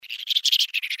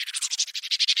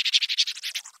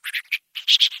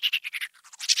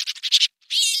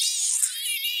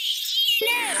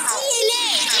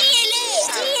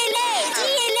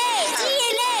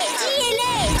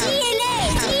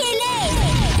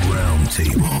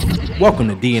table. Welcome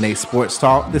to DNA Sports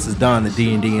Talk. This is Don, the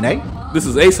D and DNA. This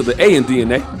is Ace of the A in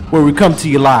DNA. Where we come to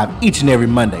you live each and every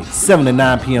Monday, 7 to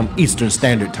 9 p.m. Eastern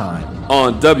Standard Time.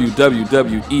 On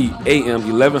WWWE AM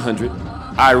 1100,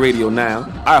 iRadio Now,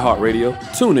 iHeartRadio,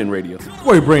 TuneIn Radio.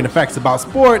 Where we bring the facts about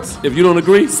sports. If you don't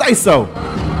agree, say so. Tell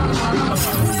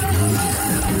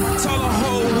the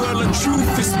whole world the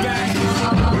truth is back.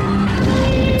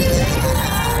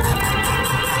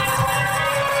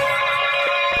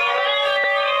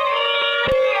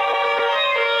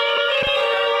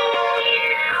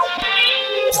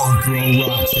 Punk roll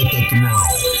rocks at the throne.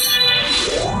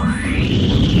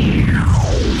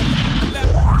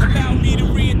 Allow me to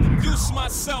reintroduce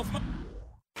myself.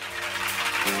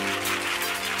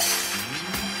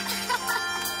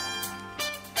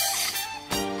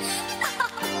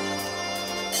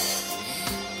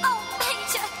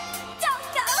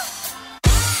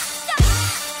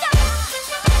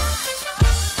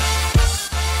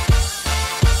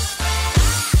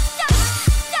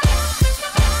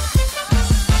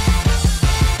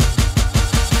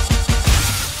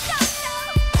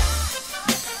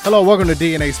 Hello, welcome to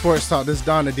DNA Sports Talk. This is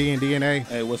Don, the D and DNA.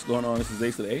 Hey, what's going on? This is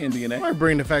Ace of the A in DNA. Where we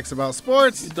bring the facts about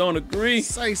sports. You don't agree?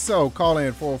 Say so. Call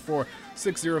in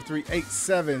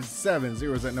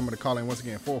 446038770 is that number to call in. Once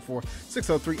again,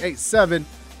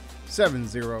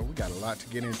 446038770. We got a lot to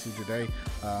get into today.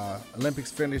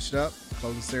 Olympics finished up.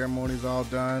 Closing ceremony's all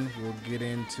done. We'll get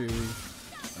into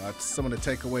some of the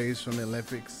takeaways from the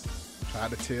Olympics. Try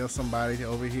to tell somebody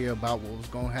over here about what was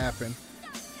going to happen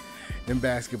in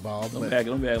basketball. Don't act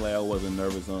like I wasn't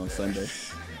nervous on Sunday.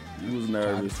 You was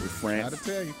nervous with France. Gotta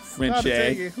tell you. French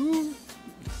A. Who?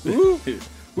 Pepe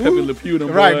Le Pew, them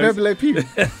Right, boys. Pepe Le Pew.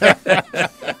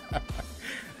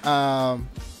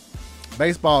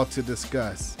 Baseball to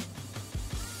discuss.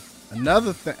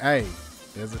 Another thing, hey,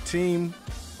 there's a team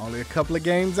only a couple of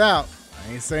games out.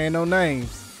 I ain't saying no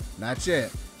names. Not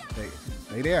yet.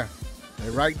 They there. They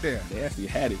right there. They actually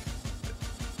had it.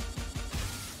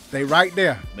 They right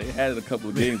there. They had it a couple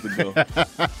of games ago.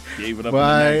 Gave it up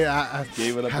Well, in the night. I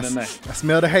Gave it up in the night. I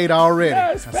smell the hate already.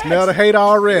 Yeah, it's I facts. smell the hate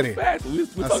already. It's facts. We I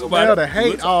talk smell about the it.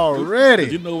 hate already.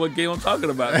 You know what game I'm talking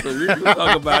about, so we'll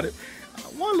talk about it.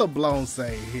 One little blown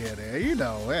save here, there. You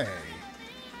know, hey.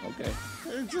 Okay.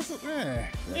 It's just,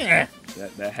 yeah.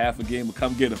 That half a game will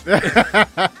come get him.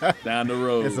 Down the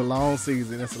road. It's a long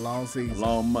season. It's a long season. A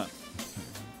long month.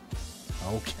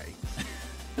 Okay.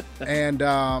 And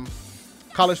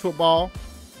college football,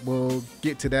 we'll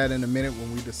get to that in a minute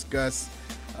when we discuss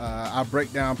our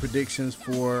breakdown predictions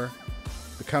for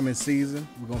the coming season.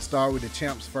 We're going to start with the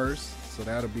champs first, so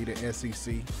that'll be the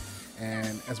SEC,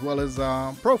 and as well as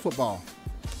pro football.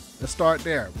 Let's start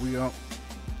there. We're going to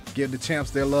give the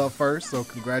champs their love first, so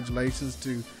congratulations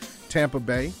to Tampa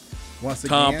Bay once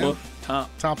again.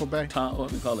 Tampa Bay.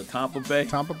 What we call it, Tampa Bay.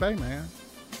 Tampa Bay, man.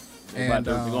 And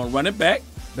they're going to run it back.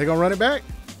 They're going to run it back?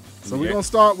 So we're going to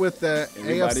start with the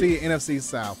AFC and NFC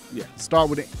South. Yeah.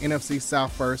 Start with the NFC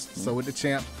South first, so with the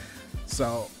champ.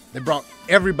 So they brought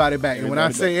everybody back. And when I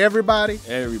say everybody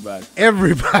back.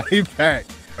 Everybody.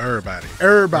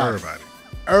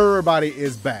 Everybody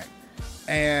is back.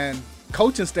 And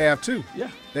coaching staff, too.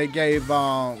 Yeah. They gave,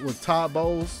 with Todd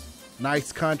Bowles,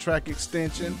 nice contract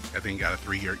extension. I think he got a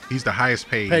 3-year. He's the highest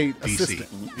paid DC. Assistant.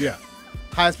 Yeah.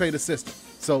 Highest paid assistant.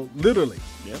 So literally,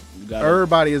 Yep. You got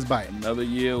everybody is back. another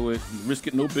year with Risk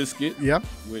It No Biscuit. Yep.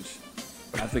 Which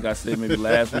I think I said maybe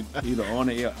last week, either on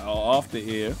the air or off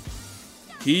the air.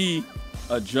 He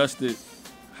adjusted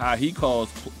how he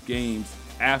calls games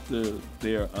after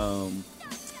their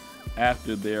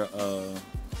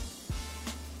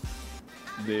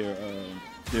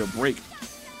break.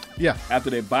 Yeah. After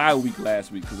their bye week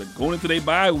last week, because going into their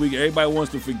bye week, everybody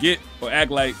wants to forget or act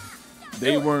like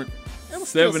they weren't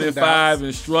 7-5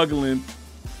 and struggling,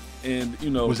 and you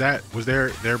know Was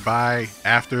their bye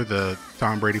after the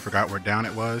Tom Brady forgot where down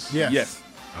it was? Yes.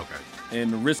 Okay.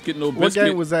 And the Risk It No What Biscuit.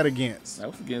 game was that against?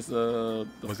 That was against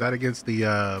Was that against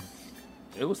the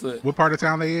it was a what part of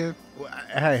town they in?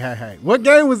 Hey. What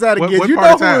game was that against? What You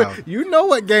part know of who? town? You know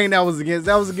what game that was against?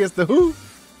 That was against the who?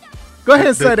 Go ahead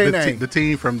and say their name. The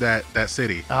team from that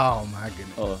city. Oh my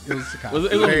goodness! It was Chicago.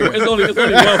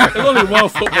 it's only one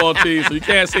football team, so you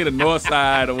can't say the North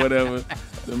Side or whatever.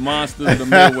 The Monsters of the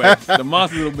Midwest. The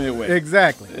Monsters of the Midwest.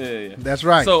 Exactly. Yeah. That's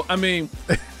right. So I mean,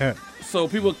 so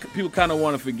people kind of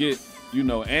want to forget, you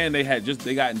know, and they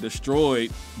gotten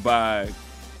destroyed by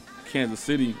Kansas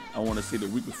City. I want to say the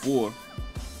week before.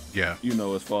 Yeah. You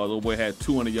know, as far as old boy had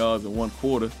 200 yards in one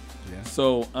quarter. Yeah.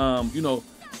 So you know,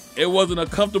 it wasn't a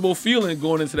comfortable feeling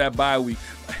going into that bye week.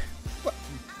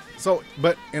 So,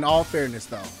 but in all fairness,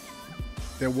 though,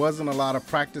 there wasn't a lot of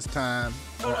practice time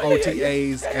or Oh, yeah,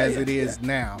 OTAs yeah, as yeah, it is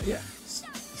now. Yeah.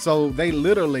 So they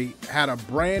literally had a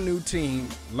brand new team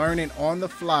learning on the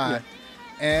fly,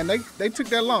 and they took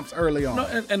their lumps early on. No,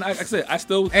 and like I said, I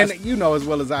still And you know as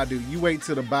well as I do, you wait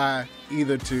till the bye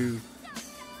either to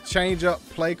change up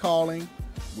play calling,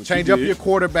 Which change you up did. your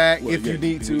quarterback Well, if you yeah,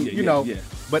 need to, yeah, you know. yeah.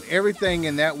 But everything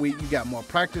in that week, you got more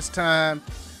practice time.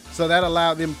 So that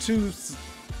allowed them to,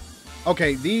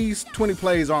 okay, these 20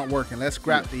 plays aren't working. Let's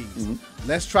scrap these.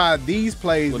 Let's try these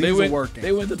plays. Well, these they are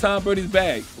working. went to Tom Brady's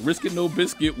bag. Risk it, no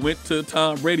biscuit went to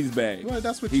Tom Brady's bag. Well,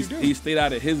 that's what he, you do. He stayed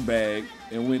out of his bag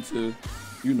and went to,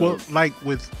 you know. Well, like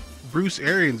with Bruce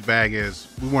Arians' bag is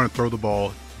we want to throw the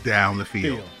ball down the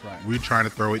field. Right. We're trying to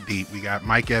throw it deep. We got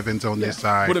Mike Evans on this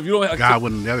side. But if you don't have-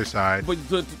 Godwin on the other side. But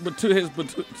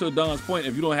to Don's point,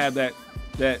 if you don't have that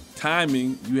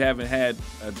timing, you haven't had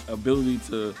an ability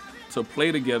to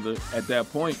play together at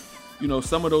that point. You know,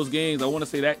 some of those games, I want to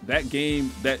say that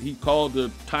game that he called the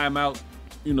timeout,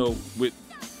 you know,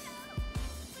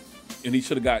 and he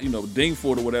should have got, you know, dinged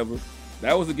for it or whatever.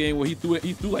 That was a game where he threw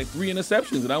like 3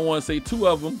 interceptions, and I want to say 2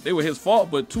 of them, they were his fault,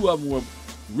 but 2 of them were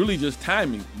really just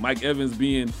timing. Mike Evans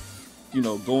being, you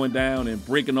know, going down and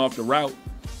breaking off the route,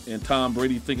 and Tom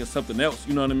Brady thinking something else.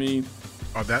 You know what I mean?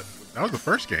 Oh, that was the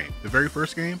first game, the very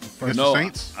first game against No, the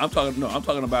Saints. I'm talking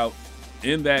about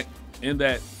in that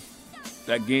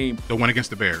game. The one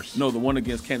against the Bears. No, the one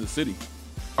against Kansas City,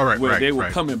 All right, where right, they were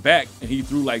right. coming back, and he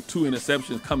threw like 2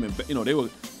 interceptions coming back. You know, they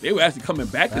were actually coming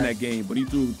back in that game, but he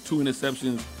threw 2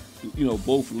 interceptions, you know,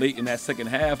 both late in that second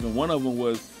half, and one of them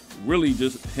was really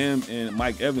just him and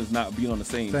Mike Evans not being on the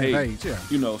same page. Yeah.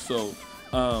 You know, so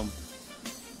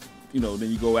you know,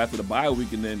 then you go after the bye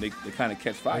week, and then they kind of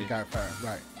catch fire. They got fired,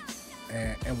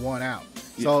 right, and won out.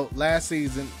 So last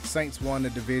season, Saints won the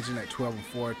division at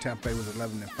 12-4. Tampa Bay was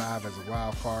 11-5 as a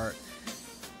wild card.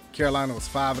 Carolina was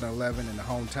 5-11, and the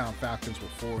hometown Falcons were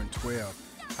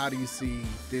 4-12. How do you see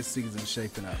this season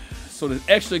shaping up? So the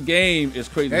extra game is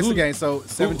crazy. Extra game, so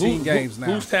 17 games now.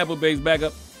 Who's Tampa Bay's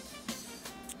backup?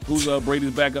 Who's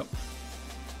Brady's backup?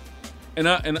 And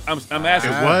I'm asking.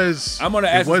 I'm gonna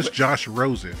ask. It was Josh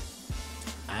Rosen.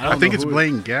 I don't think know it's who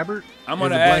Blaine Gabbert. I'm Is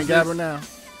gonna it ask Blaine Gabbert this. now?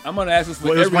 I'm gonna ask this for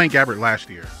Well, it was every. Blaine Gabbert last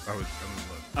year. I'm gonna look.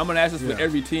 I'm gonna ask this for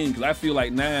every team because I feel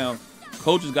like now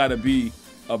coaches got to be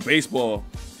a baseball.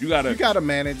 You gotta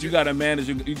manage. You gotta manage.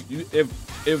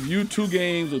 If you 2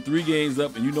 games or 3 games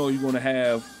up and you know you're gonna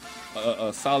have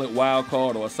a solid wild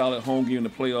card or a solid home game in the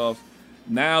playoffs.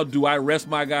 Now, do I rest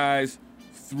my guys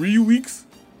 3 weeks?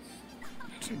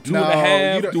 Two and a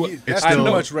half? That's still-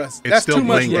 too much rest. it's That's still too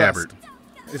much Blaine rest. Gabbert.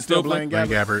 It's still Blaine Blaine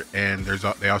Gabbert. Gabbert, and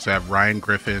they also have Ryan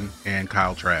Griffin and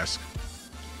Kyle Trask.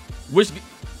 Which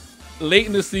late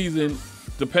in the season,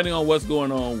 depending on what's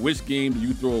going on, which game do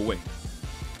you throw away?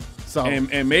 So,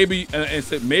 And maybe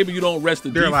maybe you don't rest the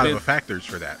There are a defense. lot of factors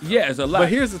for that. Yeah, it's a lot. but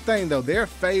here's the thing, though. They're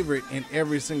favored in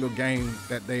every single game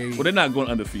that they. well, they're not going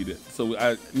undefeated. So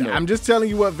I'm just telling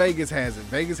you what Vegas has it.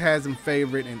 Vegas has them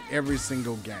favored in every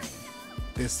single game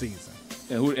this season.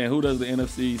 And who does the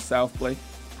NFC South play?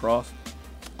 Cross.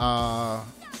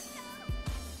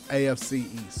 AFC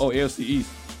East. Oh, AFC East.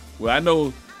 Well, I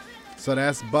know. So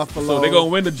that's Buffalo. So they're gonna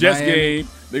win the Jets Miami. game.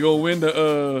 They're gonna win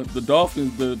the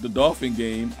Dolphins the Dolphin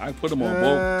game. I put them on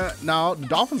both. No, the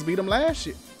Dolphins beat them last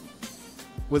year.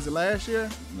 Was it last year?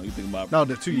 No, you think about No,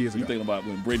 2 years You ago. think about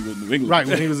when Brady was in New England, Right,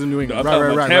 when he was in New England. I'm Right, talking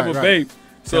right, about right, Tampa right, Bay. right.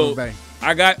 So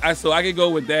Tampa Bay. so I could go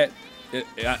with that.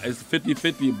 It's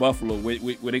 50-50 in Buffalo.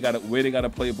 Where they gotta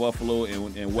play Buffalo and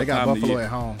what They got time of the Buffalo year. at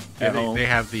home. At home. They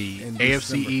have the In AFC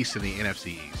December. East and the NFC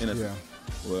East. NFC. Yeah.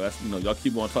 Well, that's y'all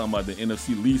keep on talking about the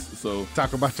NFC least. So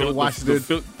Talk about Phil- your the- Washington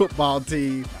the- football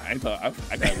team. I got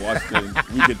Washington.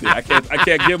 We get there. I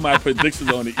can't give my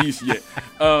predictions on the East yet.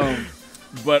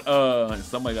 But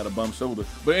somebody got a bum shoulder.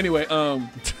 But anyway,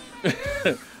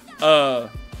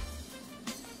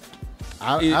 I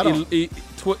don't.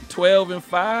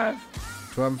 12-5.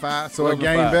 12-5. So a 12-5.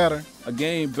 game better. A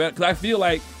game better. Because I feel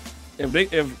like if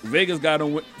Vegas got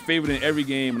them favored in every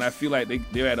game, and I feel like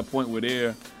they're at a point where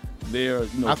they're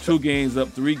 2 games up,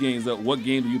 3 games up. What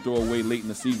game do you throw away late in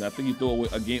the season? I think you throw away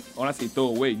a game. When I say throw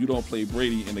away, you don't play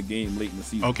Brady in a game late in the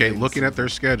season. Okay, looking at their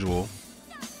schedule,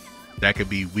 that could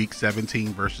be Week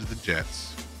 17 versus the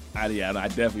Jets. I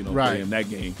definitely don't Right. play in that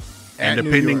game. And At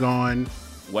New depending York. on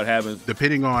What happens?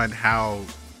 how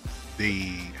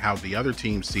the other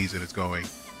team's season is going,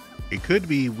 it could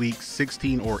be Week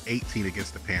 16 or 18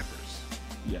 against the Panthers.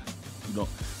 Yeah, you don't.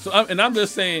 So, I'm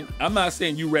just saying. I'm not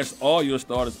saying you rest all your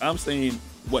starters. I'm saying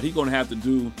what he's gonna have to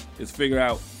do is figure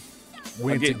out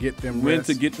When to get them when rest.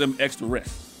 to get them extra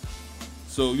rest.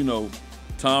 So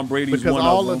Tom Brady's Because one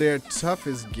all of of them. their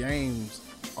toughest games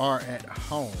are at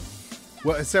home.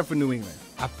 Well, except for New England.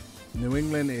 New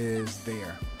England is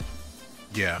there.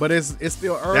 Yeah. But it's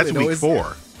still early. That's though. week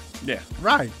 4. Yeah.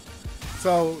 Right.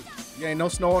 So, ain't no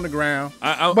snow on the ground.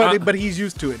 I- but he's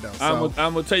used to it, though. So.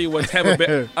 I'm gonna tell you what Tampa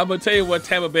Bay. I'm gonna tell you what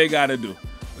Tampa Bay got to do.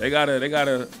 They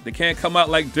can't come out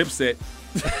like Dipset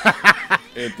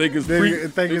and think it's free.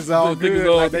 Think it's all think good. It's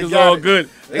all, like think they it's got all it. good.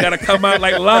 They got to come out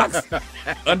like Locks.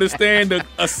 Understand the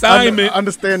assignment.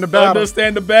 Understand the battle.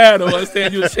 Understand the battle.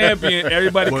 Understand you're a champion.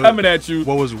 Everybody Well, coming at you.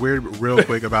 What was weird, real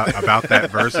quick about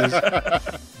that versus,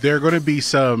 there are going to be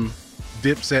some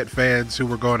Dipset fans who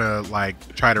were going to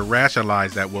like try to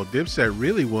rationalize that. Well, Dipset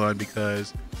really won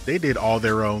because they did all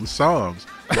their own songs,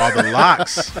 while the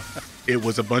Locks, it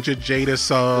was a bunch of Jada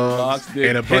songs Locks did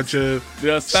and a bunch of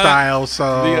The style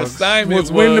songs. The assignment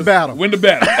was win the battle. Win the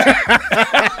battle.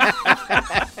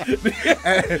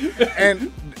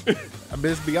 And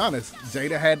let's be honest,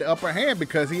 Jada had the upper hand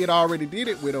because he had already did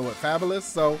it with Fabulous.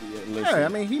 So, listen. yeah, I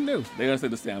mean, he knew. They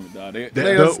understand the assignment, dog.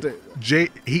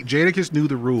 Jadakiss knew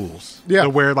the rules. Yeah. To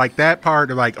where like that part,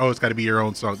 they're like, oh, it's got to be your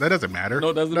own song. That doesn't matter. No,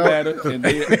 it doesn't matter. And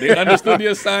they understood the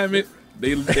assignment.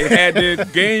 They had their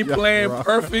game plan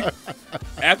perfect.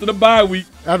 After the bye week,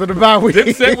 After the bye week.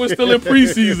 Dipset was still in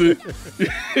preseason.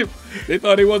 They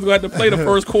thought they wasn't going to have to play the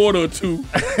first quarter or two.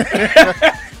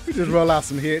 We just roll out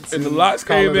some hits. And the Locks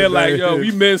call came it a in like, day. yo, we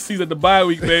missed season the bye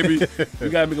week, baby. We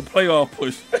got to make a playoff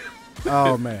push.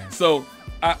 Oh, man. So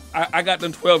I got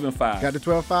them 12-5. Got the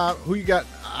 12-5. Who you got?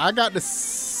 I got the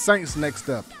Saints next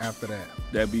up after that.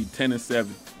 That'd be 10-7.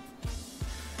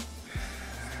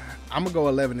 I'm gonna go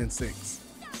 11-6.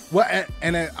 Well,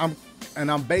 and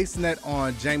I'm basing that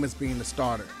on Jameis being the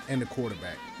starter and the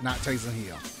quarterback, not Taysom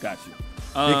Hill. Got you.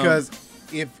 Because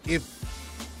if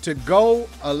to go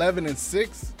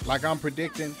 11-6, like I'm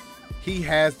predicting, he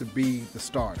has to be the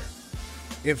starter.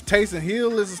 If Taysom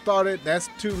Hill is a starter, that's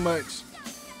too much.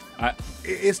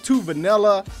 It's too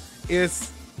vanilla.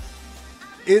 That's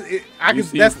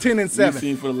 10-7. We've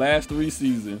seen for the last 3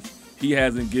 seasons, he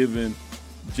hasn't given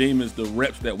Jameis the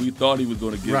reps that we thought he was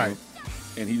going to give him.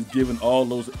 And he's given all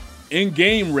those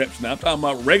in-game reps. Now I'm talking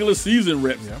about regular season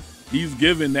reps. Yeah. He's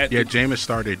given that. Yeah, Jameis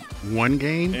started one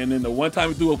game. And then the one time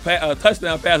he threw a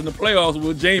touchdown pass in the playoffs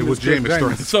with Jameis. It was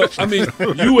Jameis. So I mean,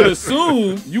 you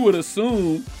would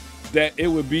assume that it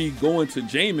would be going to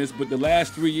Jameis, but the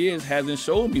last 3 years hasn't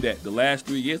shown me that. The last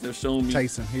 3 years have shown me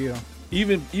Taysom Hill.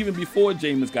 even before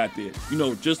Jameis got there. You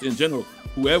know, just in general,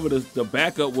 whoever the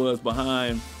backup was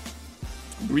behind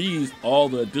Breeze, all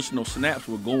the additional snaps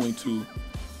were going to.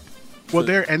 Well,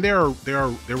 there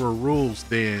were rules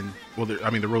then. Well,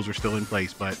 the rules are still in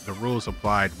place, but the rules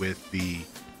applied with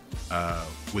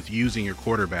with using your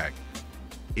quarterback.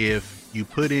 If you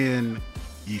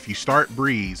start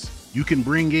Breeze, you can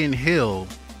bring in Hill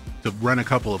to run a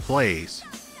couple of plays,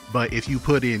 but if you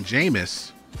put in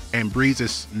Jameis and Breeze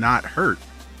is not hurt,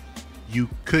 you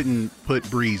couldn't put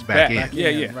Breeze back in.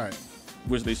 Yeah. Right.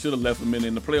 Which they should have left him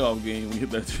in the playoff game. When he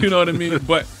hit that, you know what I mean?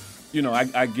 But you know,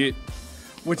 I get.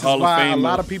 Which is Hall of why a Fame,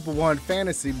 lot of people want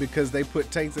fantasy because they put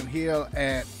Taysom Hill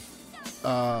at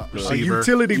a Receiver.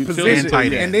 utility position, and tight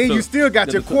end. and then So, you still got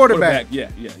the your quarterback. Yeah.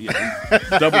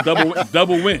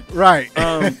 double win. Right.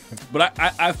 But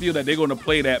I feel that they're going to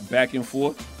play that back and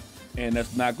forth, and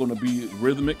that's not going to be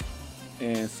rhythmic,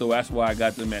 and so that's why I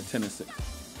got them at 10-6.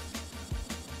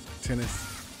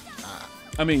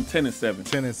 I mean 10-7.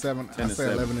 10-7. I say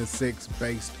 10-7. 11-6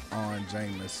 based on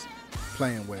Jameis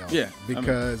playing well. Yeah,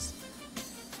 because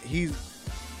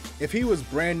if he was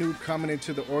brand new coming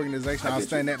into the organization, I I was get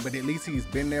saying you. that, but at least he's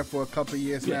been there for a couple of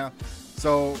years Yeah. now,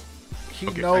 so he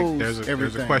Okay, knows there's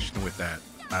everything. a question with that.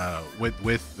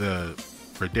 With the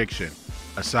prediction,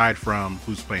 aside from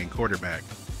who's playing quarterback,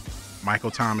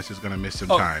 Michael Thomas is going to miss some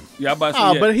time. Yeah, I'm about to say,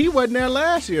 Oh, yeah. but he wasn't there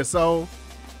last year, so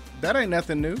that ain't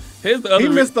nothing new. Here's the other He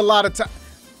missed a lot of time.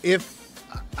 If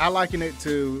I liken it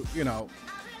to,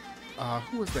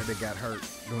 who was that got hurt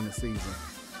during the season?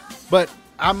 But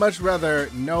I much rather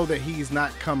know that he's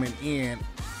not coming in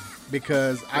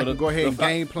because I can go ahead and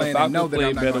game plan and know that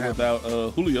I'm not going to have better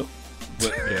without Julio.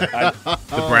 But Yeah.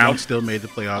 The Browns still made the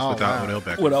playoffs without wow. Odell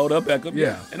Beckham. without that backup,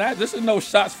 Yeah. And this is no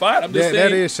shots fired. I'm just that.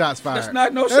 saying That is shots fired. That's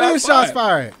not no That shots is shots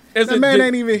fired. fired. That man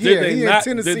ain't even here. He in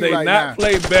Tennessee Did they right not now.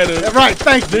 play better? Right,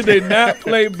 thank you. Did they not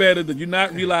play better? Did you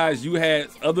not realize you had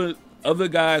other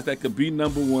guys that could be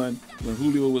number one when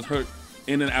Julio was hurt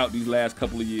in and out these last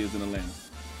couple of years in Atlanta?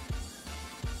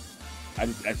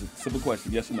 That's a simple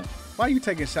question. Yes or no? Why are you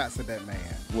taking shots at that man?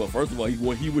 Well, first of all, he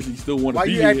wished he still wanted Why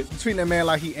to be you here. treating that man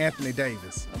like he Anthony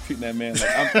Davis? I'm treating that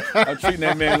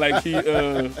man like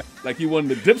he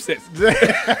one of the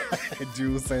Dipsets.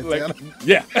 Jules Like, Santana.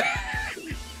 yeah.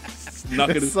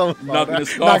 knocking his So low knocking down. his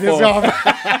scarf Knock his off.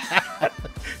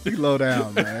 off. You low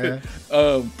down, man.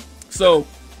 So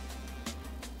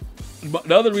but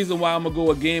the other reason why I'm gonna go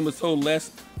a game or so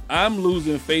less, I'm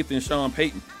losing faith in Sean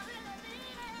Payton.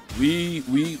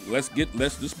 Let's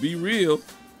just be real.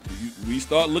 We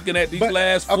start looking at these But,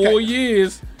 last okay. 4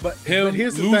 years, But him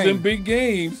here's the losing thing. big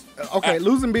games. Okay,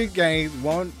 losing big games,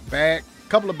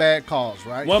 couple of bad calls,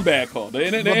 right? One bad call. By the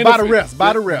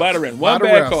refs. One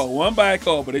bad call. One bad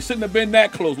call. But they shouldn't have been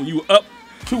that close when you were up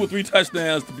 2 or 3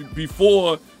 touchdowns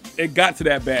before it got to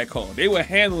that bad call. They were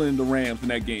handling the Rams in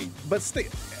that game. But still,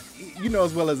 you know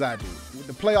as well as I do,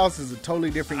 the playoffs is a totally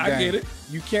different game. I get it.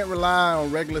 You can't rely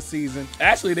on regular season.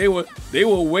 Actually, they were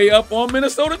way up on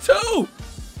Minnesota too.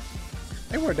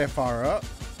 They weren't that far up.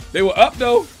 They were up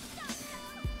though.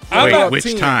 I'm Wait, not- which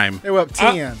 10. time? They were up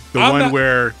 10. The I'm one not-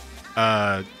 where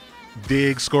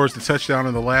Diggs scores the touchdown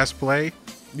on the last play?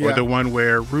 Or Yeah. the one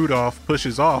where Rudolph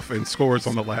pushes off and scores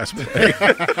on the last play?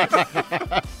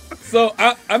 So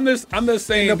I'm just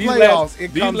saying In the these playoffs,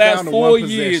 it these comes last down to 4 one years,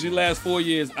 possession. these last 4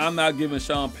 years, I'm not giving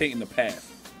Sean Payton a pass.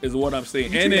 Is what I'm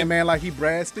saying. You treat that man like he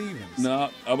Brad Stevens. No,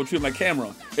 I would treat him like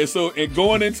Cameron. And so,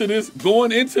 going into this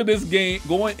game,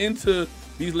 going into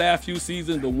these last few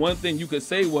seasons, the one thing you could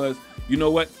say was, you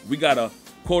know what, we got a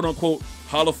quote unquote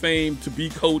Hall of Fame to be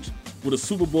coach with a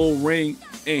Super Bowl ring,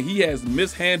 and he has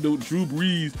mishandled Drew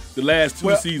Brees the last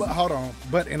 2 seasons. But hold on.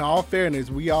 But in all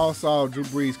fairness, we all saw Drew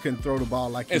Brees couldn't throw the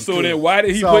ball like he And so could. then why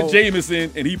did he put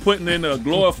Jameson and he putting in a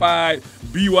glorified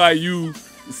BYU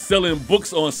selling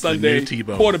books on Sunday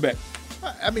Tebow. quarterback?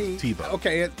 I mean, Tebow.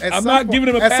 okay. I'm not giving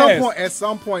him a at pass. At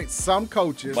some point, some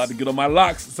coaches. About to get on my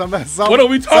locks. Some What are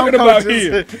we talking some about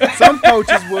coaches- here? Some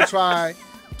coaches will try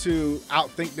to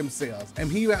outthink themselves,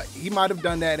 and he might have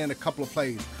done that in a couple of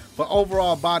plays. But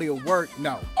overall body of work,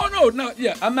 no. Oh no,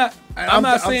 yeah, I'm not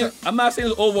saying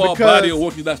the overall Because- body of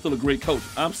work he's not still a great coach.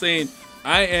 I'm saying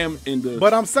I am in the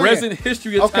But I'm saying- present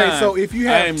history of okay, time. so if you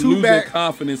I have am two losing bad-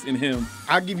 confidence in him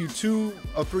I'll give you 2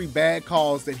 or 3 bad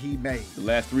calls that he made. the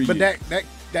last 3 But years.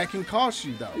 that can cost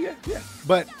you though. yeah.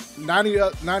 But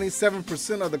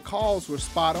 97% of the calls were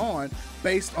spot on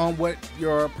based on what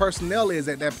your personnel is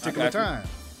at that particular got you. time.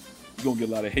 You're gonna get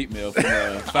a lot of hate mail from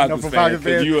know, Falcons from fans. Falcons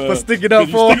fans, 'cause for sticking up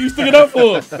for him. You sticking up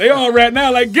for him. They all right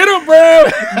now like, get him, bro.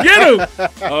 Get him.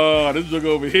 Oh, this joke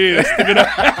over here sticking up.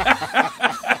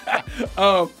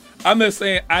 I'm just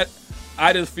saying, I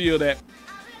just feel that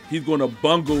he's gonna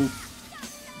bungle.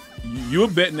 You're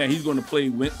betting that he's gonna play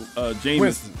Jameis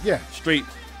Winston, yeah. straight,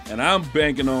 and I'm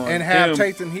banking on And have him.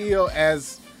 Taysom Hill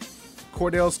as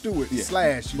Cordell Stewart Yeah.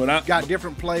 slash. You But I- got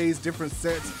different plays, different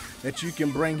sets that you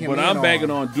can bring him But in I'm banking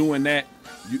on doing that.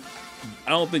 I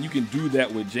don't think you can do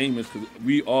that with Jameis because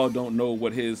we all don't know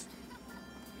what his.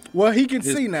 Well, he can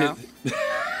his- see now.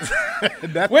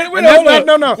 That- Wait, and that's hold not,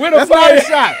 up. no. Wait a That's not a minute.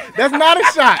 shot. That's not a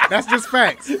shot. That's just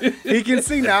facts. He can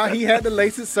see now. He had the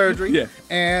LASIK surgery. Yeah.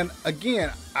 And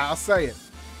again, I'll say it.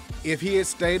 If he had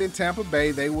stayed in Tampa Bay,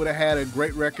 they would have had a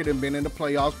great record and been in the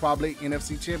playoffs, probably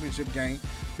NFC Championship game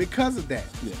because of that.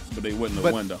 Yeah, but they wouldn't have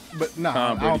But, won though. but no,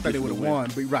 Tom I Brady don't think gets they would have the win.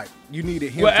 won. But right, you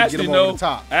needed him Well, to get actually, him no. over the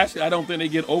top. Actually, I don't think they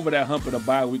get over that hump of the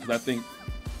bye week because I think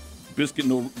biscuit,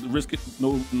 no risk it,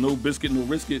 no biscuit, no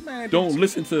risk it. Man, Wouldn't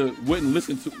listen to.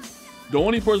 The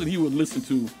only person he would listen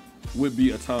to would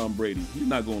be a Tom Brady. He's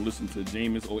not going to listen to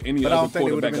Jameis or any But I other don't think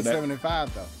they would have quarterback been of that.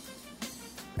 7-5 though.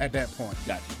 At that point,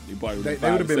 Gotcha. They probably they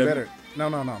would have been better. No.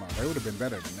 They would have been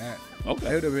better than that. Okay.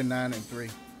 They would have been 9-3.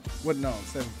 What? No,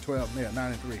 7-12. Yeah,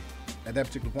 9-3 at that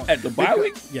particular point. At the bye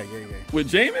week? Yeah. With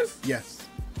Jameis?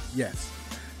 Yes.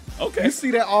 Okay. You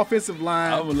see that offensive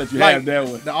line? I'm gonna let you have that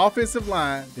one. The offensive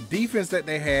line, the defense that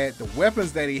they had, the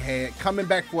weapons that he had, coming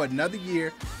back for another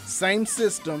year, same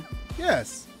system.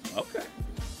 Yes. Okay.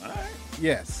 All right.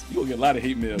 Yes. You gonna get a lot of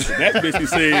hate mail. 'Cause that's basically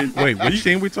saying. Wait, which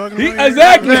team we talking He, about? here?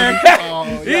 exactly. Oh,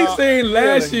 He's y'all- saying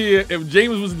last really? year, if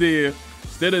James was there,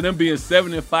 instead of them being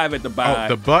 7-5 at the bye, Oh,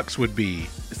 the Bucks would be.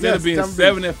 instead of Yes, being them be-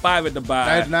 7-5 at the bye,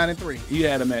 That's 9-3. he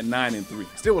had them at 9-3.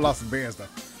 Still would lost the Bears though.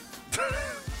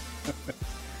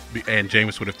 And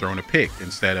Jameis would have thrown a pick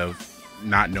instead of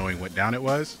not knowing what down it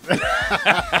was.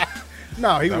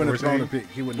 No, he that wouldn't what have thrown we're a pick.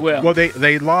 He wouldn't. Well- Well,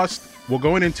 they lost. Well,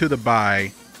 going into the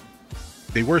bye,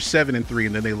 they were 7-3,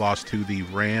 and then they lost to the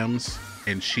Rams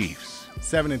and Chiefs.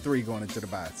 7-3 going into the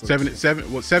bye. So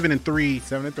 7-3.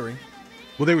 7-3.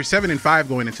 Well, they were 7-5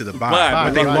 going into the bye, Bye,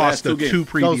 but they right. lost the Last two two games.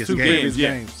 previous Those two games. previous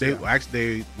yeah. games. They yeah.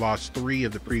 actually they lost 3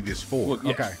 of the previous 4. Well,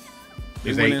 yeah. Okay. They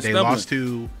Because went in they stumbling.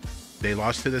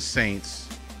 lost to the Saints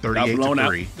Got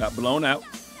 38-3. Got blown out.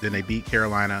 Then they beat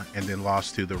Carolina and then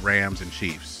lost to the Rams and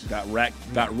Chiefs. Got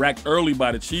racked early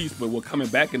by the Chiefs, but we're coming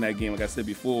back in that game, like I said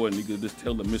before, and you could just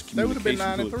tell the miscommunication. They would have been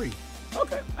 9-3.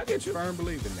 Okay, I get you. Firm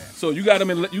believe in that. So you got them.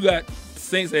 You got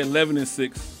Saints at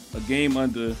 11-6, a game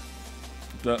under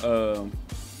the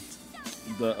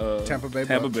Tampa Bay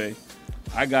Tampa Bucks. Bay.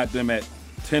 I got them at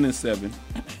 10-7.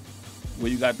 Where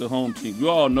you got the home team. You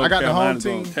all know I got the home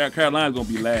Carolina's team. Carolina's gonna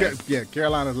be last. Yeah,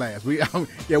 Carolina's last.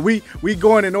 We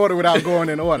going in order without going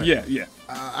in order. Yeah.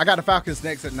 I got the Falcons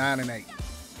next at 9-8.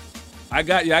 I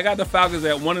got the Falcons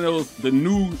at one of those the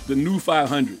new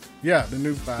 500 Yeah, the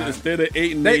new 5. instead of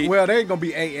 8-8. They're gonna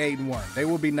be 8-1. They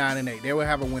will be 9-8. They will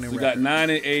have a winning We got record.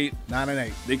 9-8.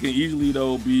 9-8. They can easily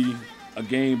though be a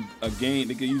game. They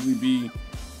can easily be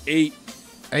 8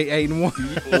 8-1.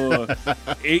 or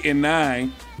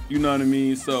 8-9. You know what I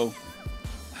mean? So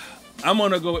I'm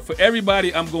gonna go for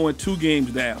everybody. I'm going 2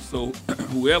 games down. So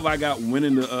whoever I got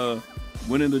winning the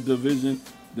division,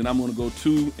 then I'm gonna go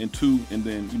 2-2, and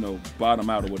then bottom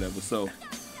out or whatever. So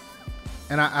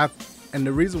And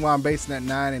the reason why I'm basing that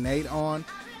 9-8 on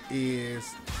is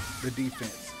the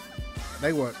defense.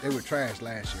 They were trash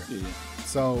last year. yeah.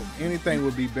 So anything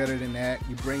would be better than that.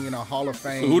 You bring in a Hall of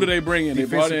Fame. So who do they bring in? They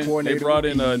defensive brought in a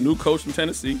coordinator, new coach from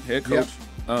Tennessee, head coach.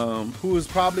 who is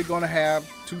probably going to have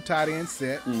 2 tight ends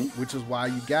set, which is why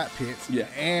you got Pitts. Yeah.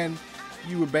 And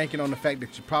you were banking on the fact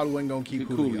that you probably wasn't going to keep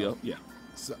Julio. Yeah.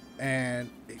 So, and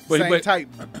But- same but- type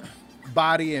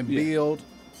body and Yeah. build.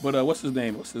 But what's his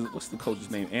name? What's the coach's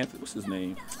name? Anthony. What's his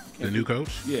name? The new coach,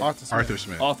 Yeah. Arthur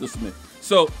Smith. Arthur Smith.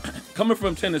 So coming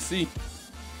from Tennessee,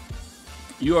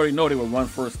 you already know they were run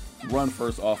first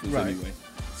offense Right. anyway.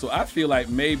 So I feel like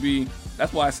maybe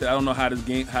that's why I said I don't know how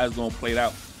it's gonna play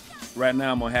out. Right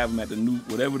now I'm gonna have them at the new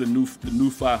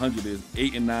 500 is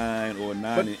 8-9 or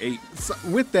 9-8. So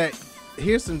with that,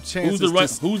 here's some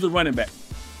chances. Who's the running back?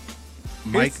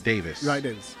 Mike Davis. Right,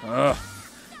 Davis.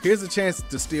 Here's a chance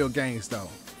to steal games, though.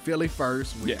 Philly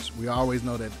first, which Yeah. we always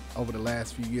know that over the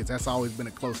last few years, that's always been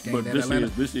a close game. But that this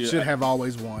Atlanta year, should have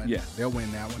always won. Yeah. They'll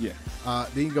win that one. Yeah.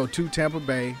 Then you go to Tampa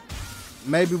Bay.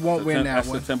 Maybe won't win that That's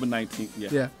one. September 19th. Yeah.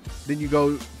 Yeah. Then you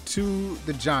go to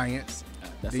the Giants.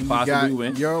 That's then a you possible got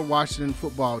win. your Washington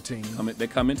football team. They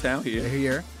come in town They're here.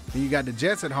 here. Then you got the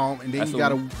Jets at home, and then That's you a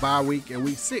got a win. bye week at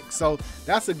week 6. So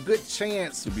that's a good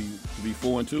chance To be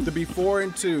 4-2 to be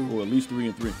 4-2, or at least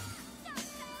 3-3.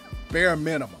 bare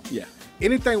minimum. Yeah.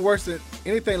 Anything less than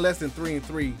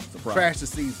 3-3, Surprise. crash the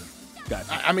season.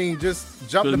 Gotcha. I mean, just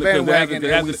jump the Because bandwagon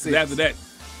at week 6. after that,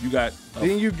 you got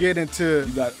Then you get into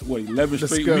 11 the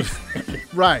straight scuff.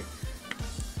 weeks. Right.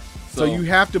 So you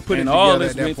have to put it and together all at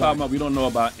this that we ain't talking point. about. We don't know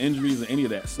about injuries or any of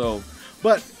that. So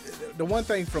But the one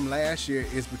thing from last year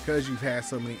is because you've had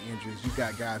so many injuries, you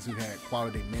got guys who had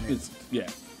quality minutes.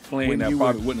 it's playing when that you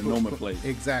probably were- wouldn't have normally played.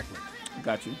 Exactly.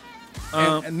 Got you.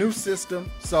 And a new system.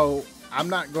 So I'm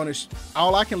not going to.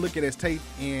 all I can look at is tape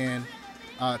in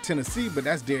Tennessee, but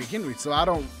that's Derrick Henry. So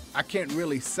I can't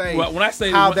really say Well, when I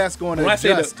say how that's going to when adjust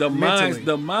I say the mentally.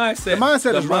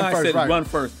 mindset is run first, right. run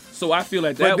first. So I feel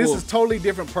like But that this will is totally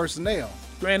different personnel.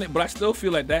 granted, but I still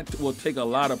feel like that will take a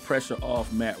lot of pressure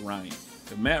off Matt Ryan.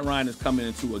 If Matt Ryan is coming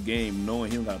into a game knowing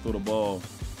he don't got to throw the ball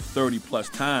 30 plus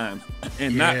times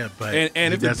and but and he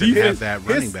if the doesn't defense have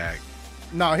that running back.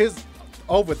 No, his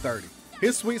over 30.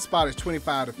 His sweet spot is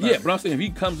 25 to 30. Yeah, but I'm saying if he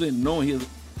comes in knowing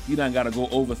he done got to go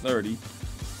over 30,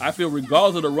 I feel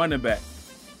regardless of the running back,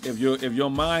 if your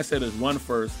mindset is run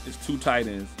first, it's 2 tight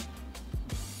ends,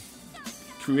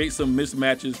 create some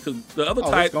mismatches because the other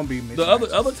it's gonna be the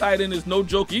mismatches. other tight end is no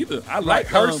joke either. I like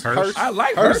Hurst. I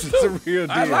like Hurst Hurst is too. a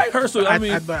real I deal. like Hurst. So, I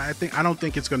mean, but I don't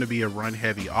think it's going to be a run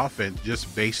heavy offense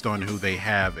just based on who they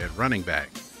have at running back.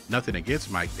 Nothing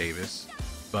against Mike Davis,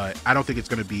 but I don't think it's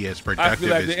going to be as productive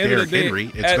like as at the end of Derrick the day,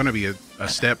 Henry. It's going to be a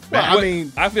step Well, back. I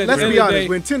mean, I feel at let's the end be of the honest. day-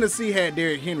 When Tennessee had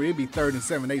Derrick Henry, it'd be 3rd and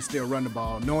 7. They still run the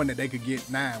ball, knowing that they could get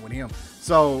 9 with him.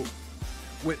 So,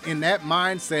 in that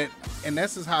mindset, and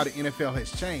this is how the NFL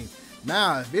has changed.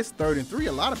 Now, if it's 3rd and 3,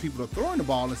 a lot of people are throwing the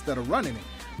ball instead of running it.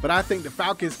 But I think the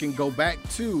Falcons can go back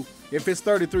to, if it's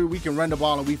 3rd and 3, we can run the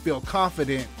ball and we feel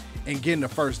confident in getting the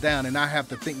first down, and I have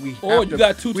to think we or have you to,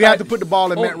 got 2 we tight have to put the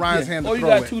ball in or- Matt Ryan's yeah, hand or to you throw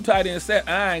got it. 2 tight ends set.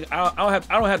 I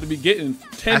don't have to be getting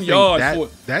I 10 think yards for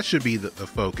that should be the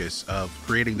focus of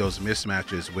creating those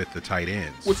mismatches with the tight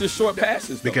ends. which is short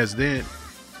passes. though. Because then,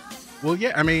 well,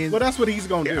 yeah, I mean, Well, that's what he's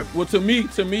going to do. well, to me,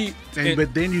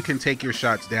 but then you can take your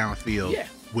shots downfield Yeah.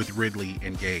 with Ridley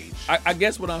engaged, I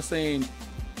guess what I'm saying,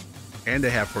 and they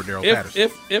have Cordero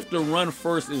Patterson. if the run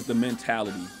first is the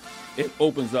mentality, it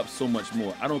opens up so much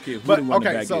more. I don't care who But the running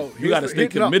okay, back so is. You got to stay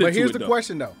But committed to here's it, the though.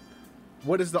 question, though: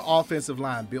 what is the offensive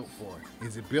line built for?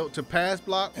 Is it built to pass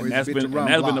block, or And is it built to run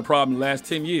that's block? been the problem the last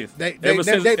 10 years. They-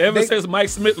 Since Mike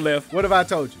Smith left, What have I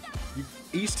told you?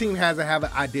 Each team has to have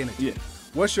an identity. Yeah.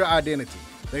 What's your identity?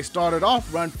 They started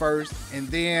off run first, and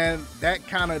then that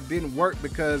kind of didn't work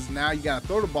because now you got to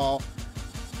throw the ball.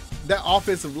 That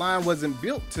offensive line wasn't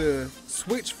built to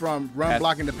switch from run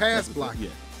blocking to pass blocking. Yeah.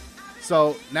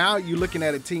 So now you're looking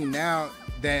at a team now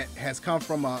that has come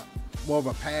from a more of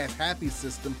a pass happy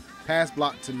system, pass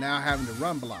block, to now having to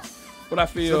run block. But I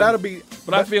feel So that'll be.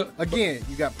 I feel again,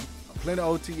 you got plenty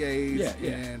of OTAs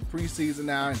and preseason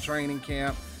now and training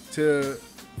camp to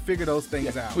figure those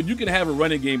things out. But you can have a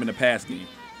running game and a pass game.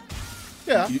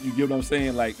 Yeah. You get what I'm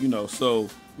saying? Like, so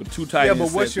with two tight ends. Yeah,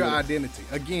 but what's your identity?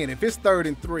 Again, if it's 3rd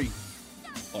and 3.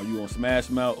 Are you gonna smash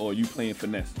them out, or are you playing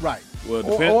finesse? Right.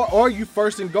 Well, or you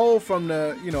 1st and goal from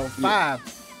the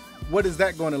 5. What is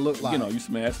that going to look like? You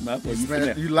smash them out, or you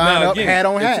finesse. You line up hat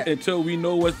on hat until we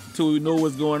know what's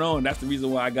going on. That's the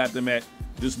reason why I got them at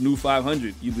this new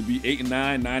 500. Either be 8 and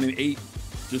 9, 9 and 8.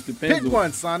 Just depends. Pick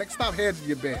one, Sonic. Stop hedging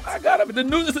your bets. I got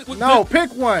them.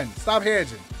 Pick one. Stop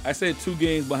hedging. I said 2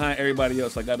 games behind everybody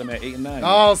else. I got them at 8 and 9.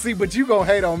 Oh, see, but you gonna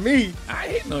hate on me. I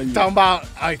hate on you. Talking about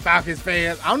Falcons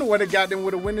fans. I'm the one that got them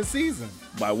with a winning season.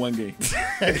 By 1 game.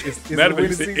 Is it Matter a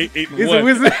winning of fact, season? 8 and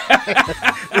Is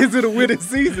 1. Is it a winning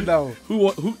season though?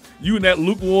 Who you in that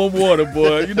lukewarm water,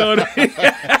 boy? You know what I mean?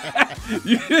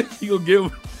 you gonna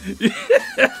give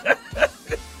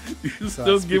you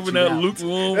still giving that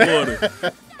lukewarm water.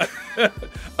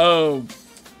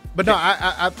 But no,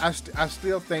 I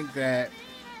still think that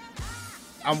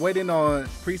I'm waiting on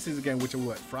preseason game, which is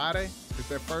what, Friday? Is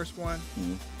their first one?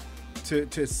 Mm-hmm.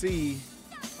 To see.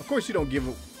 Of course, you don't give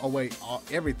away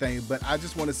everything, but I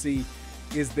just want to see,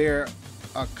 is there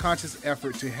a conscious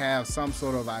effort to have some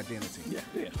sort of identity?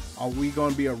 Yeah. Are we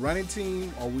going to be a running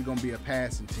team, or are we going to be a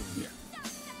passing team? Yeah.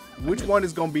 Which one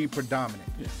is going to be predominant?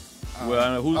 Yeah.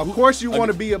 Well, of course, you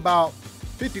want to be about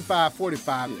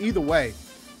 55-45 either way,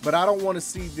 but I don't want to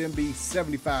see them be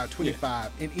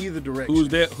 75-25 in either direction.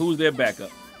 Who's their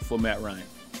backup for Matt Ryan?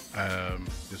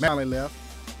 Finally left.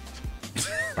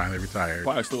 Finally retired.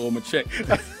 Probably still owe him a check.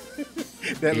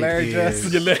 That Larry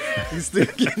Johnson. He's still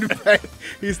getting paid.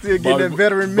 He's still getting that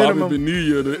veteran Bobby minimum.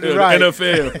 Bonilla, the Right.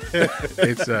 NFL.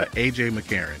 It's AJ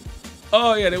McCarron.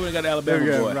 Oh yeah, they would have got the Alabama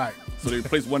boy. Right. So they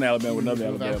replaced one Alabama with another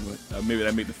Alabama. Maybe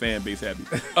that made the fan base happy.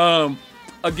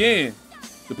 Again,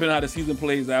 depending on how the season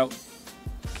plays out,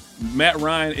 Matt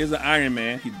Ryan is an Iron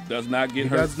Man. He does not get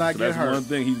hurt. Does not get that's hurt. One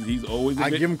thing. He's always.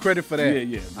 I give him credit for that.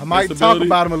 Yeah. I might talk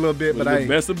about him a little bit, but the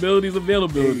best ability is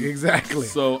availability. Exactly.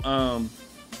 So,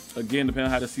 again, depending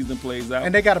on how the season plays out,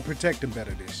 and they got to protect him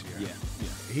better this year. Yeah.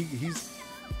 He's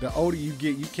the older you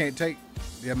get, you can't take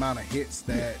the amount of hits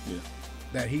that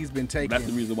he's been taking. That's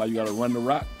the reason why you got to run the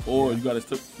rock, or you got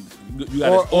to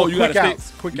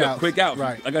quick outs.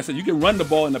 Right. Like I said, you can run the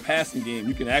ball in the passing game.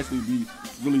 You can actually be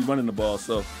really running the ball.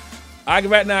 So,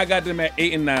 right now I got them at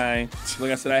 8 and 9.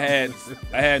 Like I said,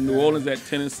 I had New Orleans at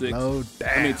 10 and 6.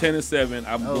 10 and 7.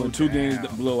 I'm going 2 games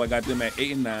below. I got them at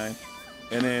 8 and 9,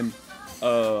 and then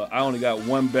I only got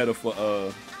one better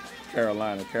for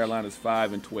Carolina. Carolina's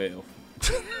 5 and 12.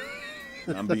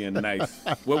 I'm being nice.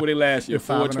 What were they last year?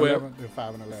 4 and 12. They're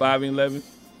 5 and 11. 5 and 11.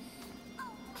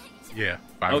 Yeah,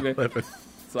 5 and 11.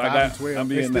 So I'm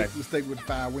being nice. We stick with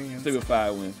 5 wins. Stick with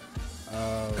 5 wins.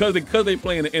 Because they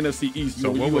play in the NFC East.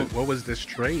 So what was this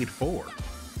trade for?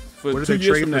 For what 2 did they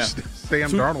years trade from now? Sam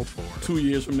Darnold for? 2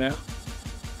 years from now.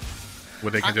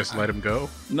 Well, they can just let him go?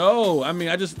 No, I mean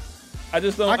I just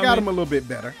don't. I got them a little bit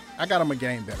better. I got them a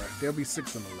game better. They'll be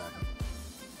 6 and 11.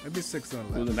 They'll be 6 and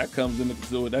 11. Well, then that comes in.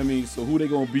 So that means who they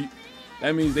gonna beat?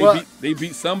 That means they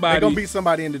beat somebody. They're gonna beat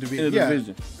somebody in the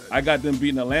division. I got them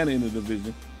beating Atlanta in the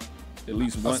division. At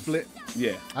least once. A split.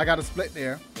 Yeah. I got a split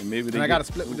there. And I got a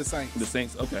split with the Saints. The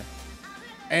Saints, okay.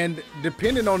 And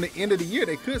depending on the end of the year,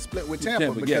 they could split with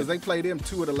Tampa because they played them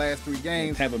 2 of the last 3 games.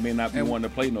 And Tampa may not be one to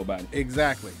play nobody.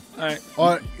 Exactly. All right.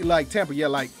 Or like Tampa,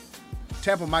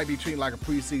 Tampa might be treated like a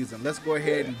preseason. Let's go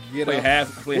ahead and get play up.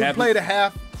 half. Play the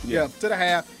half. Yeah, to the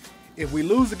half. If we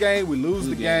lose the game, we lose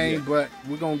the game. But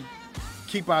we're gonna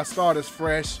keep our starters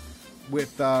fresh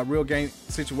with real game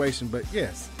situation. But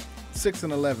yes, 6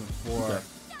 and 11 for. Okay.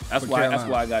 That's why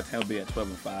I got Tampa Bay at 12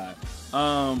 and 5.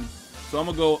 So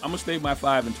I'm gonna stay my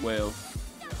 5 and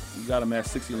 12. You got them at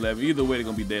 6 and 11. Either way, they're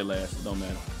gonna be dead last. It don't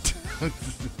matter.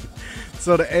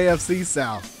 So the AFC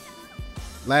South.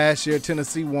 Last year,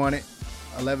 Tennessee won it,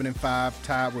 11 and 5,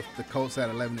 tied with the Colts at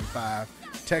 11 and 5.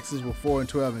 Texas were 4 and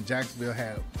 12, and Jacksonville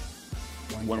had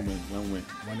one win. 1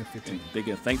 and 15. And they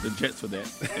can thank the Jets for that,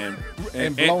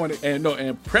 and blowing it.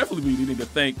 And preferably they need to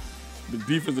thank the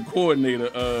defensive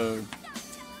coordinator.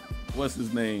 What's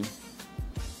his name?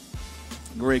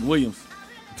 Greg Williams.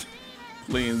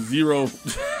 Playing zero.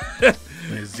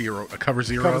 Cover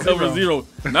zero.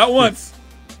 Not once,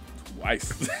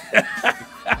 twice.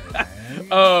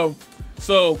 Man.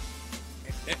 So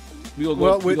we gonna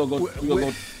go.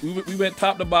 Well, We went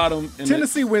top to bottom. And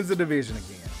Tennessee wins the division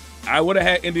again. I would have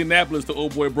had Indianapolis. The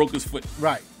old boy broke his foot.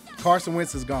 Right. Carson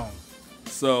Wentz is gone.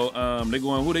 So they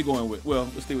going. Who they going with? Well,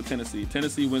 let's stay with Tennessee.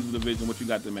 Tennessee wins the division. What you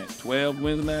got them at? 12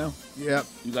 wins now. Yep.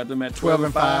 You got them at 12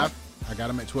 and 5. I got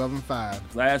them at 12 and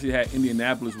 5. I actually had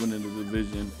Indianapolis winning the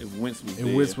division if Wentz was there.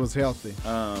 And Wentz was healthy.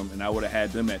 And I would have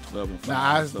had them at 12 and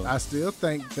 5. Now, I still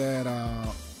think that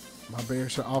my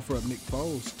Bears should offer up Nick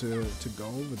Foles to go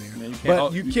over there.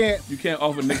 Man, you can't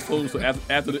offer Nick Foles so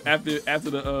after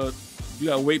the you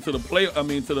gotta wait till the play. I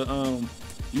mean to the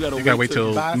you gotta wait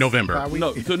till November. When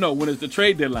it's the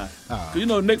trade deadline. Cause you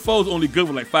know Nick Foles only good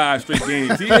for like 5 straight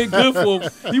games. He ain't good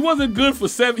for. He wasn't good for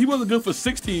 7. He wasn't good for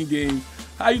 16 games.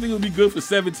 How you think he'll be good for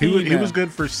 17? He was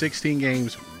good for 16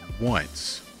 games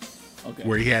once. Okay.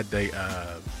 Where he had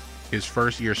his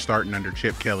first year starting under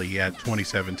Chip Kelly, he had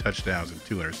 27 touchdowns and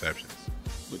 2 interceptions.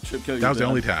 But Chip Kelly that was the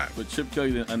only time. But Chip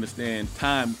Kelly didn't understand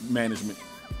time management.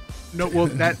 No, well,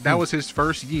 that was his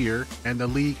first year, and the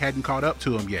league hadn't caught up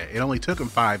to him yet. It only took him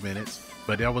 5 minutes,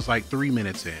 but that was like 3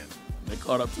 minutes in. They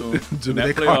caught up to him in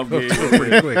They that playoff game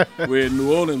pretty quick. where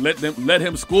New Orleans let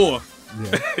him score.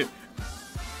 Yeah.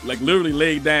 Like literally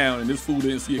laid down, and this fool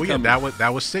didn't see it coming. Yeah,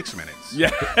 that was 6 minutes. Yeah,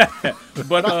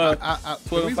 but the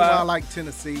reason why I like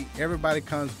Tennessee, everybody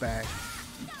comes back.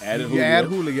 You add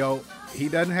Julio. He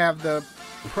doesn't have the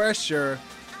pressure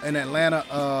in Atlanta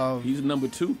of. He's number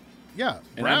 2. Yeah,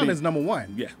 And Brown is number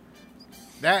 1. Yeah,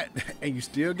 that and you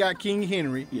still got King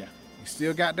Henry. yeah. You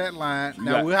still got that line. You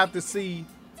Now got- we'll have to see.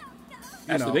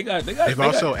 Actually, They've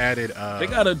also added. They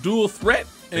got a dual threat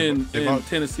in they've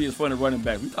Tennessee as far as running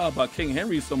back. We talk about King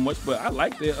Henry so much, but I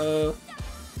like their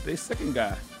second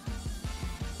guy.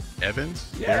 Evans,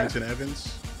 Yeah. Barrington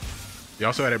Evans. They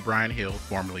also added Brian Hill,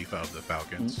 formerly of the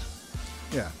Falcons.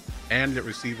 Yeah, And the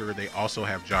receiver, they also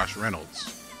have Josh Reynolds,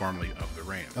 formerly of the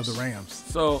Rams.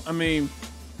 So I mean,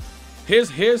 here's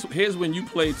when you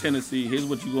play Tennessee. Here's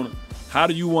what you're gonna. How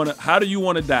do you want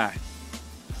to die?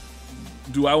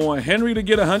 Do I want Henry to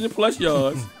get 100+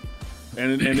 yards,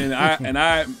 and then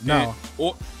I No.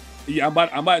 I'm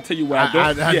about to tell you what I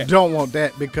don't. I don't want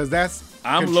that because that's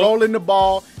I'm controlling the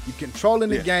ball. You're controlling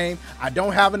the Yeah. game. I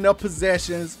don't have enough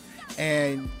possessions,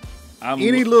 and I'm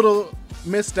any little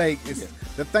mistake is Yeah.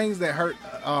 the things that hurt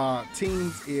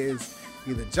teams is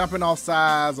either jumping off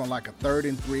sides on like a 3rd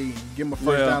and 3, and you give them a first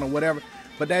Well, down or whatever.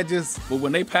 But that just But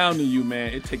when they pounding you,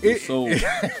 man, it takes your soul.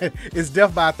 it's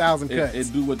death by 1,000 cuts.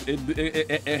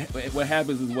 What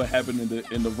happens is what happened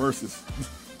in the verses.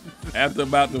 After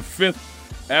about the 5th,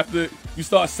 after you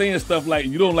start saying stuff like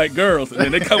you don't like girls, and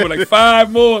then they come with like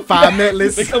 5 more. 5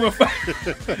 medleys. They come with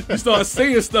 5. You start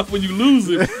saying stuff when you lose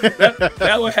it.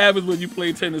 That what happens when you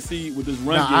play Tennessee with this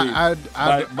run Nah, game.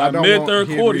 I by don't mid want third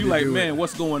Henry quarter, to you like, do it. man,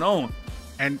 what's going on?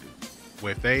 And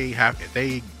if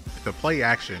the play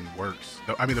action works,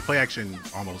 I mean, the play action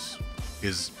almost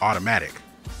is automatic.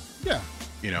 Yeah.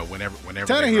 You know, whenever they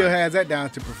Tannehill run. has that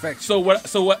down to perfection. So what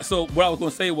I was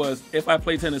gonna say was, if I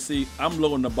play Tennessee, I'm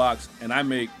low in the box, and I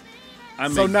make.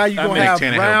 So now you're gonna have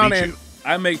Tannehill Brown beat and you.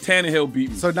 I make Tannehill beat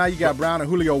me. so now you got Brown and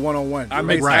Julio 1-on-1. I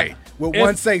make right. with If-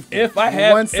 one safety. If I With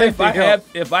have, one safety help.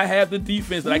 if I have the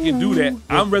defense that I can do that,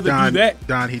 I'm rather Don, do that.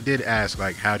 Don, he did ask,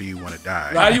 like, how do you want to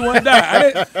die? How do you want to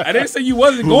die? I didn't say you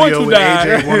wasn't Julio going to with die.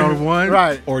 AJ 1-on-1,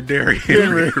 Right. Or Derrick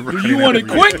Henry. Do you want it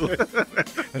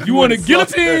quick? You want a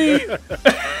guillotine?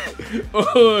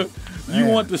 Or you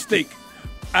want the steak?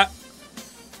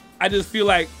 I just feel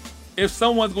like if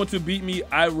someone's going to beat me,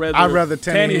 I'd rather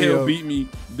Tannehill beat me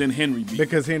than Henry beat me.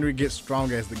 Because Henry gets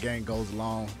stronger as the game goes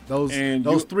along. Those And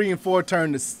 3 and 4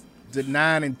 turn to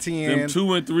 9 and 10. Them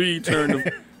 2 and 3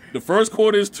 turn. The first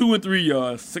quarter is 2 and 3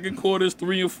 yards. Second quarter is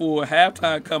 3 and 4.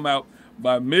 Halftime come out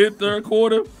by mid third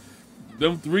quarter.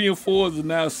 Them 3 and 4s are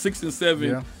now 6 and 7,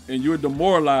 Yeah. and you're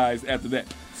demoralized after that.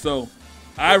 So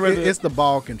It's the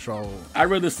ball control. I'd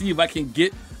rather see if I can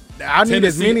get I need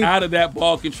as Tennessee many. out of that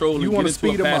ball control and You get wanna into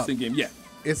speed a 'em up. passing game. Yeah.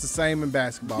 It's the same in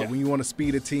basketball. Yeah. When you want to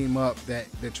speed a team up that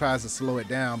tries to slow it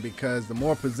down, because the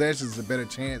more possessions, the better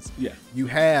chance Yeah. you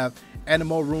have, and the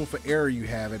more room for error you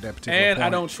have at that particular And point. I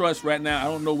don't trust right now. I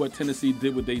don't know what Tennessee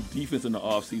did with their defense in the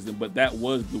offseason, but that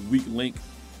was the weak link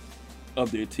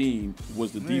of their team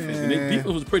was the defense. And their Yeah.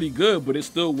 defense was pretty good, but it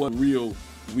still was a real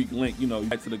weak link. You know,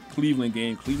 back to the Cleveland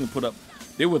game. Cleveland put up,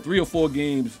 there were 3 or 4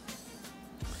 games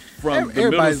from the middle of the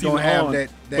Everybody's season gonna have on, that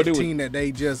but it was- team that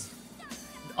they just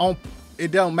on. It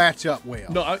don't match up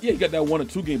well. No, yeah, you got that 1 or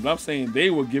 2 games, but I'm saying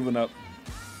they were giving up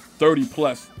 30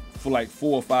 plus for like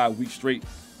 4 or 5 weeks straight.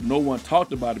 No one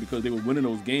talked about it because they were winning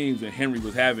those games, and Henry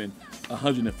was having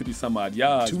 150 some odd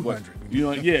yards. 200. But, you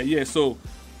know, yeah. So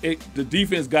the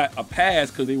defense got a pass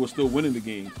because they were still winning the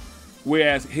games.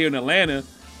 Whereas here in Atlanta,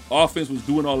 offense was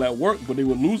doing all that work, but they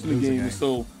were losing the games.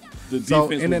 So the defense So was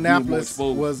being more Indianapolis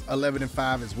exposed. was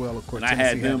 11-5 as well. Of course, And I had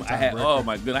Tennessee them. the I top had record.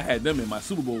 my goodness, I had them in my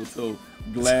Super Bowl until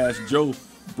Glass Joe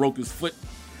broke his foot.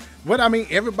 But I mean,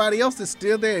 everybody else is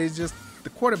still there. It's just the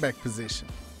quarterback position.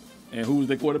 And who was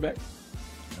their quarterback?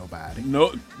 Nobody.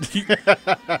 No,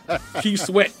 Keith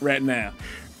Sweat right now.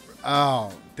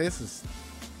 Oh, this is.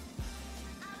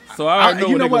 So I already know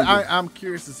you know what? what? I'm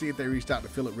curious to see if they reached out to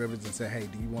Phillip Rivers and said, "Hey,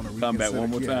 do you want to Come back one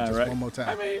more time, just right? One more time."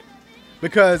 I mean,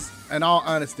 Because, in all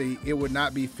honesty, it would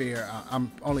not be fair.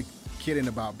 I'm only kidding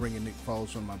about bringing Nick Foles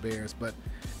from my Bears, but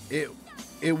it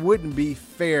wouldn't be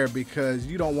fair because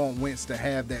you don't want Wentz to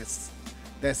have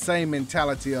that same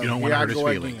mentality of You don't here wanna I hurt his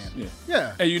go feelings. again.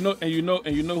 Yeah. Yeah.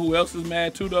 and you know who else is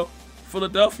mad too though?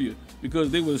 Philadelphia, because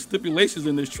there was stipulations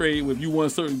in this trade where if you won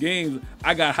certain games,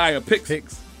 I got higher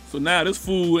picks. So now this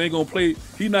fool ain't gonna play.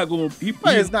 He's not gonna.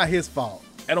 But it's not his fault.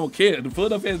 I don't care. The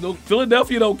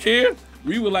Philadelphia don't care.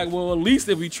 We were like, well, at least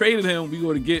if we traded him, we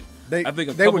going to get. I think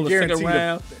a They couple were of second guaranteed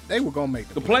round. they were gonna make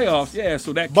The playoffs, yeah.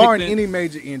 So that barring kicked in any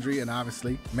major injury, and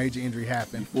obviously major injury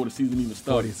happened before the season even before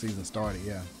started. the season started.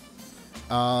 Yeah.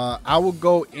 I will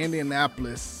go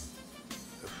Indianapolis.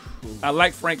 I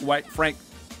like Frank Wright.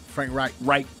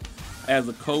 Wright as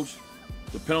a coach,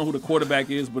 depending on who the quarterback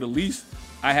is, but at least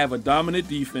I have a dominant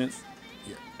defense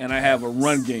and I have a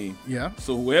run game. Yeah.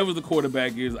 So whoever the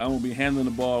quarterback is, I'm gonna be handling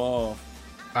the ball off.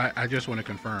 I just want to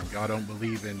confirm, y'all don't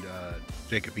believe in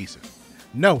Jacob Eason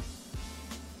No.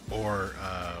 or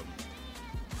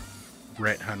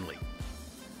Brett Hundley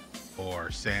or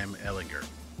Sam Ellinger.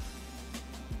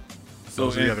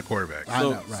 Those are the other quarterbacks. I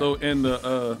know, right. So in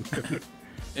the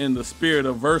in the spirit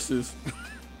of verses,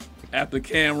 after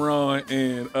Cameron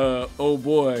and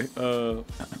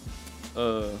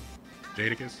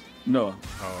Jadakiss? no,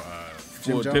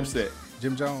 Jim for Jones? Dipset.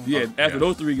 Jim Jones. Yeah, after yeah.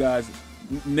 those three guys,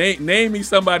 name me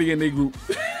somebody in their group.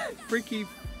 Freaky.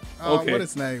 Okay. What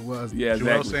his name was? Yeah,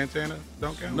 Joel exactly. Santana?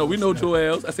 Don't count? No, we know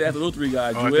Joel's. I said after those three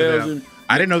guys, Oh, after Joel's them. and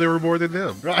I didn't know there were more than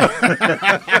them.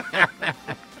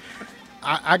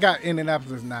 I got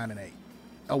Indianapolis 9-8.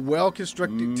 A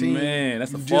well-constructed team. man,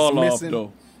 that's a You just fall off missing-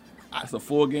 though. That's a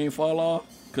 4-game fall off.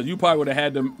 Because you probably would have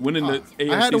had them winning the I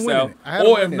had them AFC winning South, it. I had them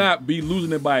or if winning not, be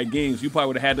losing it by a game. So you probably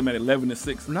would have had them at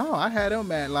 11-6. No, I had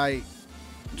them at like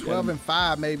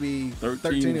 12-5, maybe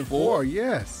 13-4. 13-4.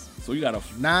 Yes. So you got a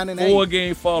 9-8.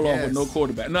 4-game fall off with Yes. no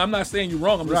quarterback. No, I'm not saying you're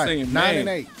wrong. I'm just Right. saying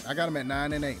 9-8. I got them at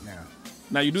 9-8 now.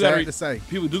 Now you do Sad got to say.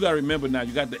 people do got to remember now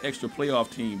you got the extra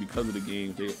playoff team because of the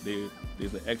games.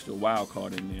 There's an extra wild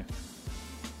card in there.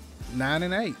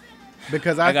 9-8.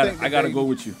 Because I think I got to go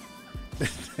with you.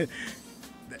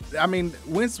 I mean,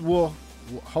 Wentz will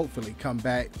hopefully come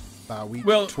back by week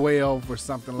Well, 12 or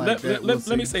something like that. Let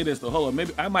me say this though. Hold on,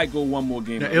 maybe I might go one more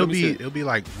game. No, Let me say- it'll be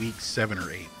like week 7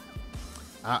 or 8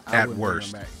 I at wouldn't bring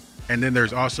worst. him back. And then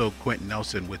there's also Quentin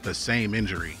Nelson with the same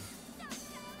injury,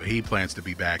 but he plans to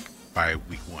be back by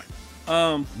week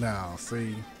 1. No,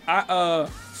 see.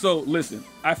 So listen,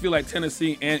 I feel like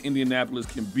Tennessee and Indianapolis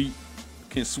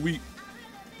can sweep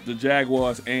the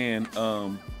Jaguars and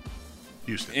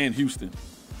Houston.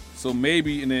 So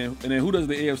maybe and then who does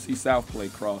the AFC South play?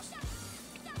 Cross.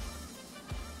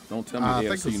 Don't tell me I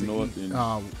think AFC it's North the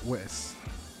and West.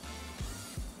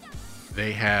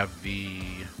 They have the.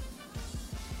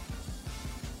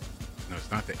 No,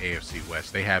 it's not the AFC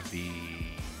West. They have the.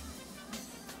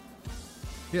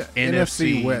 Yeah,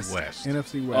 NFC West. West.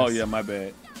 NFC West. oh yeah, my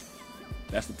bad.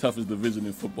 That's the toughest division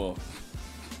in football.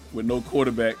 With no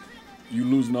quarterback, you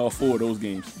losing all 4 of those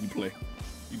games you play.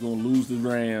 You're gonna lose the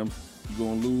Rams. You're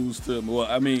gonna lose to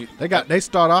They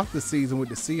start off the season with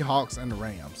the Seahawks and the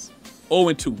Rams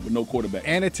 0-2 with no quarterback.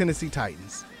 and the Tennessee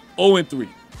Titans. 0-3.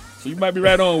 So you might be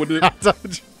right on with it. I told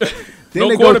you. Then No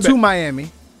they go quarterback. to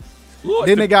Miami. Lord,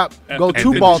 Then they go And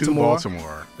to then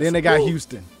Baltimore. Then they got Ooh.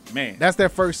 Houston. man. That's their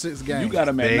first 6 games. You got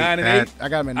them at They 9 and had- 8. I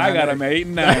got them at 9. I got them at 8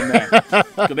 and 9 now.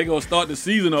 Because they're gonna start the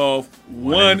season off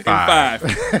 1 and 5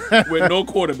 with no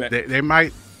quarterback. They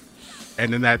might,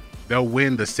 and then they'll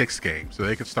win the 6th game, so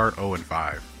they could start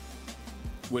 0-5.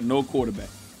 With no quarterback.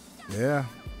 Yeah.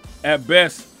 At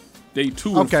best, they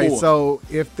 2 and 4. Okay, so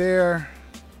if they're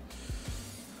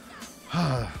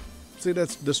see,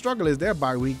 that's the struggle is their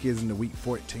bye week is in the week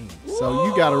 14. So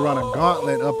you got to run a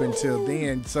gauntlet up until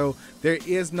then. So there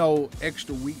is no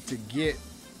extra week to get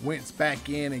Wentz back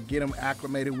in and get him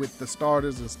acclimated with the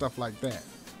starters and stuff like that.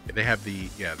 They have the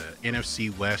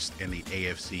NFC West and the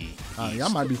AFC East. I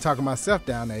might be talking myself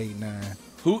down to 8-9.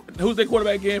 Who's their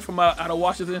quarterback again from out of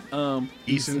Washington?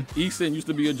 Eason. Eason used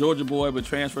to be a Georgia boy, but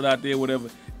transferred out there, whatever.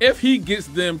 If he gets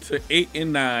them to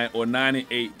 8-9 or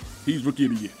 9-8, he's rookie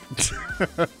of the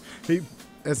year.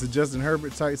 That's a Justin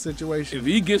Herbert type situation. If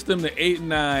he gets them to 8-9,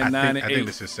 9-8, I think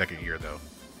this is his second year though.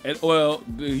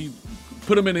 He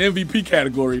put him in the MVP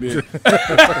category then.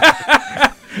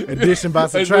 Addition by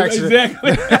subtraction.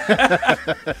 Exactly.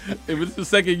 If it's the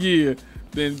second year,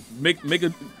 then make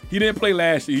a. He didn't play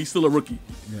last year. He's still a rookie.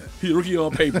 Yeah. He's a rookie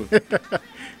on paper.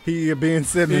 He Ben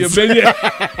Simmons.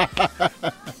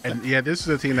 And yeah, this is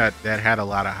a team that had a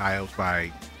lot of high hopes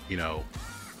by, you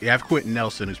have Quentin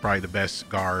Nelson, who's probably the best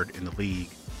guard in the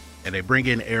league, and they bring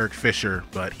in Eric Fisher,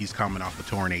 but he's coming off a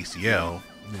torn ACL.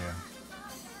 Yeah.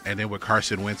 And then with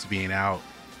Carson Wentz being out,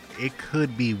 it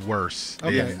could be worse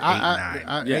than Okay. 8-9.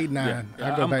 8-9.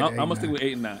 I go back to 8-9. I'm gonna stick with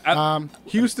 8-9.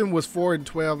 Houston was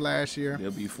 4-12 last year. They'll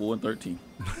be 4-13,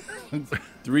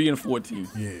 3-14.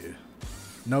 Yeah.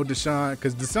 No Deshaun,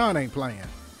 because Deshaun ain't playing.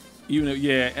 Even if,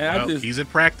 and He's at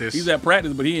practice. He's at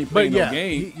practice, but he ain't playing no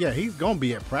game. He's gonna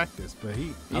be at practice, but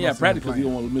he at practice because he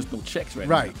don't want to miss no checks right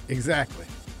now. Right, exactly.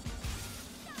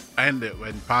 And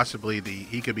possibly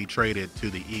he could be traded to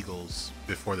the Eagles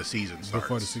before the season starts.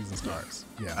 Before the season starts.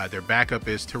 Yeah. Their backup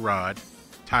is Tyrod.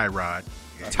 Tyrod.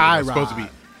 It's supposed to be.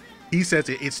 He says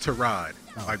it's Tyrod.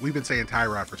 Oh. Like we've been saying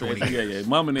Tyrod for 20 years. Yeah.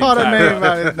 Mama named Call that Tyrod. man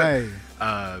by his name.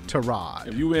 Tyrod.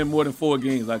 If you win more than 4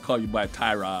 games, I call you by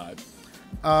Tyrod.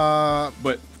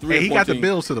 But 3 he got the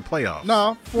Bills to the playoffs.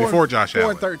 No, before Josh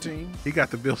Allen. 4-13. He got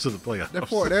the Bills to the playoffs.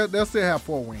 They'll still have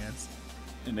 4 wins.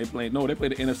 And they play the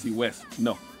NFC West.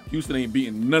 No, Houston ain't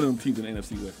beating none of them teams in the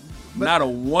NFC West. Not a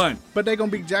one. But they're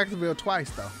gonna beat Jacksonville twice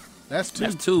though. That's 2.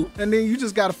 That's 2. And then you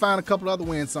just got to find a couple other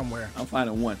wins somewhere. I'm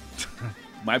finding 1.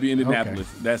 Might be Indianapolis.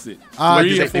 Okay. That's it.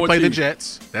 3 and 14. They play the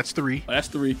Jets. That's 3. Oh, that's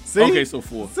 3. See? Okay, so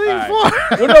 4. See, all 4.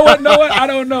 Right. Well, know what? I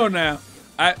don't know now.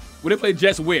 Will they play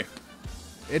Jets where?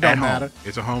 It don't matter.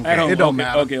 It's a home game. It don't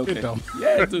matter. Okay. It don't.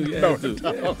 Yeah, it do. Yeah, it do.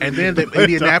 Yeah. And then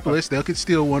Indianapolis, they could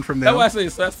steal one from them. That's what I say.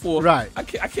 So that's 4. Right. I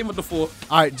came with the 4. All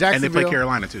right, Jacksonville. And they play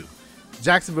Carolina too.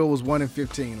 Jacksonville was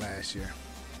 1-15 last year.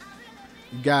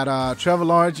 You got Trevor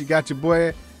Lawrence. You got your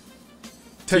boy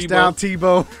touchdown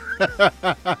Tebow.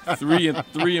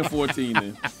 3-14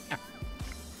 then.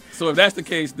 So if that's the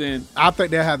case, then I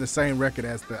think they'll have the same record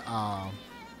as the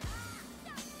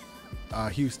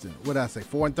Houston. What did I say?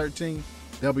 4-13.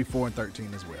 They'll be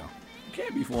 4-13 as well. You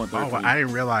can't be 4-13. Oh, I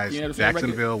didn't realize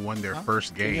Jacksonville won their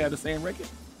first game. They have the same record.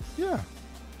 Yeah.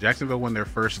 Jacksonville won their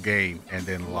first game and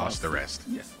then lost the rest.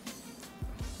 Yes.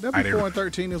 They'll be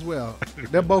 4-13 as well.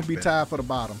 They'll both be tied for the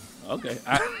bottom. Okay.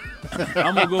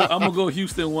 I'm gonna go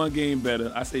Houston 1 game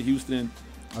better. I say Houston.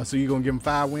 So you're gonna give them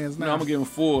 5 wins now? No, I'm gonna give them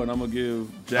 4, and I'm gonna give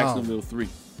Jacksonville 3.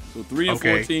 So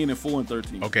 3-14 and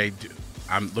 4-13. Okay.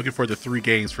 I'm looking for the 3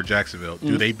 games for Jacksonville.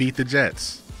 Do they beat the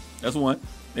Jets? That's 1.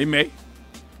 They may.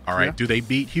 All right. Yeah. Do they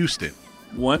beat Houston?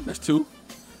 1. That's 2.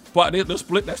 But they'll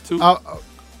split. That's 2.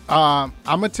 I'm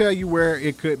gonna tell you where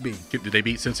it could be. Do they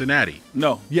beat Cincinnati?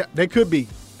 No. Yeah, they could be.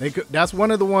 They could. That's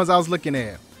one of the ones I was looking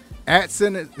at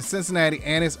Cincinnati,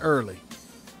 and it's early.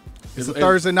 It's a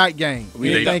Thursday night game.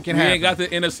 We ain't got the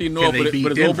NFC North, but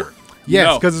it's Denver? over.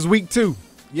 Yes, because it's week 2.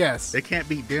 Yes, they can't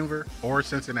beat Denver or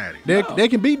Cincinnati. They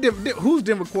can beat Denver. Who's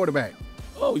Denver quarterback?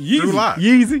 Oh, Yeezy.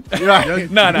 Yeezy.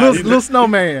 Right. Nah. Little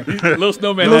Snowman. Little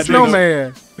Snowman. Little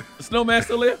Snowman. Snowman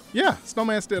still there? Yeah,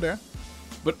 Snowman's still there.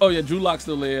 But Drew Lock's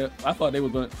still there. I thought they were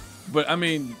going. But I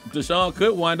mean, Deshaun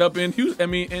could wind up in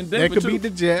Houston. In Denver They could too. beat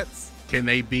the Jets. Can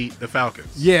they beat the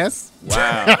Falcons? Yes.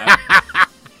 Wow.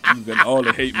 You've got all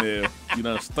the hate mail. You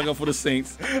done stuck up for the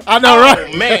Saints. I know,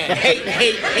 right? Man,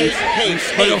 hey.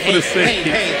 Stuck up for the Saints.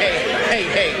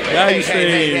 Now you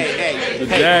saying the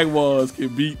Jaguars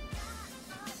can beat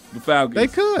the Falcons. They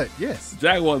could, yes. The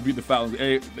Jaguars beat the Falcons.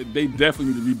 They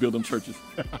definitely need to rebuild them churches.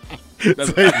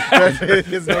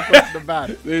 There's no question about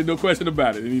it. There's no question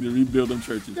about it. They need to rebuild them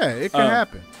churches. Yeah, it can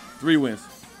happen. 3 wins.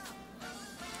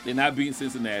 They're not beating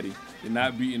Cincinnati. They're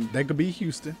not beating. They could beat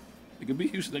Houston. They could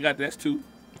beat Houston. That's 2.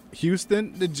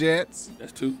 Houston, the Jets.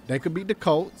 That's 2. They could beat the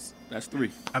Colts. That's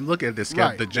 3. I'm looking at this.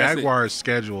 Right. The Jaguars'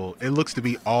 schedule, it looks to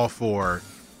be all for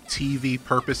TV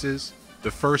purposes.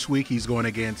 The first week he's going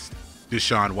against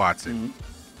Deshaun Watson.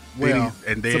 Mm-hmm. Well,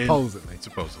 and then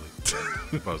supposedly.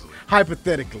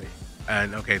 Hypothetically.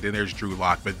 And okay, then there's Drew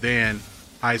Lock. But then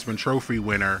Heisman Trophy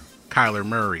winner Kyler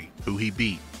Murray, who he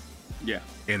beat. Yeah.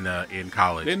 In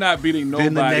college. They're not beating nobody.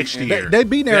 Then the next year. They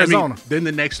beat Arizona. Then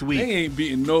the next week. They ain't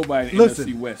beating nobody in Listen,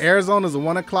 NFC West. Arizona's a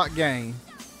 1:00 game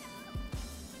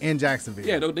in Jacksonville.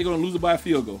 Yeah, they're going to lose it by a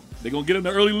field goal. They're going to get in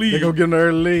the early lead. They're going to get in the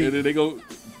early lead. And then they go.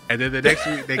 And then the next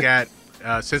week they got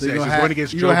Cincinnati. You're He's going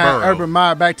against you Joe gonna have Burrow. Urban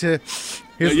Meyer back to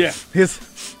his Yeah.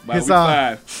 By his week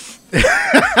 5.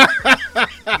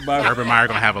 Urban Meyer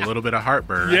going to have a little bit of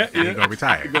heartburn. Yeah, and he's yeah. going to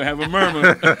retire. You're gonna have a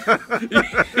murmur.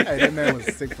 Hey, that man was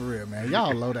sick for real, man.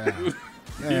 Y'all low down.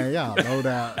 Man, y'all low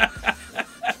down.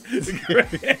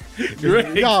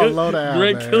 Greg, Y'all low down,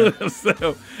 Greg man. killing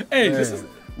himself. Hey, this is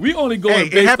we only going Hey,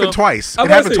 based it happened on, twice. I'm It about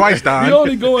to happened say, twice, Don. We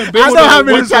only going based I know on how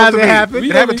many what- times it happened.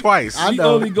 It happened twice. I We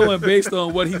know. only going based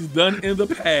on what he's done in the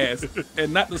past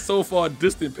and not the so far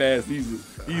distant past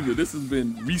either. This has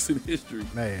been recent history.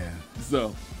 Man.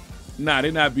 So, nah,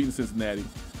 they're not beating Cincinnati.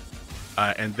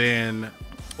 And then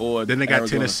Or they got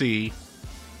Arizona. Tennessee,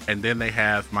 and then they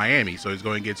have Miami. So he's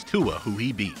going against Tua, who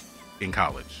he beat in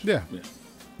college. Yeah.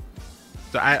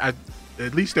 So I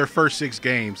at least their first 6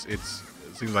 games, it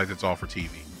seems like it's all for TV.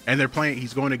 And they're playing.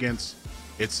 He's going against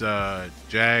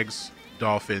Jags,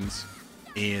 Dolphins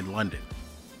in London.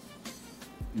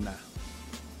 Nah.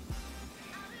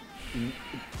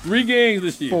 3 games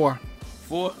this year.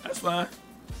 4. That's fine.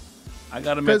 I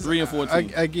got them at 3 and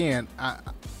 14. Again,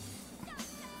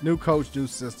 new coach, new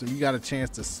system. You got a chance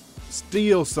to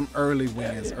steal some early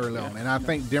wins early on, and I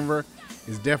think Denver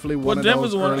is definitely one of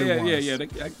Denver's those one. early Yeah.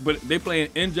 ones. But they playing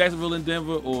in Jacksonville and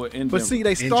Denver or in Denver. But see,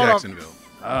 they In start off. Jacksonville.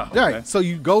 Okay. Right, so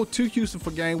you go to Houston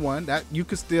for game 1. That you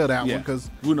could steal that Yeah. one because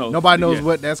Who knows? nobody knows Yeah.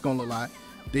 what that's going to look like.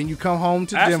 Then you come home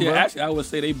to Actually, Denver. I would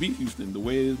say they beat Houston. The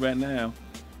way it is right now,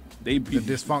 they beat The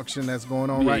Houston. dysfunction that's going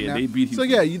on Yeah, right yeah, now. they beat So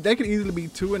Houston. yeah, they could easily be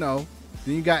 2-0.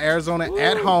 Then you got Arizona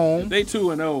at Ooh, home. They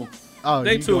 2-0. Oh,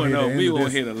 They you gonna 2-0. hear the We end of gonna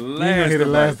this. hear the You last. gonna hear the of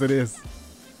last it. of this.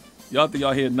 Y'all think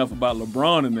y'all hear enough about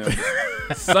LeBron and them?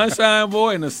 Sunshine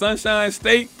Boy and the Sunshine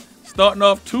State starting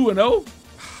off 2-0.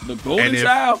 The Golden And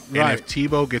Child. Right. if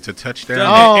Tebow gets a touchdown,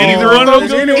 Oh, in either either one of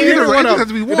those, one of either them. Either one it of just them. has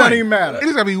to be It one. doesn't even matter. It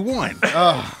just got to be one.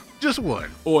 Just one.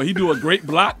 Or he do a great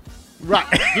block. Right.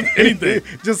 Anything.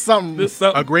 Just something. Just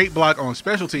something. A great block on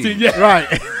special teams. Yeah. Right.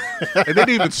 And they didn't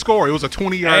even score. It was a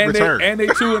 20-yard And return. they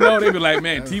 2-0. They be like,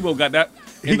 man, Tebow got that.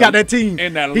 He got that team.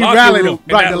 In that He locker rallied room. them.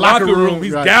 In Right, that the locker locker room. room.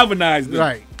 He's Right. galvanized them.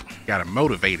 Right. Got him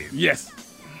motivated. Yes.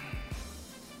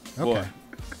 Okay.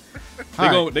 They All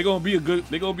right. gonna be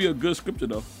a good scripture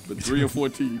though. The 3 and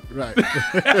 14. Right.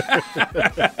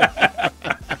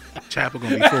 Chapel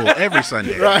gonna be full every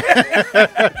Sunday. Right.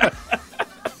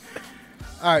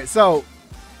 All right. So,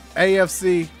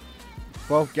 AFC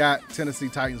both got Tennessee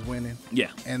Titans winning, Yeah.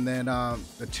 and then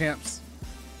the champs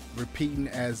repeating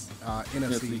as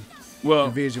NFC Well,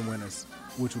 division winners,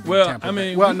 which would be Well, Tampa I Bay.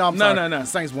 mean, Well, no, I'm no, sorry. no. The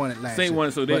Saints won it last same year.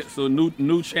 one. So but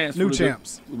new champs. New for the-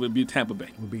 champs. would be Tampa Bay.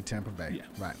 would be Tampa Bay. Yeah.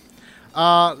 Right.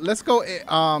 Let's go.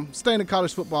 Staying in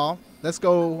college football. Let's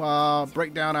go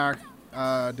break down our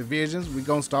divisions. We're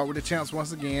gonna start with the champs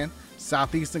once again.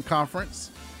 Southeastern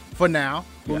Conference. For now,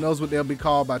 who Yeah. knows what they'll be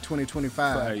called by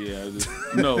 2025?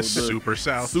 No, the Super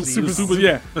South. super,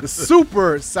 yeah. The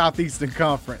Super Southeastern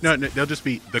Conference. No, they'll just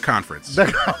be the conference.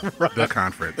 Right. The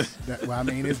conference. Well, I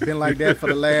mean, it's been like that for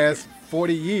the last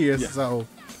 40 years, Yeah. so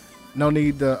no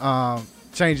need to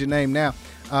change the name now.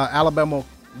 Alabama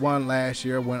won last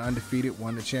year, went undefeated,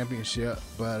 won the championship.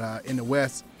 But in the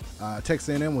West, Texas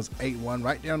A&M was 8-1,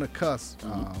 right there on the cusp.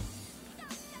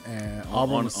 And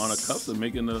Auburn on was, a cusp of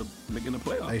making the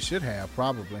playoffs. They should have,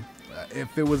 probably.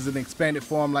 If it was an expanded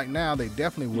form like now, they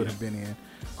definitely would have been in.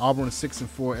 Auburn is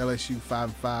 6-4, LSU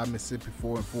 5-5, Mississippi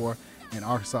 4-4, and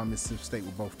Arkansas and Mississippi State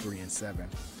were both 3-7.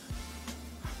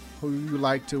 Who do you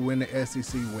like to win the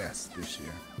SEC West this year?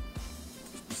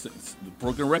 It's the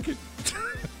broken record.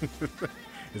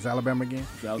 Is Alabama again?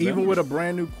 It's Alabama Even with a again.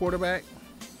 brand new quarterback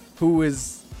who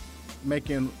is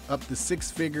making up to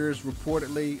 6 figures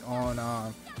reportedly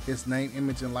on his name,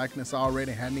 image, and likeness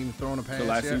already, hadn't even thrown a pass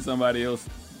Till I yet. see somebody else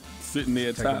sitting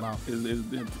there Take him top. out. Is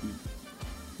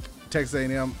Texas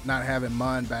A&M not having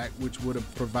Mon back, which would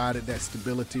have provided that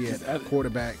stability at Exactly.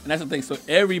 quarterback. And that's the thing. So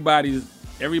everybody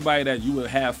that you would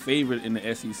have favored in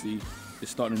the SEC is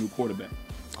starting a new quarterback.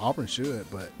 Auburn should,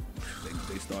 but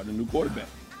They started a new quarterback.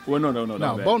 Well, no. no,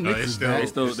 bad. Bo No, Nix it's is still- back. They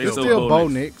still Still Bo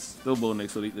Nix. Nix. Still Bo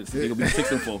Nix. So they're gonna be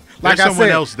 6-4. Like There's I someone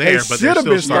said, else there, they but they're should have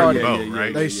still been starting starting. Bo,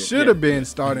 right? They should have been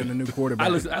starting a new quarterback. I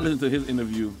listened to his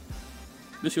interview.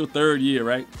 This your 3rd year,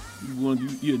 right?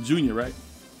 You're a junior, right?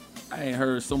 I ain't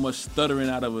heard so much stuttering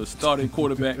out of a starting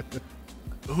quarterback.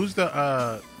 Who's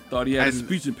the Thought he had a And-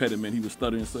 speech impediment. He was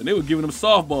stuttering. So they were giving him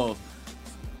softballs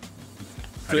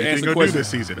how do you think answer he'll do questions. this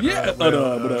season? Yeah, blah.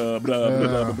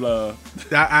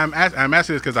 I'm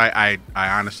asking this because I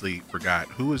honestly forgot.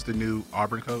 Who was the new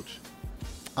Auburn coach?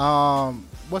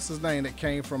 What's his name that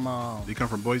came from Did he come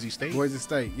from Boise State? Boise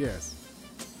State? Yes.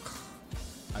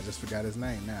 I just forgot his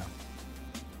name now.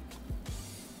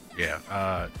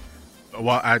 Yeah.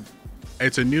 Well,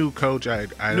 It's a new coach. I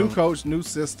New don't- coach, new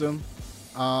system.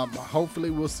 Hopefully,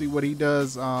 we'll see what he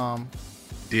does.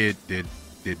 Did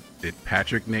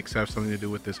Patrick Nix have something to do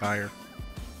with this hire?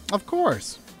 Of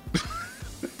course,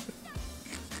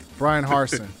 Brian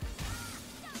Harsin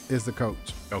is the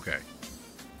coach. Okay.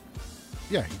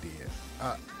 Yeah, he did.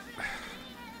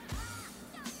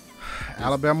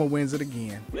 Alabama wins it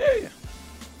again. Yeah.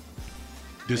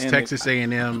 Does And Texas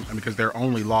A&M, because their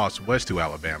only loss was to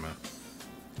Alabama.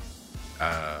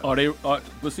 But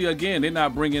see again, they're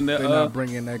not bringing the. They're not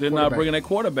bringing that They're not quarterback. bringing that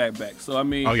quarterback back. So I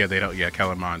mean. Oh yeah, they don't. Yeah,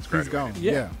 Kellen Mond's He's graduated. gone.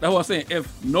 Yeah, Yeah. that's what I'm saying.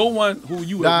 If no one who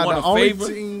you would Now, want the to only favor,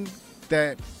 team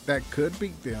that could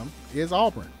beat them is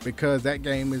Auburn because that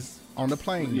game is on the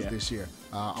plains Yeah. this year.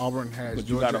 Auburn has but you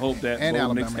Georgia got to hope that and Bo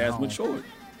Alabama Nix at has home. matured.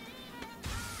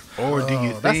 Or do you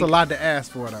think That's a lot to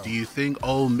ask for, though. Do you think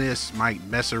Ole Miss might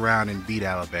mess around and beat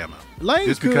Alabama? Lane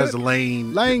just because could. of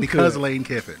Lane Lane because could. of Lane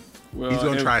Kiffin. Well, He's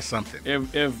going to if- try something.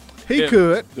 He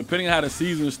could. Depending on how the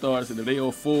season starts, and if they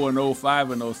 0-4 and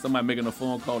 0-5 and 0, somebody making a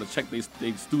phone call to check their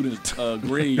students'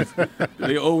 grades,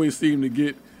 they always seem to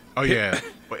get. Oh yeah,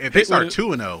 but if they hit start with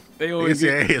 2-0, they always say,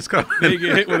 get- "Hey, it's coming." They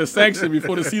get hit with a sanction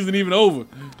before the season even over.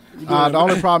 The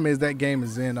only problem is that game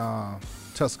is in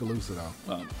Tuscaloosa,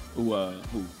 though.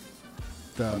 Who?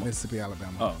 The Mississippi,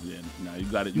 Alabama. Oh yeah, no, you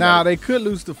got it. Now they could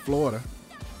lose to Florida.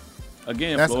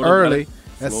 again. That's Florida early. got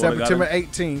That's Florida got September a-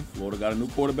 18th. Florida got a new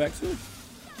quarterback too.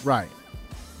 Right.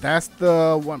 That's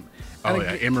the one. Oh And yeah,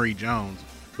 again- Emory Jones,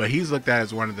 but he's looked at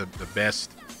as one of the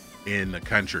best in the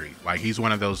country. Like he's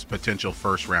one of those potential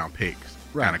first round picks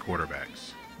Right. kind of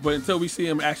quarterbacks. But until we see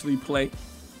him actually play,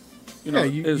 you Yeah, know,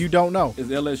 you don't know. Is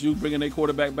LSU bringing their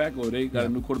quarterback back, or they got Yeah. a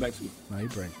new quarterback too? No,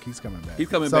 he's coming back. He's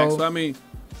coming back. So I mean,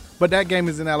 but that game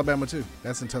is in Alabama too.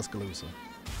 That's in Tuscaloosa.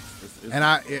 it's, And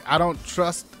I don't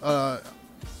trust.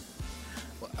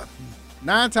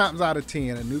 9 times out of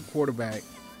 10, a new quarterback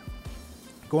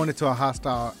going into a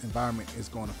hostile environment is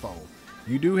going to fold.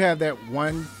 You do have that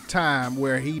one time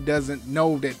where he doesn't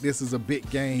know that this is a big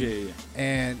game, Yeah.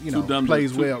 and Too dumb to-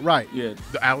 plays too- well. Right. yeah,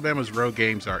 The Alabama's road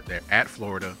games are there at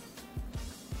Florida,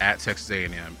 at Texas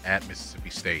A&M, at Mississippi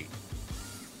State,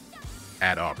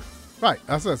 at Auburn. Right.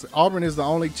 That's what I said. Auburn is the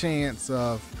only chance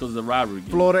of because of the rivalry game.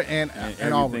 Florida and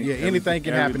Auburn. Yeah, anything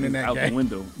can happen in everything's that out game. the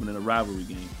window when in a rivalry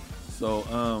game. So It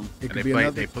And could they be play.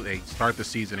 another. They start the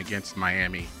season against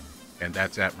Miami, and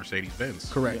that's at Mercedes-Benz.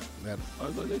 Correct. That- I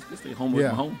was like, they stay home with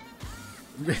Yeah. my home.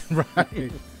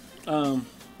 right.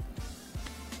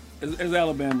 As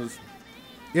Alabama's,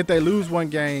 If they lose one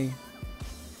game,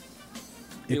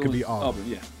 it could was be Auburn.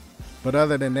 Yeah. But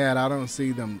other than that, I don't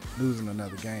see them losing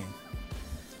another game.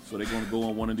 So they're going to go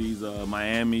on one of these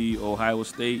Miami, Ohio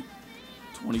State,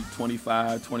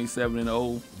 20-25,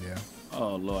 27-0. Yeah.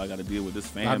 Oh, Lord, I got to deal with this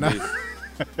I fan know.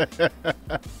 base.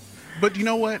 But you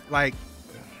know what? Like,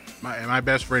 my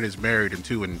best friend is married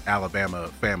into an Alabama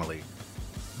family.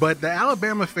 But the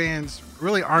Alabama fans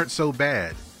really aren't so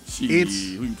bad. Shit, It's-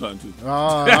 who you talking to?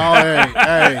 Oh,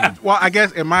 hey. Well, I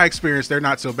guess in my experience, they're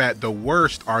not so bad. The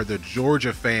worst are the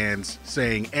Georgia fans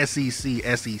saying SEC,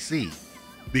 SEC,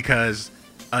 because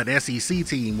an SEC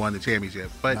team won the championship.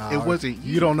 But Nah, it wasn't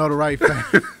You don't know the right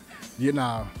thing. You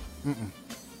know.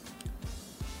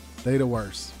 They the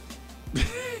worst.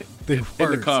 They In the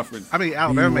worst. conference. I mean,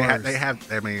 Alabama, worst. they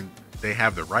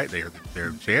have the right.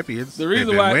 They're champions. The They've reason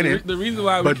been why, winning. the reason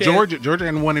why, we But can't, Georgia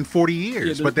hadn't won in 40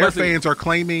 years. Yeah, but their plus it- fans are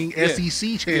claiming Yeah.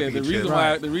 SEC Yeah,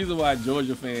 championship. the reason why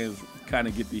Georgia fans kind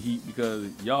of get the heat because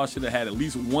y'all should have had at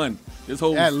least one. This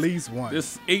whole At least one.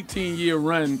 this 18-year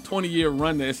run, 20-year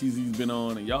run the SEC's been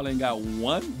on, and y'all ain't got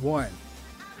one. One.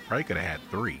 Probably could have had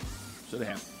 3. Should have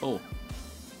had 4.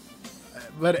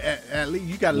 But at least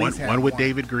you got at One, least have one with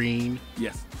David Green.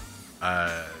 Yes.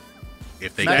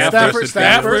 If they Stafford, got Justin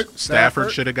Stafford. Fields,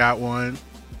 Stafford should have got one.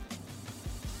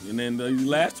 And then the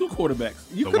last 2 quarterbacks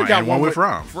You The could have got and one with with,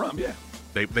 Fromm. from yeah,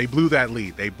 They blew that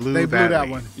lead. They blew They blew that lead.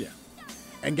 one yeah,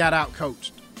 and got out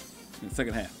coached. in the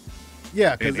second half.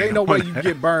 Yeah, because And- they and know where one- you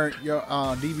get burned. Your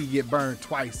DB get burned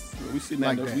twice. We seen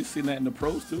Like that. that. We seen that in the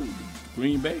pros too.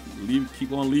 Green Bay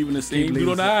keep on leaving the same dude leaving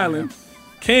on the the- island.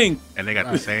 King. And they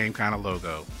got the same kind of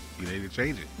logo. You need to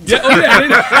change it. Yeah, oh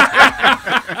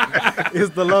yeah,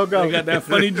 Is the logo they got that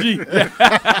funny G. in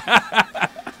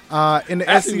the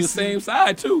Actually, the SEC? same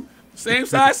side too. Same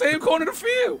side, same corner of the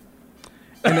field.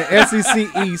 In the SEC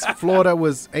East, Florida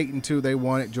was 8-2. They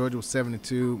won it. Georgia was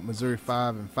 7-2. Missouri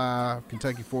 5-5.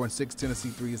 Kentucky 4-6. Tennessee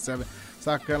 3-7.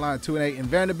 South Carolina 2-8. And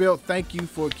Vanderbilt, thank you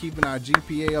for keeping our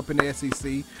GPA up in the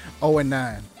SEC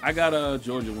 0-9 I got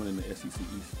Georgia winning the SEC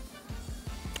East.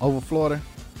 over Florida.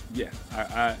 Yeah,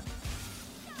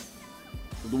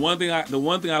 the one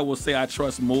thing I will say I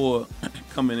trust more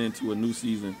coming into a new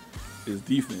season is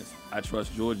defense. I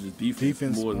trust Georgia's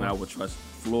defense more than I would trust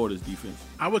Florida's defense.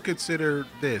 I would consider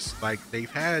this, like, they've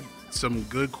had some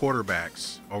good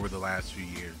quarterbacks over the last few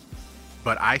years,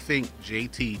 but I think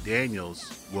JT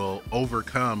Daniels will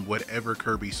overcome whatever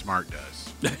Kirby Smart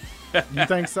does. You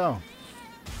think so?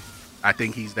 I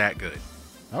think he's that good.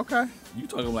 Okay. You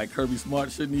talking like Kirby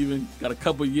Smart shouldn't even got a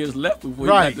couple years left before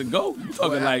Right. he got to go. You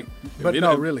talking like, But they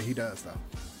no, don't- really, he does though.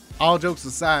 All jokes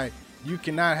aside, you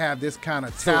cannot have this kind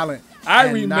of talent. I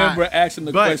and remember not- asking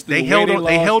the But question. they the way held on.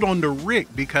 They lost. held on to Rick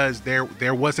because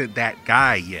there wasn't that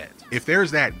guy yet. If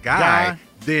there's that guy,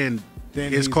 then Then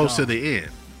it's he's close to gone. the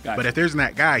end. Gotcha. But if there's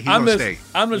that guy, he's I'm gonna just, stay.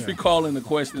 I'm just recalling the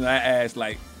question I asked.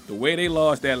 Like the way they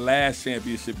lost that last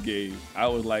championship game, I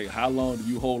was like, how long do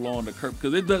you hold on to Kirk?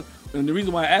 Because it does. And the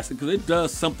reason why I asked it, because it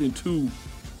does something to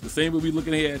the same way we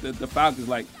looking here at the Falcons.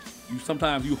 Like you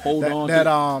sometimes you hold on that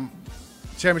to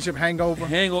championship hangover.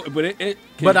 hang on, but it can,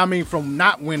 But I mean, from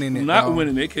not winning it, not though.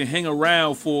 winning, it can hang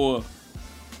around for.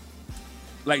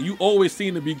 Like you always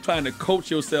seem to be trying to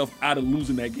coach yourself out of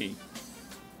losing that game.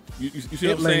 You see It what I'm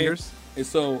saying? lingers. And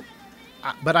so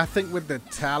But I think with the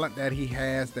talent that he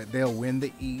has, that they'll win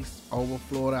the East over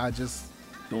Florida. I just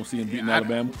don't see him beating I-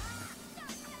 Alabama.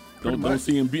 Don't much.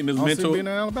 see him beating his don't see mentor. being in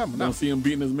Alabama. No, Don't see him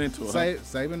beating his mentor. huh?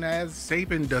 Saban has.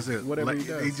 Saban doesn't. Whatever he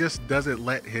does. just doesn't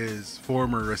let his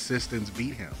former assistants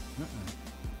beat him.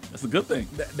 That's a good thing.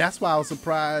 That's why I was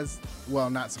surprised. Well,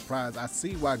 not surprised. I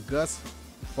see why Gus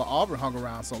for Auburn hung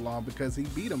around so long because he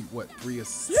beat him 3 or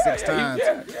 6 times.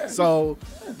 yeah. So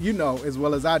you know as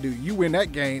well as I do, you win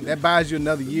that game, that buys you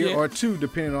another year Yeah. or two,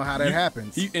 depending on how that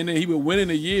happens. And then he would win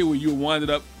in a year where you winded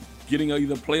up getting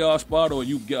either a playoff spot or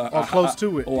you get Or close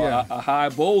to it, or yeah. a high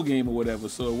bowl game or whatever.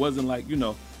 So it wasn't like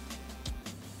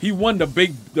he won the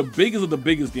biggest of the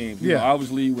biggest games. You know, Yeah.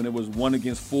 obviously when it was 1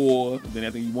 against 4, then I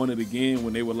think he won it again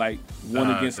when they were like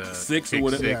 1 against the 6 or kick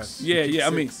whatever. six. Yeah. I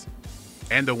mean, Six.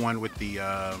 And the one with the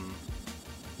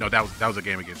no, that was a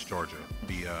game against Georgia.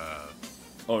 The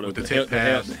with the tip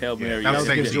pass. the Hail Yeah, Mary. that was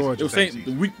yeah. against It Georgia. was Same saying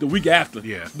season. the week after.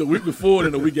 Yeah. The week before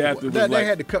and the week after was They like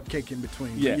had the cupcake in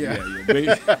between. yeah.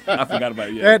 I forgot about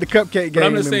it. Yeah. They had the cupcake But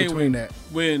I'm game in just saying, between that.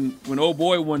 when old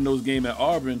boy won those games at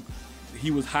Auburn,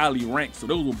 he was highly ranked. So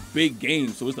those were big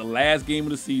games. So it's the last game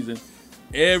of the season.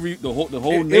 The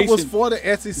whole nation It was for the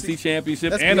SEC SEC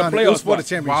championship Let's and be the honest, playoff it was for the spot.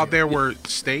 championship. While there were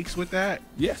stakes with that,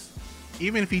 Yes.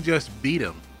 even if he just beat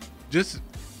them,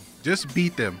 just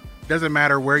beat them. Doesn't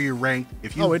matter where you're ranked.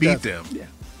 If you Oh, it beat doesn't. them,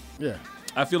 Yeah.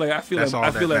 I feel like That's all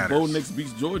that Bo matters. Nix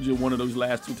beats Georgia one of those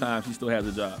last 2 times. He still has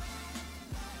a job.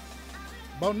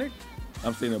 Bo Nick.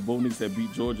 I'm saying that Bo Nix had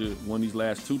beat Georgia one of these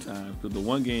last 2 times because the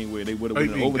one game where they would have oh, you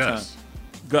won in mean overtime. Gus?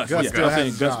 Gus, Gus yeah. still I'm has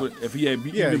saying a Gus job. would, if he had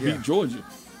beat Georgia,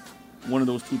 one of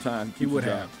those 2 times, He keeps would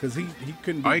his have job. because he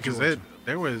couldn't Oh, beat because Georgia.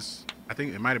 there was, I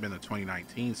think it might have been the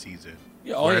 2019 season.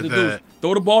 Yeah, all he had to where do is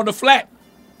throw the ball in the flat.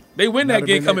 They win Might that have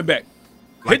game been coming back.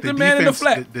 like Hit the man in the defense-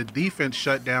 flat. The defense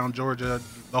shut down Georgia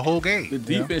the whole game. The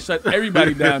defense shut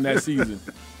everybody down that season.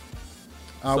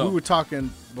 So- We were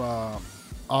talking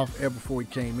off air before we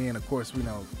came in. Of course, we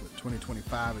know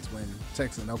 2025 is when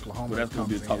Texas and Oklahoma But that's going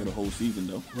to be comes the talk of in. the whole season,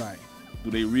 though. Right. Do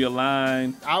they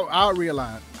realign I'll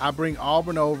realign. I bring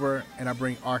Auburn over and I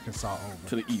bring Arkansas over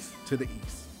to the east? to the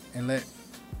east and let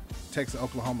Texas,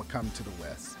 Oklahoma come to the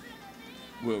west.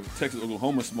 Well, Texas,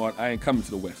 Oklahoma smart. I ain't coming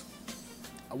to the west.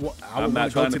 I would I'm want not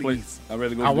to go trying to to the play. east. I'd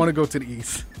rather go. I want to go to the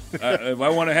east. If I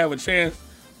want to have a chance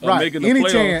of Right. making the Any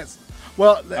playoffs, chance.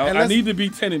 Well, and I let's- need to be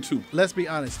 10-2. let's be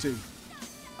honest too.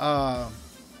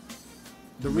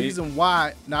 The Me- reason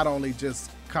why not only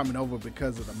just coming over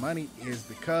because of the money is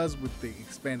because with the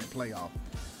expanded playoff,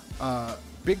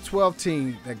 Big 12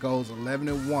 team that goes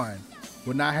 11-1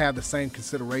 will not have the same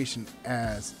consideration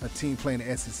as a team playing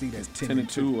the SEC that's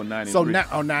 10-2 or 9-3. So now,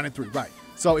 9-3, right?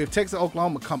 So if Texas,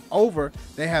 Oklahoma come over,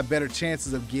 they have better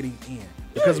chances of getting in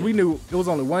because we knew it was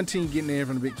only one team getting in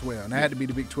from the Big 12, and that had to be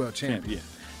the Big 12 champion. Yeah.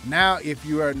 Now, if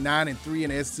you are 9-3 in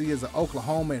the SEC as an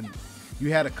Oklahoma and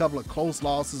you had a couple of close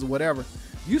losses or whatever,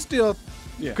 you still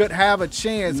Yeah. could have a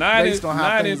chance based on how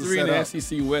 9 things and are 3 in set the up.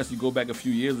 SEC West. You go back a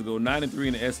few years ago, 9 and 3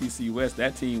 in the SEC West.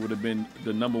 That team would have been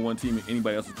the number 1 team in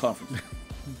anybody else's conference.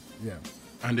 Yeah,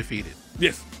 Undefeated.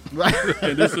 Yes, right.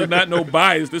 and this is not no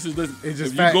bias. This is just, It's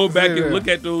just if you go facts. back Yeah. and look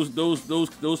at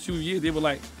those few years, they were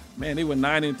like, man, they were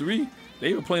 9 and 3.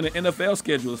 They were playing the NFL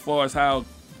schedule as far as how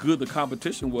good the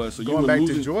competition was. So you Going were back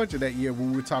losing. to Georgia that year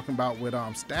when we were talking about with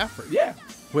Stafford. Yeah,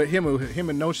 With him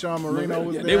and No Sean Marino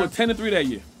was Yeah, there. they were 10 and 3 that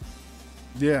year.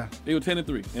 Yeah. They were 10 and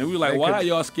 3, and we were like, They why could- are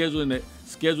y'all scheduling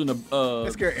the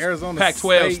Let's get Arizona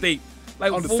Pac-12 State state?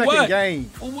 Like on the for second what? game.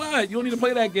 For what? You don't need to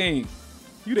play that game.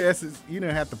 You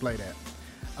didn't have to play that.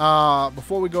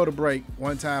 Before we go to break,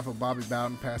 one time for Bobby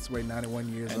Bowden, passed away 91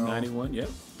 years At old. 91, yeah.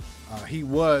 He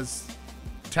was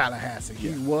Tallahassee.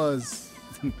 Yeah. He was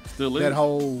Still is. that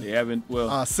whole They haven't,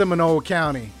 Seminole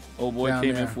County. old boy down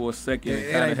came there. in for a second.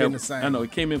 It kinda ain't been the same. I know, he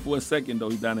came in for a second, though.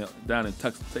 He's down in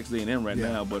Texas A&M right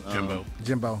Yeah. now. But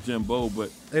Jimbo. Jimbo, but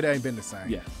It ain't been the same.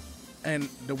 yeah. And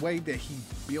the way that he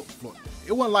built Florida,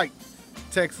 it wasn't like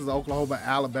Texas, Oklahoma,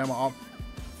 Alabama.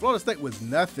 Florida State was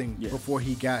nothing Yeah. before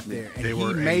he got there, and They he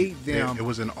were made them It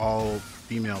was an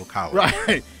all-female college.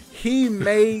 right. He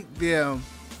made them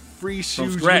free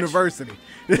shoes scratch. university.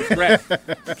 Scratch.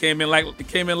 came in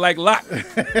like Lot.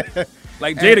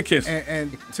 Like Jadakiss.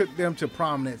 and took them to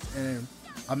prominence. And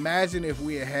imagine if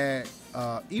we had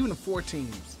even the 4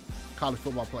 teams college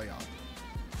football playoff.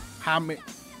 How many?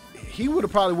 He would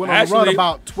have probably went on to run Actually,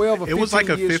 about 12 or 15 It was like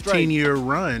a years straight. 15-year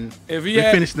run. If he They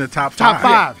had- finished in the top Top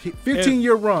five.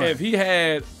 15-year run. If he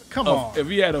had Come on. if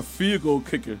he had a field goal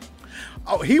kicker,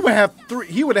 Oh, he would have 3.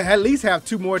 He would have at least have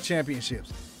 2 more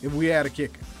championships if we had a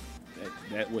kicker.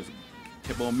 that was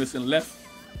kept on missing left.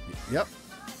 Yep.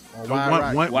 Or One- wide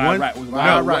right. one- Wide one- right was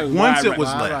wide right. Once it was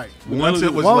Wide left. right. Once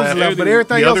it was One was left. left, but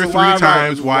everything the else other was 3 wide right.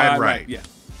 times wide right. Yeah.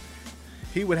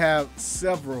 He would have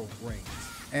several rings.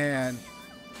 And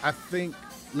I think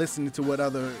listening to what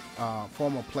other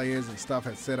former players and stuff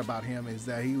had said about him is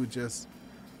that he was just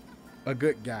a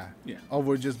good guy. Yeah.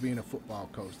 Over just being a football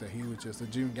coach, that he was just a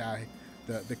junior guy.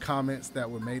 The comments that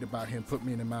were made about him put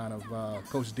me in the mind of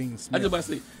Coach Dean I Smith. just about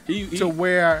to say he to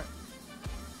where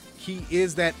he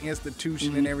is that institution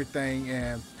Mm-hmm. and everything.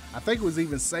 And I think it was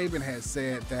even Saban had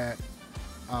said that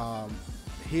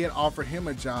he had offered him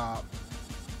a job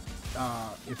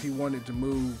if he wanted to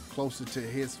move closer to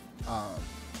his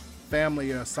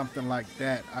family or something like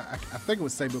that. I think it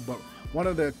was Saban, but one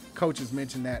of the coaches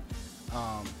mentioned that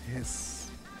his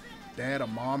dad or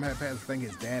mom had passed. I think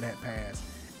his dad had passed.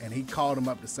 And he called him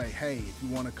up to say, hey, if you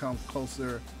want to come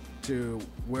closer to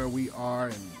where we are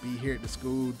and be here at the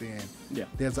school, then Yeah.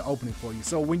 there's an opening for you.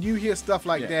 So when you hear stuff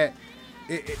like Yeah.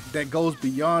 that, that goes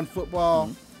beyond football,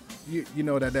 you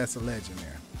know that's a legend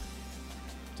there.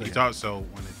 So, He's yeah. also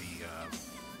one of the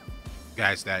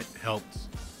guys that helped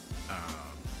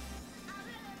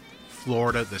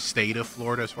Florida, the state of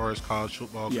Florida, as far as college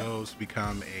football Yeah. goes,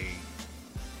 become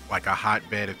a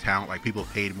hotbed of talent. Like, people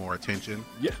paid more attention.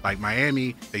 Yeah. Like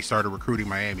Miami, they started recruiting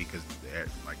Miami because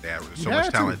there was so You much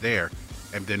had to. talent there,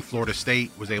 and then Florida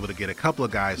State was able to get a couple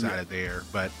of guys out Yeah. of there,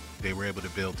 but they were able to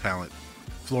build talent.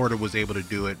 Florida was able to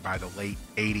do it by the late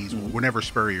 80s, whenever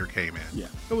Spurrier came in. Yeah.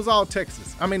 It was all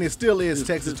Texas. I mean, it still is It's-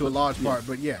 Texas it's to a what- large yeah. part,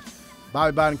 but yeah,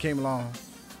 Bobby Biden came along.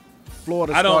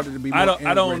 Florida I started to don't be I more don't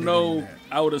I don't integrated know. in that.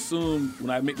 I would assume when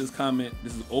I make this comment,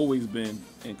 this has always been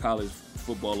in college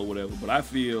football or whatever, but I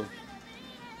feel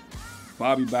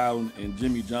Bobby Bowden and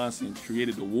Jimmy Johnson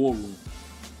created the war room.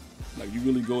 Like, you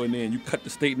really go in there and you cut the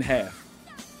state in half.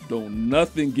 Don't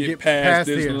nothing get past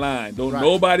this here. line. Don't Right.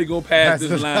 nobody go past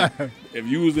this line. If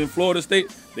you was in Florida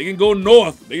State, they can go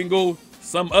north. They can go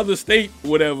some other state,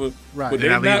 whatever. Right. But They're they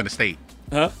not leaving the state.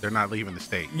 Huh? They're not leaving the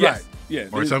state. Yes. Right. Yeah.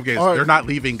 Or in some cases, Or they're not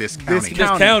leaving this county. this This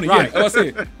county, Right. yeah. I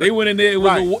said they went in there. It was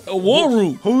Right. a war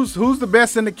room. Who's the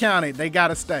best in the county? They got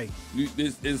to stay.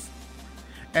 This is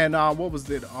And what was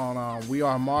it on We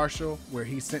Are Marshall, where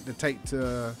he sent the tape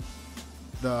to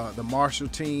the Marshall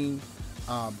team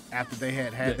after they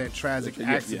had Yeah. that tragic Yeah,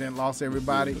 yeah. accident, lost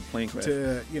everybody, The plane crash.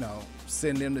 to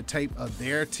send them the tape of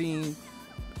their team,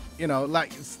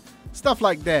 like stuff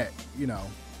like that.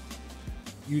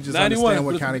 You just 91, understand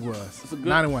what but county it's- was. it's a good-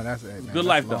 91. That's it. good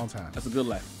life, a though. long time. That's a good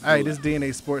life. All right, Good this life. is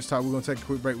DNA Sports Talk. We're gonna take a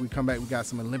quick break. We come back. We got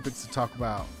some Olympics to talk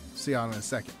about. See y'all in a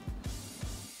second.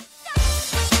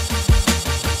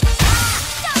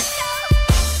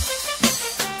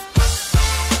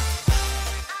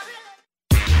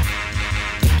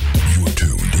 You are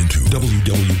tuned into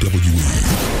WWE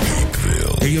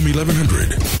Peakville, AM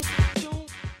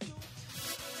 1100.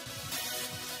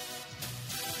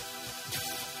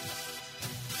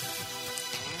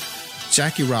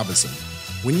 Jackie Robinson.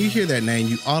 When you hear that name,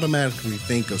 you automatically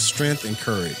think of strength and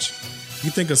courage.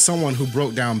 You think of someone who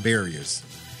broke down barriers.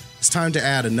 It's time to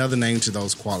add another name to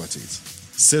those qualities.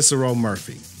 Cicero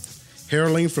Murphy.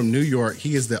 Hailing from New York,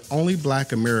 he is the only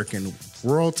Black American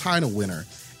world title winner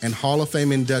and Hall of Fame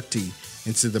inductee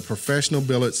into the Professional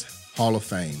Billiards Hall of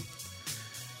Fame.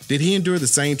 Did he endure the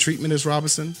same treatment as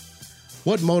Robinson?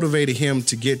 What motivated him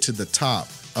to get to the top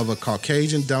of a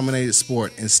Caucasian-dominated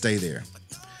sport and stay there?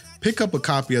 Pick up a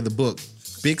copy of the book,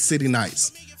 Big City Nights,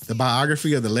 the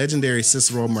biography of the legendary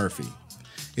Cicero Murphy.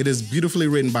 It is beautifully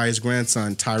written by his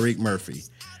grandson, Tyreek Murphy,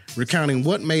 recounting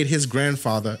what made his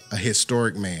grandfather a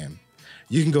historic man.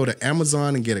 You can go to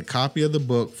Amazon and get a copy of the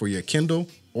book for your Kindle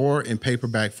or in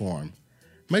paperback form.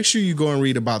 Make sure you go and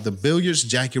read about the billiards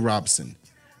Jackie Robinson,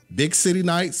 Big City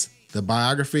Nights, the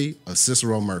biography of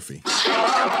Cicero Murphy.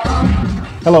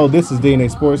 Hello, this is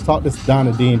DNA Sports Talk. This is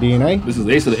Donna D and DNA. This is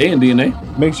Ace of the A and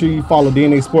DNA. Make sure you follow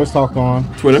DNA Sports Talk on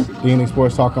Twitter, DNA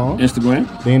Sports Talk on Instagram,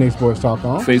 DNA Sports Talk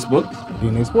on Facebook,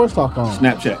 DNA Sports Talk on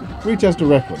Snapchat. Reach us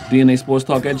directly. DNA Sports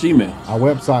Talk at Gmail. Our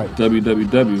website,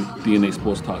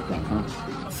 www.dnasportstalk.com.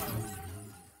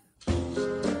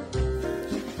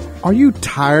 Are you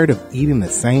tired of eating the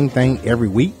same thing every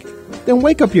week? Then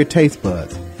wake up your taste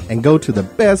buds and go to the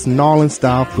best New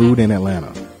Orleans-style food in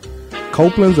Atlanta.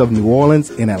 Copeland's of New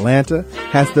Orleans in Atlanta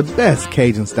has the best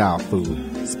Cajun-style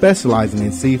food, specializing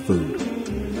in seafood.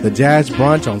 The Jazz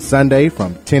Brunch on Sunday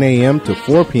from 10 a.m. to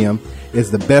 4 p.m. is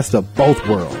the best of both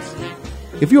worlds.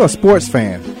 If you're a sports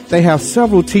fan, they have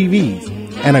several TVs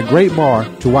and a great bar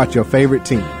to watch your favorite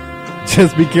team.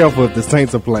 Just be careful if the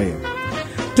Saints are playing.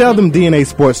 Tell them DNA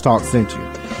Sports Talk sent you.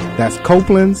 That's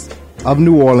Copeland's of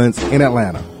New Orleans in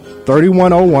Atlanta.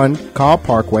 3101 Carl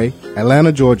Parkway,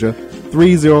 Atlanta, Georgia,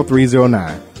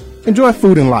 30309. Enjoy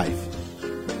food and life.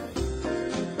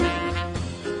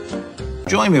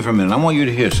 Join me for a minute. I want you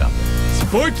to hear something.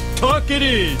 Sports Talk it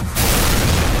is.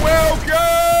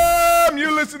 Welcome!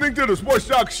 You're listening to the Sports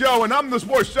Shock Show, and I'm the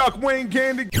Sports Shock Wayne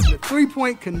Candy. The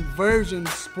 3-Point Conversion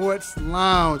Sports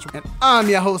Lounge. And I'm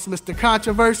your host, Mr.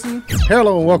 Controversy.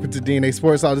 hello and welcome to DNA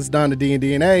Sports Talk. This is Donna D and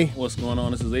DNA. What's going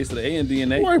on? This is Ace of the A and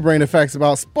DNA. Where we bring the facts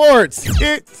about sports.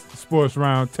 It's Sports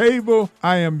Roundtable.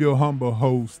 I am your humble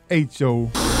host,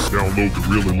 H.O. Download the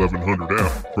Real 1100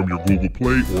 app from your Google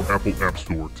Play or Apple App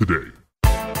Store today.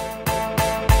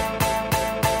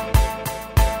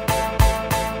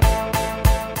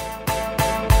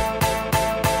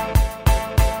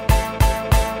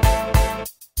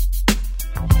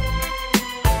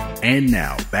 And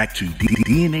now, back to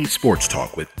DNA Sports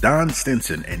Talk with Don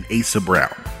Stinson and Asa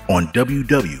Brown on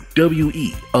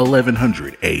WWE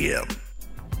 1100 AM.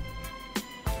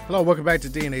 Hello, welcome back to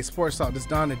DNA Sports Talk. This is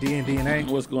Don, the D and DNA.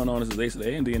 What's going on? This is Ace of the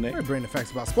A and DNA. We're bringing the facts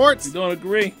about sports. You don't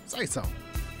agree? Say so.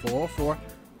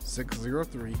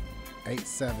 404-603-8770.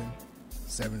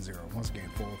 Once again,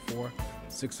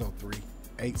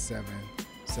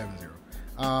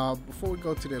 404-603-8770. Before we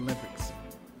go to the Olympics,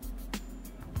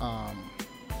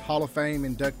 Hall of Fame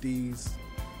inductees,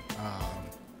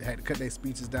 they had to cut their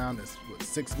speeches down to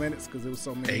 6 minutes because there was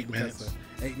so many. 8 minutes.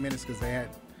 8 minutes because they had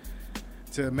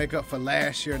to make up for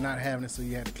last year not having it. So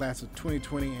you had the class of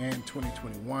 2020 and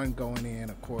 2021 going in.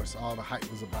 Of course, all the hype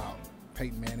was about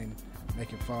Peyton Manning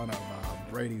making fun of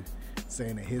Brady,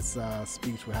 saying that his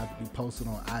speech would have to be posted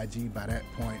on IG by that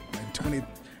point in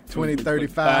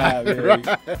 2035. Yeah, right.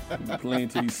 Playing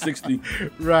till he's 60.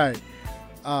 Right.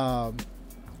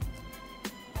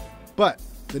 But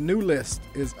the new list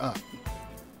is up.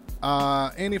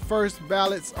 Any first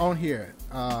ballots on here?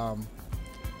 I'm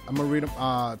going to read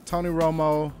them. Tony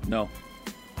Romo. No.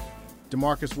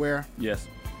 DeMarcus Ware. Yes.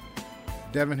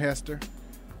 Devin Hester.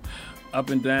 Up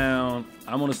and down.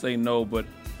 I'm going to say no, but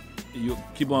you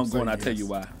keep on going. I'll tell you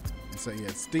why. So,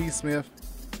 yes. Steve Smith.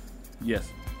 Yes.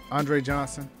 Andre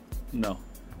Johnson. No.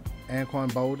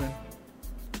 Anquan Bolden.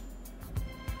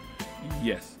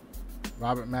 Yes.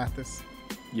 Robert Mathis.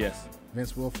 Yes.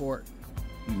 Vince Wilfork.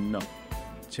 No.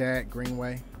 Chad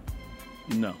Greenway.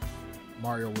 No.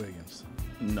 Mario Williams.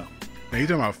 No. Now you're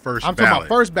talking about first I'm ballot. talking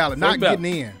about first ballot, not ballot.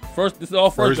 getting in. This is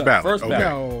all first ballot. First okay.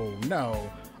 ballot.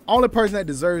 No. Only person that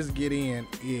deserves to get in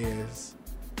is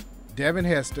Devin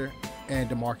Hester and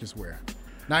DeMarcus Ware.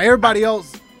 Now, everybody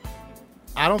else,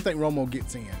 I don't think Romo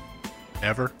gets in.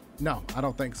 Ever? No, I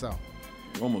don't think so.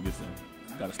 Romo gets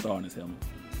in. Got a star on his helmet.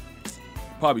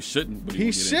 Probably shouldn't, but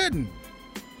He shouldn't.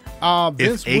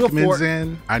 Vince If Aikman's Wilfork,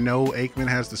 in, I know Aikman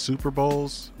has the Super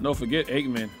Bowls. No, forget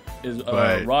Aikman. Is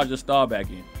But- Roger Staubach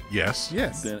in? Yes.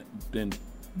 yes. Then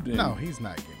No, he's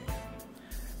not getting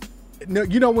in. No,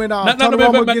 you know when not Tony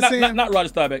Romo gets not, in? not Roger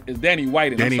Staubach. It's Danny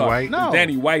White in. Danny White? No. Is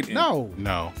Danny White in. No.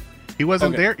 No. He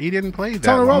wasn't Okay. there. He didn't play that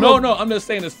Tony long. Romo- No. I'm just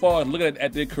saying as far as looking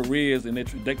at their careers and their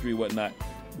trajectory and whatnot.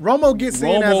 Romo gets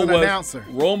in as an announcer.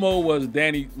 Romo was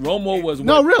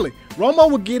No, really.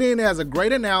 Romo would get in as a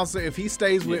great announcer if he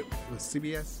stays with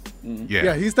CBS.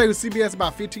 Yeah. He stayed with CBS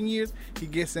about 15 years. He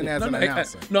gets in as an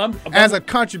announcer. I'm as a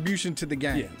contribution to the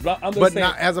game. Yeah, but I'm just but saying-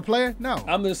 not as a player, no.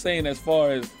 I'm just saying as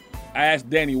far as I asked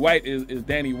Danny White, is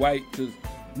Danny White, because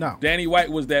No. Danny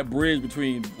White was that bridge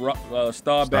between Staubach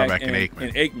Staubach and and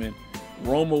Aikman. Aikman.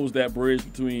 Romo's that bridge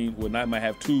between. Well, I might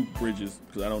have two bridges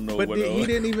because I don't know. But what he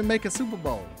didn't even make a Super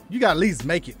Bowl. You got to at least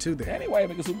make it to there. Danny White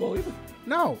didn't make a Super Bowl either.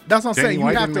 No, that's what I'm saying. You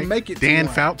White have didn't to make it. Dan to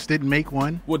one. Fouts didn't make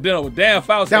one. Well, Dan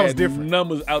Fouts That had was different.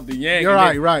 numbers out the yank. You're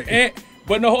right.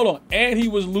 But no, hold on. And he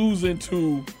was losing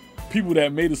to people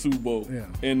that made the Super Bowl. Yeah.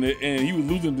 And he was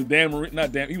losing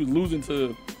to He was losing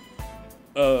to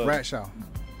Bradshaw.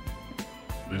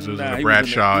 This was he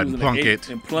Bradshaw was in and the Plunkett.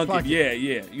 And Plunkett.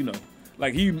 Yeah. You know,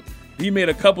 like he made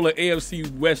a couple of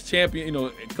AFC West champion. You know,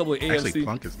 a couple of AFC. Actually,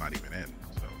 Plunkett's not even in.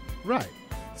 So. Right.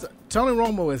 So Tony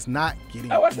Romo is not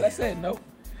getting. Oh, I said no.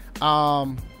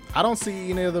 I don't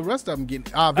see any of the rest of them getting.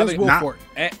 Vince Wilfork.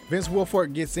 Vince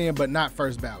Wilfork gets in, but not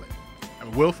first ballot.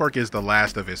 Wilfork is the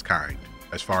last of his kind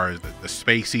as far as the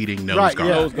space eating nose Right,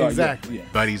 guard. yeah, exactly. Yeah.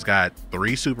 But he's got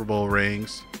 3 Super Bowl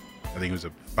rings. I think he was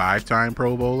a 5-time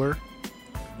Pro Bowler.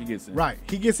 He gets in. Right.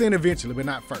 He gets in eventually, but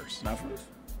not first. Not first.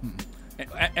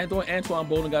 Antoine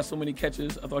Bolden got so many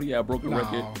catches. I thought he had a broken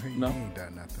record. He ain't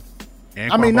done nothing.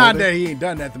 Antoine not Bolden, that he ain't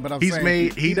done nothing, but I'm he's saying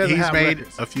made he doesn't have made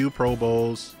records. a few Pro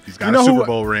Bowls. He's got a Super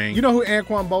Bowl ring. You know who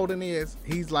Anquan Bolden is?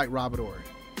 He's like Robert Ory.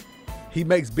 He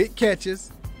makes big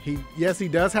catches. He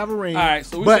does have a ring. All right,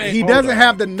 so but he doesn't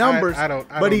have the numbers. I don't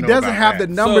but he know doesn't about have that.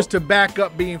 the numbers So- to back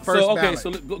up being first ballot.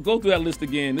 So go through that list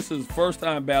again. This is first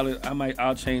time ballot.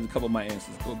 I'll change a couple of my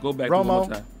answers. Go back to one more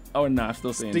Romo? time. Oh no, I'm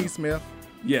still saying Steve no. Smith.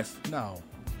 Yes. No.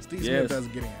 Steve Yes. Smith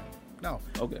doesn't get in. No.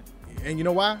 Okay. And you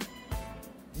know why?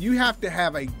 You have to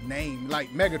have a name like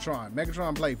Megatron.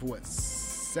 Megatron played for what,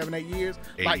 7-8 years?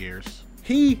 8 years.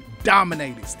 He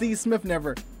dominated. Steve Smith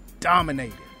never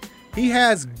dominated. He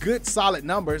has good, solid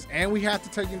numbers, and we have to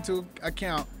take into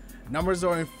account numbers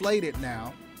are inflated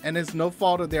now, and it's no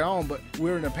fault of their own, but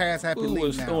we're in a pass-happy Who league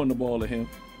was now. throwing the ball at him?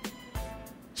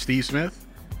 Steve Smith.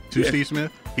 Yes. Steve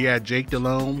Smith. He had Jake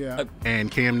Delhomme Yeah. and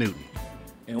Cam Newton.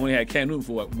 And only had Cam Newton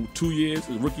for what, 2 years?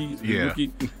 His rookie. Yeah.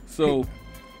 Rookie. So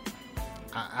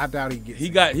I doubt he gets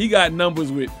he got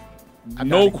numbers with I doubt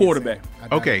no he gets quarterback. in. I doubt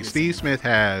he Okay, gets Steve Smith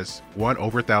has won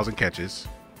over 1,000 catches,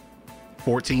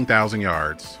 14,000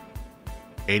 yards,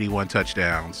 81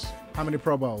 touchdowns, in. How many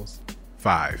Pro Bowls?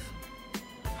 5,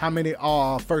 How many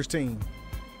first team?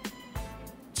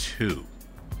 2.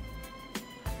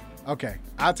 Okay,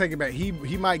 I'll take it back. He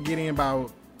might get in by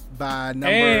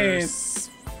number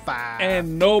 5.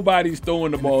 And nobody's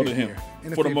throwing the In the ball to fifth him year. In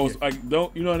the for the fifth most. year. Like,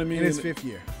 don't you know what I mean? in his fifth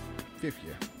year. Okay.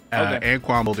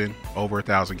 Anquan Bolden, over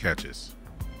 1,000 catches,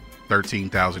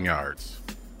 13,000 yards,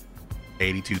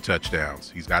 82 touchdowns.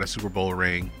 He's got a Super Bowl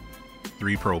ring,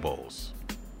 3 Pro Bowls.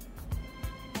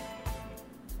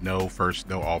 No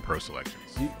All-Pro selections.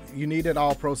 You need an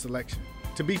All-Pro selection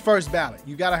to be first ballot.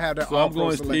 You got to have that So I'm All-Pro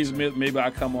going selection. Steve Smith. Maybe I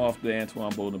come off the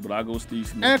Antoine Bolden, but I go Steve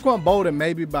Smith. Anquan Bolden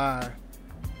maybe by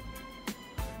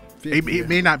fifth It year.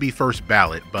 may not be first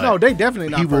ballot, but No, they definitely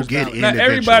not he will first get ballot. in Now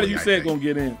everybody eventually, you I said think. gonna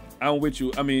get in. I'm with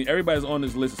you. I mean, everybody's on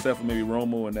this list except for maybe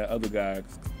Romo and that other guy.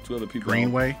 2 other people.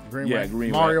 Greenway? Yeah,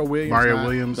 Greenway. Mario Williams. Mario not.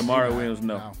 Williams. Mario Williams,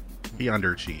 no. He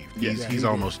underachieved. Yeah. He's he did.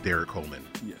 almost Derek Coleman.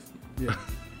 Yes. Yeah.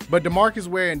 But DeMarcus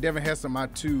Ware and Devin Hester are my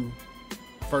 2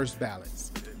 first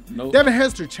ballots. No. Devin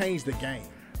Hester changed the game.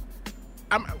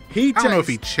 I don't know if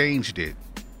he changed it.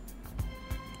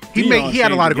 He Deion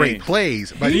had a lot changed of the great game.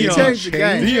 plays, but He Deion changed the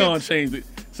game. Deion changed it.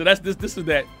 So this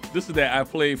is that I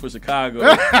played for Chicago.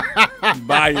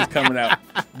 Bias coming out.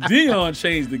 Deion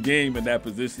changed the game in that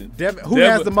position. Who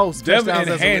has the most Devin touchdowns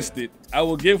as a enhanced it. I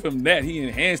will give him that. He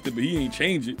enhanced it, but he ain't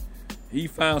changed it. He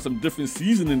found some different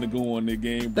seasoning to go on the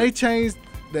game. They changed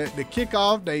the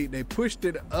kickoff. They pushed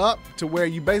it up to where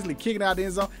you basically kicking out the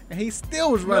end zone, and he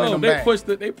still was running them they back.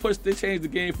 they changed the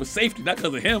game for safety, not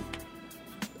because of him.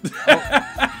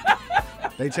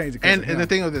 They changed it. And the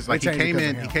thing with this, like he changed it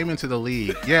 'cause of him. came into the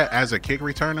league, as a kick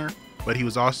returner, but he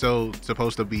was also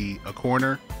supposed to be a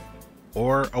corner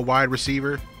or a wide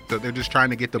receiver. So they're just trying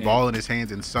to get the ball in his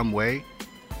hands in some way.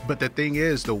 But the thing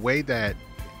is, the way that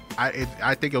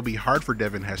I think it'll be hard for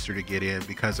Devin Hester to get in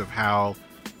because of how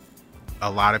a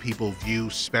lot of people view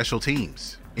special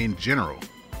teams in general.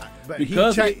 But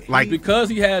Because because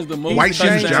he has the most. White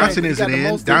James touchdowns. Johnson isn't got the in.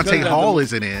 most Dante touchdowns. Hall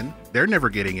isn't in. They're never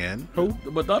getting in. Who?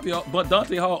 But Dante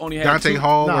Hall only had Dante 2.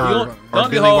 Hall or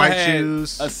Dante Billy Hall White had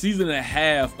Shoes. a season and a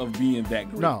half of being that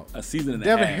great. No. A season and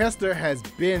Devin a half. Hester has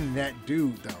been that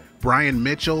dude though. Brian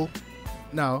Mitchell.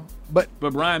 No, but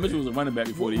Brian Mitchell was a running back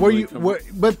before he were really you? come-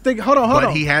 But think, hold on.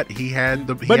 But he had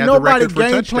the But had nobody the record for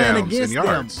game plan touchdowns against and them.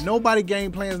 yards. Nobody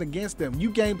game plans against them. You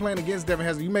game plan against Devin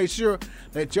Hester. You made sure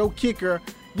that your kicker,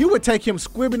 you would take him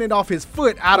squibbing it off his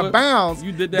foot out of bounds,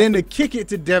 you did that then for- to kick it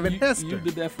to Devin Hester. You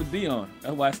did that for Dion.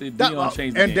 That's why I said That- Dion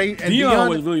changed and the game. they- and Dion Deion-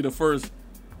 was really the first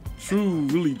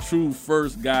really true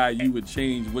first guy you would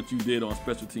change what you did on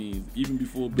special teams, even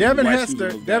before Devin White Shoes Hester.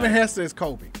 was Devin guys. Hester is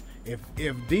Kobe.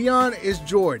 If Dion is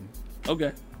Jordan,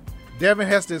 Okay. Devin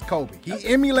Hester is Kobe. He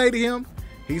emulated him.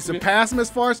 He surpassed him as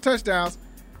far as touchdowns.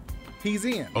 He's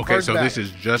in. Okay, First so ballot. this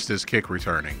is just as kick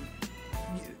returning.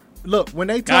 Look, when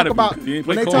they talk Gotta be, about 'cause he ain't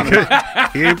when play they talk corner.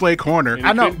 about He didn't play corner.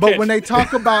 I know, couldn't but catch. when they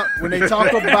talk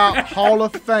about Hall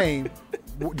of Fame,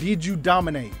 did you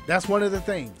dominate? That's one of the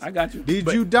things. I got you.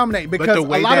 Did you dominate? but Because the a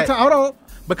way lot of that- times, hold on,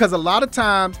 because a lot of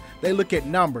times they look at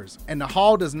numbers, and the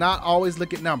Hall does not always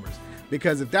look at numbers.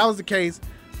 Because if that was the case,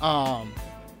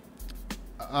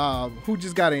 who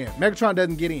just got in? Megatron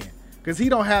doesn't get in because he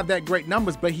don't have that great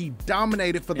numbers, but he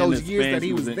dominated for In those the years spans that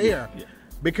he was in, there. yeah.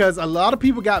 Because a lot of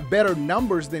people got better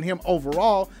numbers than him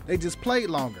overall. They just played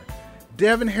longer.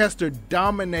 Devin Hester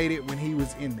dominated when he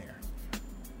was in there.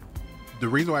 The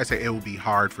reason why I say it will be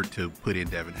hard to put in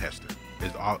Devin Hester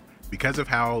is because of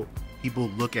how people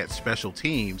look at special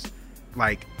teams.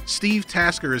 Like Steve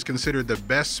Tasker is considered the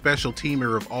best special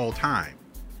teamer of all time.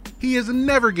 He is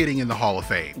never getting in the Hall of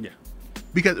Fame. Yeah.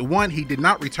 Because one, he did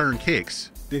not return kicks.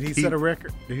 Did he set a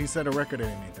record? Did he set a record at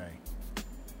anything?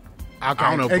 Okay, I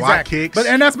don't know, block exactly. kicks, But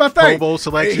and that's my thing. Pro Bowl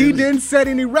selections. He didn't set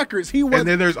any records. He was And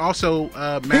then there's also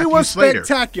Matthew he was Slater.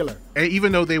 spectacular. And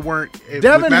even though they weren't,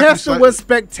 Devin with Matthew Hester Slater- was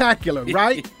spectacular,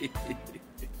 right?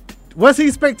 Was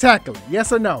he spectacular?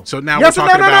 Yes or no? So now yes we're or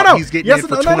talking no, no, about no. he's getting yes in or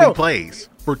for no, 20 no. plays.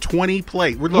 For 20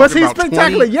 plays. We're Was talking he about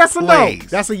spectacular? 20 Yes or plays. no?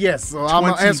 That's a yes. So I'm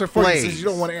gonna 20 answer for you plays. since you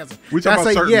don't want to answer. We're talking That's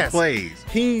about a certain yes. plays.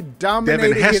 He dominated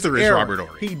Devin Hester his is era. Robert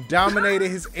Ory. He dominated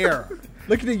his era.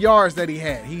 Look at the yards that he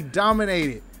had. He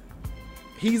dominated.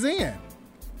 He's in.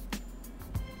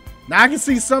 Now I can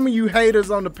see some of you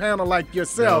haters on the panel like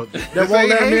yourself No, that this won't ain't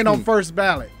let him in hating. on first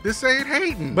ballot. This ain't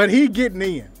hating. But he getting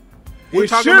in. We're It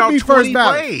talking should about be 20 first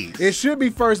ballot. plays. It should be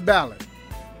first ballot.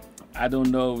 I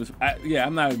don't know.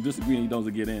 I'm not disagreeing he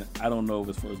doesn't get in. I don't know if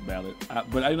it's first ballot.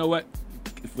 But you know what?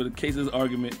 For the case of this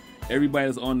argument, everybody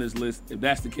that's on this list, if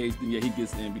that's the case, then yeah, he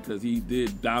gets in because he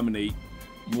did dominate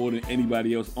more than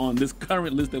anybody else on this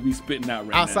current list that we spitting out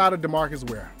right now. Outside of DeMarcus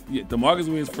Ware. Yeah, DeMarcus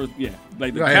Ware is first. Yeah,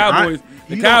 like the Right.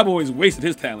 Cowboys wasted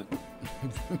his talent.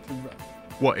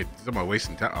 What? It's about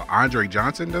wasting time. Andre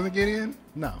Johnson doesn't get in?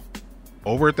 No.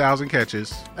 Over 1,000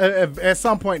 catches, At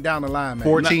some point down the line, man.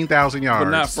 14,000 yards. But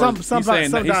not first.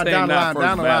 Sometime down the line. not first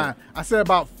Down the ballot. line. I said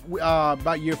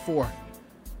about year 4.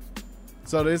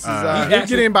 So this is he'll actually-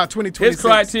 get in about 2026. His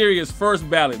criteria is first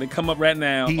ballot. They come up right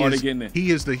now. He Or they is, getting in.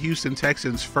 he is the Houston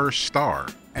Texans' first star.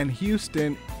 And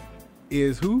Houston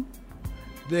is who?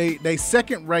 They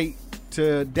second rate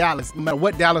to Dallas, no matter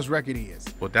what Dallas record is.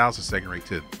 Well, Dallas is second rate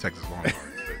to Texas Longhorns.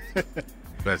 but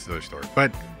that's another story.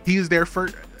 But he's their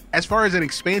first. As far as an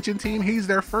expansion team, he's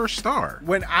their first star.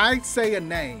 When I say a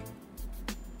name,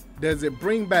 does it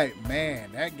bring back, man,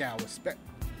 that guy was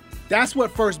That's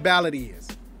what first ballot is.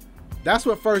 That's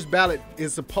what first ballot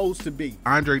is supposed to be.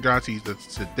 Andre Johnson used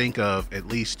to think of at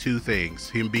least two things.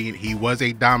 He was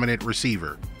a dominant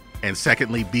receiver. And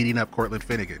secondly, beating up Cortland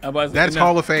Finnegan. That's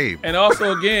Hall of Fame. And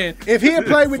also, again, If he had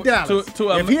played with Dallas, to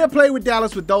if he had played with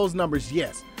Dallas with those numbers,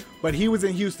 yes. But he was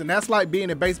in Houston. That's like being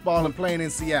in baseball and playing in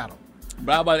Seattle.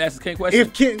 But I'm about to ask the Ken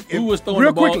question. Who was throwing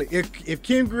real the ball? quickly, if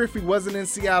Ken Griffey wasn't in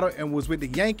Seattle and was with the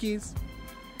Yankees,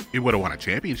 He would have won a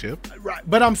championship. right?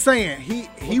 But I'm saying he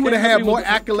would have Ken had Griffey more was the-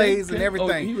 accolades Ken- and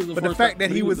everything. he was the But the first- fact that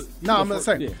but he he was was the- no, he I'm was not the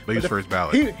saying. first- yeah. But he was the- first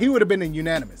ballot. He would have been in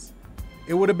unanimous.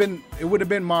 It would have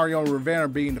been Mario Rivera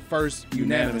being the first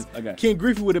unanimous. I got you. Ken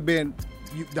Griffey would have been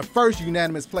the first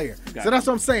unanimous player. Got So that's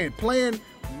what I'm saying. Playing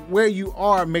where you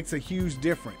are makes a huge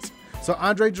difference. So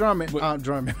Andre Johnson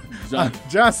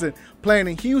playing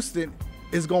in Houston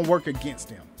is going to work against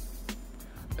him.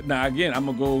 Now, again, I'm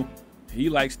going to go, he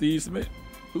like Steve Smith.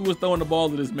 Who was throwing the ball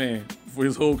to this man for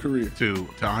his whole career? To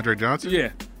Andre Johnson? Yeah.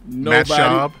 Matt Nobody.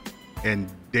 Schaub and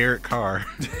Derek Carr.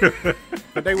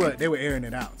 But they were airing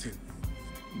it out too.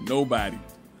 Nobody.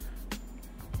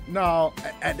 No,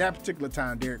 at that particular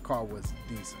time, Derek Carr was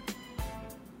decent.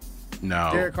 No.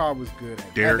 Derek Carr was good.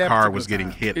 At Derek that Carr particular was getting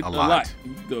time. hit Hit a lot.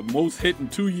 The most hit in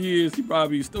 2 years. He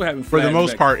probably still having For the flashbacks.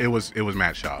 most part, it was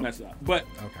Matt Schaub. That's all. But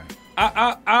Okay.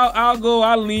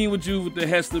 I'll lean with you with the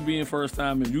Hester being first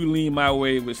time, and you lean my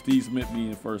way with Steve Smith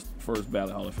being first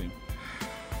ballot Hall of Fame.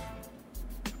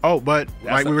 Oh, but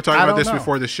like we were talking I about don't this know.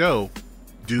 before the show,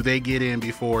 do they get in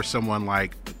before someone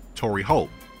like Torrey Holt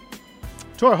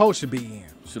Torrey Holt should be in.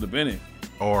 Should have been in.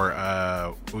 or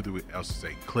who do we else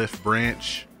say? Cliff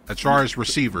Branch? As far as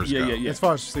receivers go. Yeah. As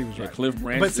far as receivers, right? Cliff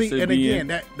Branch But see, should and be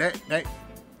again, in.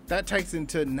 that takes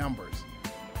into numbers,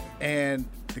 and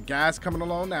the guys coming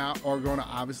along now are going to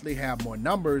obviously have more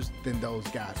numbers than those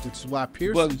guys, which is why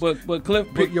Pearson. But Cliff,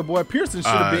 your boy Pearson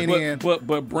should have been in.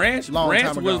 But Branch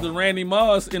was ago. the Randy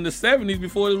Moss in the 70s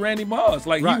before the Randy Moss.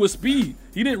 Like Right. he was speed.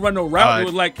 He didn't run no route. It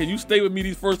was like, can you stay with me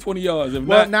these first 20 yards? If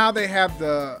not, Now they have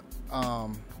the. I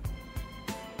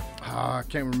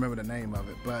can't remember the name of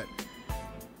it, but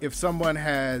if someone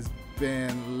has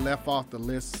been left off the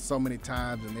list so many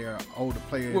times and they're an older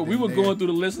player. Well, we were going through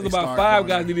the list. There's about 5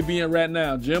 guys need to be in right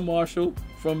now. Jim Marshall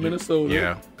from Minnesota.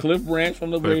 Yeah. Cliff Branch from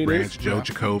the Raiders. Branch, Joe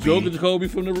Jacoby. Joe Jacoby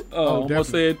from the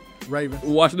almost said Ravens.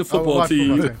 Washington football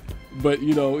team. Football team. But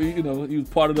you know, he was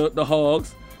part of the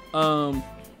Hogs.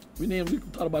 We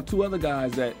talked about 2 other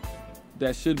guys that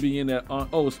should be in that.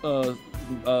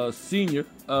 Senior.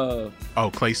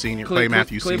 Clay Senior. Clay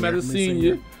Matthews Clay Senior. Matthews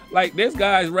Senior. Like there's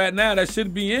guys right now that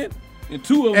should be in. And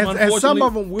 2 of them, and some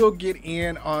of them will get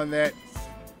in on that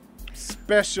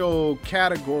special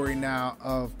category now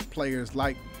of players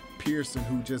like Pearson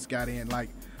who just got in. Like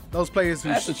those players who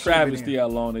that's a travesty how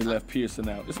long they left Pearson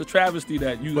out. It's a travesty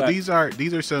that you. Well, these are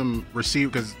some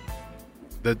receivers because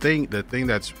the thing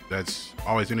that's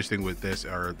always interesting with this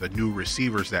are the new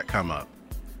receivers that come up.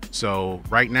 So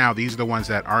right now, these are the ones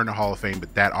that aren't in the Hall of Fame,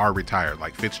 but that are retired.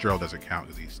 Like Fitzgerald doesn't count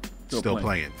because he's still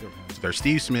playing. So there's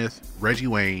Steve Smith, Reggie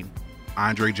Wayne,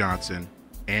 Andre Johnson,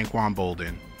 Anquan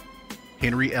Bolden,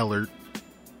 Henry Ellert,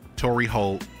 Torrey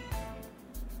Holt,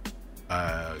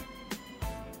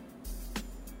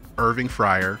 Irving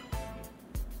Fryer.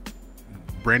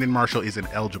 Brandon Marshall isn't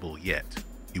eligible yet.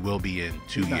 He will be in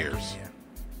 2 years.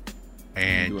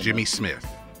 And Jimmy Smith.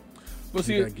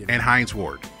 And Hines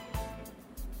Ward.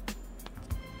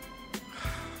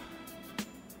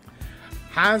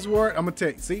 Hines Ward, I'm going to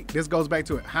tell you, see, this goes back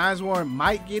to it. Hines Ward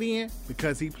might get in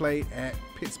because he played at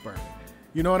Pittsburgh.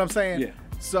 You know what I'm saying? Yeah.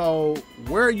 So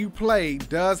where you play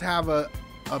does have a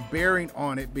bearing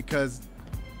on it because,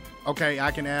 okay,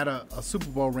 I can add a Super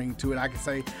Bowl ring to it. I can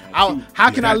say, how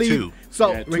can I leave? 2.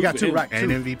 So we got 2, right? And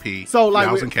 2. MVP. So like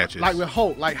 1,000 catches. Like with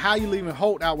Holt, like how you leaving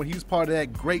Holt out when he was part of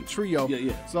that great trio?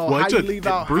 Yeah. So how you leave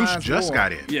out Bruce Hines just Ward?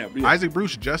 got in. Yeah. Isaac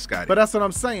Bruce just got in. But that's what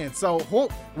I'm saying. So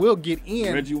Holt will get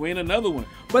in. Reggie Wayne, another one.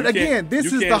 But again,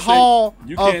 this is the Hall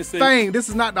of Fame. This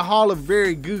is not the Hall of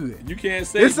Very Good. You can't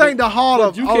say this ain't the Hall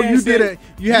of. You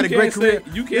had a great career.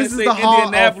 You can't this say is the Hall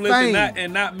Indianapolis of Fame.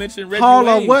 and not mention Reggie Hall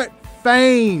Wayne. of what?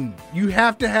 Fame. You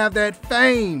have to have that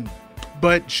fame.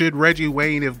 But should Reggie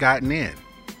Wayne have gotten in?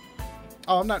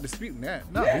 Oh, I'm not disputing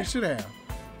that. No, he should have.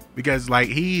 Because like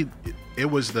it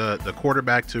was the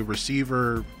quarterback to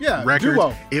receiver record.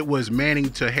 Duo. It was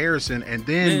Manning to Harrison, and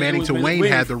then Manning to Wayne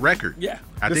had the record. Yeah,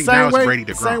 I think now it's Brady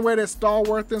to Gronk. Same way that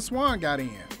Stallworth and Swan got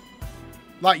in.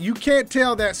 Like you can't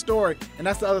tell that story, and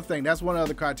that's the other thing. That's one of the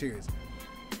other criteria.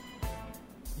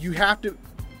 You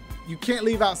can't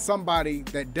leave out somebody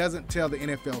that doesn't tell the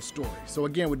NFL story. So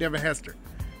again, with Devin Hester,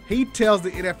 he tells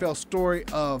the NFL story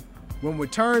of when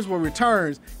returns were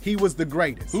returns, he was the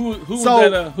greatest. Who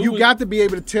got to be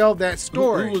able to tell that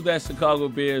story. Who was that Chicago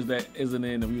Bears that isn't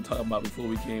in that we were talking about before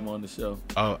we came on the show?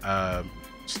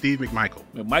 Steve McMichael.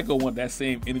 Michael want that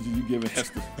same energy you giving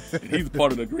Hester. He's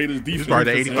part of the greatest defense. He's part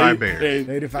of the 85 Bears.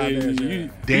 85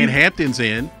 Bears. Dan Hampton's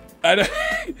in.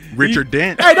 Richard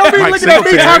Dent. Hey, don't be looking at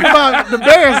me talking about the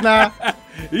Bears now.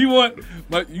 You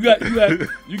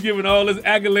giving all this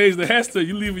accolades to Hester.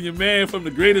 You leaving your man from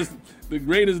the greatest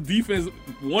defense,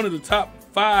 one of the top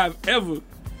 5 ever.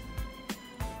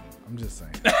 I'm just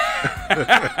saying.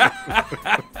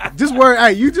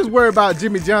 You just worry about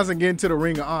Jimmy Johnson getting to the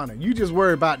Ring of Honor. You just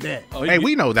worry about that.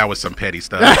 We know that was some petty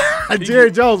stuff.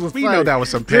 Jerry Jones was funny. We know that was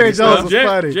some petty stuff.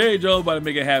 Jerry Jones about to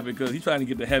make it happen because he's trying to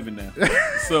get to heaven now.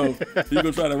 So he's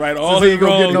gonna try to right all his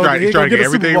wrongs. He's trying to get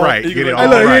everything right. Get it all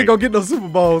right. He ain't gonna get no Super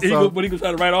Bowl. But he gonna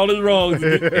try to right all his wrongs.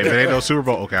 If it ain't no Super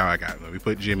Bowl, okay, I got it. Let me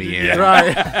put Jimmy in.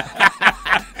 Right.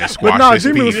 But no,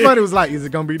 Jimmy was funny. Was like, is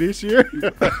it gonna be this year?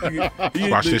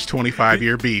 Squash this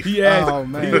 25-year beef. He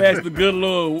asked the good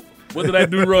Lord, what did I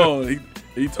do wrong?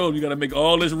 He told him you got to make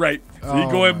all this right. So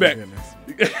he's going back.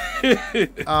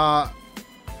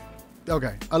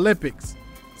 Okay, Olympics.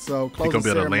 So close. He's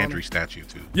gonna build a Landry statue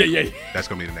too. Yeah. That's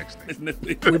gonna be the next thing.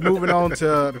 We're moving on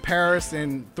to Paris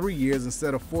in 3 years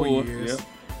instead of 4 years. Yeah.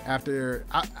 After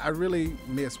I really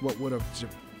miss what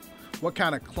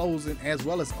kind of closing as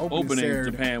well as opening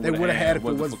ceremony Japan they would have had if it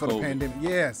wasn't wasn't for the pandemic.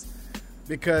 Yes,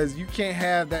 because you can't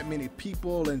have that many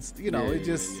people, and it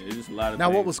just. It's just a lot of now,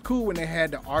 things. what was cool when they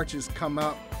had the arches come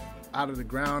up out of the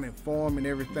ground and form and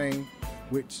everything,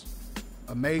 which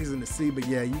amazing to see. But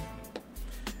yeah,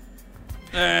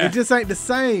 It just ain't the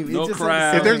same. No it just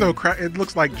crowd. If there's no crowd, it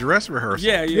looks like dress rehearsal.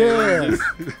 Yeah.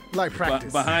 Like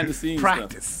practice. Behind the scenes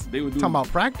practice. stuff. They were doing, talking about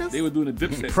practice? They were doing the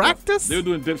Dipset practice? stuff. They were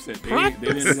doing Dipset. Practice? They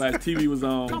didn't realize TV was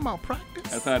on. Talking about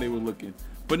practice? That's how they were looking.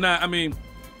 But I mean,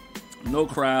 no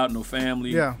crowd, no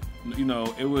family. Yeah. You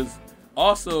know, it was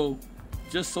also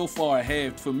just so far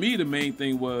ahead. For me, the main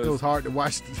thing was... It was hard to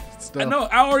watch stuff. I know.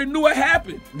 I already knew what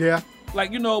happened. Yeah.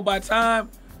 Like, you know, by time...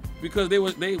 Because they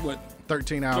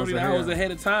 13 hours 30 hours ahead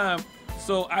of time.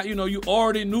 So, you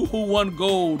already knew who won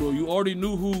gold, or you already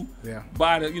knew who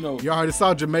by the, You already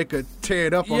saw Jamaica tear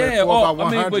it up on that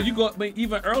 4x100. But you go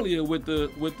even earlier with the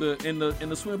in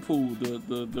the swim pool, the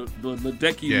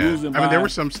Ledecky losing. I mean, there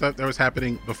was some stuff that was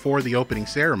happening before the opening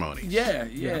ceremony. Yeah.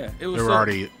 It was there were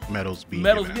already medals being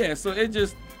given out. Yeah. So it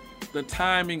just the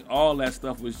timing, all that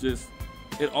stuff was just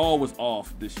it all was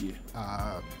off this year.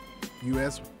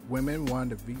 U.S. women won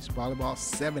the beach volleyball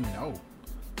 7-0.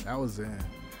 That was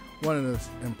one of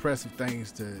the impressive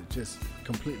things to just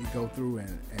completely go through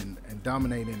and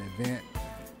dominate an event.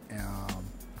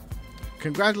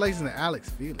 Congratulations to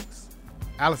Allison Felix.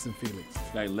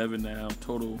 She's got 11 now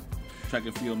total track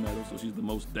and field medals, so she's the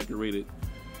most decorated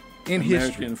in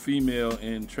American female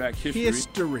in track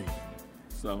history.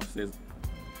 So it says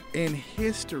in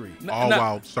history.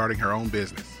 While starting her own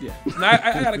business. Yeah. Now,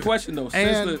 I got a question, though.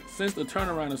 Since the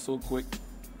turnaround is so quick,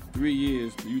 3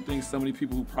 years, do you think so many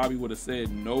people who probably would have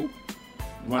said no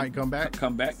might come back?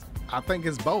 I think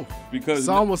it's both. Because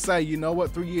some will say, you know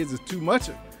what, 3 years is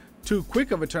too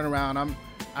quick of a turnaround.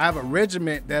 I have a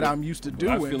regiment that I'm used to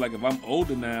doing. I feel like if I'm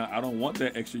older now, I don't want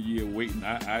that extra year waiting.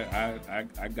 I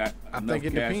got. I think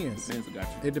it depends.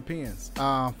 It depends.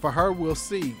 For her, we'll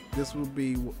see. This will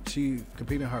be she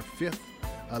competing her 5th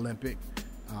Olympic.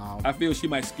 I feel she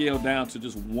might scale down to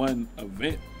just one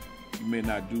event. You might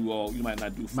not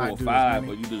do 4 or 5,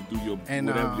 but you just do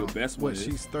whatever your best one is.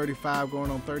 She's 35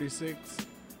 going on 36,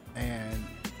 and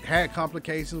had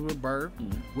complications with birth,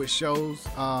 which shows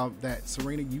that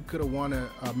Serena, you could have won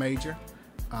a major.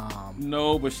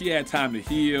 No, but she had time to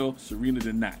heal. Serena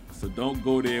did not. So don't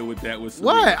go there with that with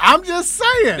Serena. What? I'm just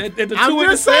saying. I'm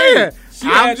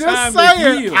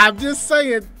just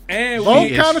saying. And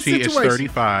she is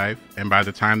 35, and by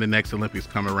the time the next Olympics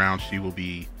come around, she will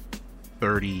be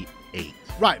 38.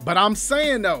 Right, but I'm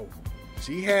saying though,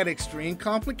 she had extreme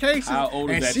complications. How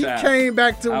old is that child? And she came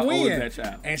back to How win. How old is that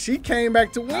child? And she came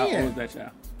back to win. How old is that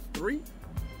child? 3.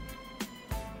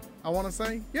 I want to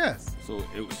say yes. So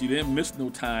she didn't miss no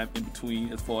time in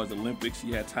between as far as Olympics.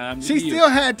 She had time. She still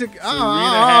had to. No.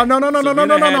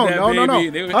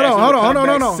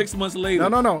 Hold on. 6 months later.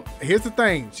 No. Here's the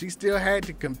thing. She still had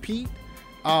to compete.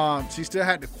 She still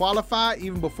had to qualify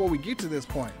even before we get to this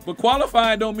point. But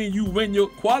qualifying don't mean you win your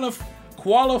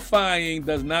qualifying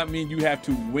does not mean you have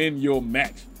to win your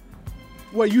match.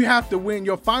 Well, you have to win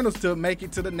your finals to make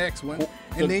it to the next one,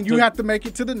 and then you have to make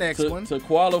it to the next one to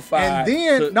qualify. And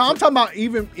then, I'm talking about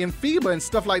even in FIBA and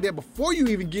stuff like that. Before you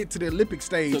even get to the Olympic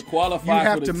stage, to qualify, you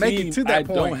have for to the make team, it to that I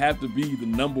point. don't have to be the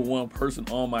number one person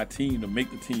on my team to make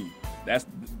the team. But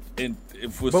Serena,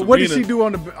 what did she do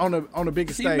on the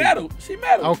biggest stage? She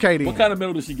medaled. Okay, then. What kind of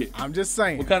medal did she get? I'm just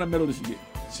saying. What kind of medal did she get?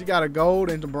 She got a gold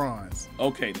and a bronze.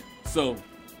 Okay, then. So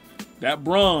that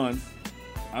bronze.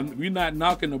 We're not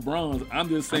knocking the bronze. I'm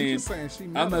just saying.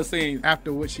 I'm not saying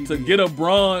after what she did. Get a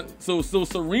bronze. So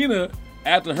Serena,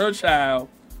 after her child,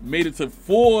 made it to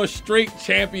 4 straight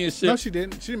championships. No, she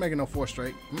didn't. She didn't make it no 4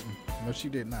 straight. No, she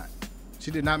did not. She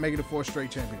did not make it to 4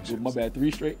 straight championships. My bad,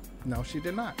 3 straight? No, she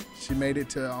did not. She made it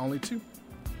to only 2,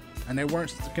 and they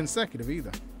weren't consecutive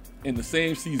either. In the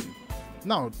same season?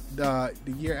 No, the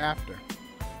year after.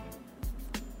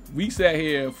 We sat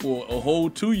here for a whole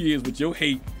 2 years with your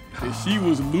hate. And she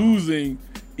was losing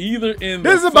either in the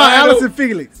This is about Allison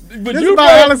Felix. This is about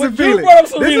Allison Felix.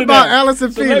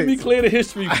 So let me clear the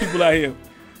history, people out here.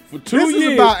 For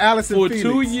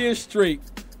 2 years straight,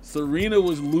 Serena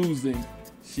was losing.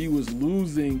 She was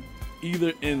losing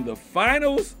either in the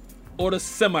finals or the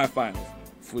semifinals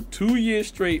for 2 years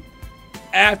straight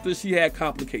after she had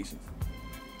complications.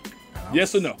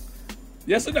 Yes or no?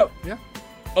 Yes or no? Yeah.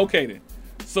 Okay then.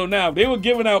 So now if they were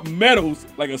giving out medals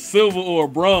like a silver or a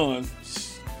bronze,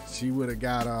 she would have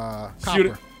got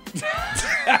copper.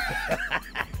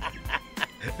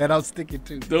 And I'm sticking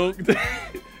to.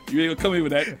 You ain't gonna come here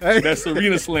with that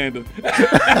Serena slander.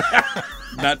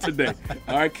 Not today.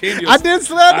 All right, Kenny. I didn't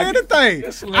slander anything.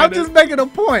 I'm just making a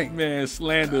point. Man,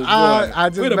 slander. I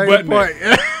just made a point.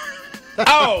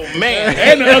 Oh man,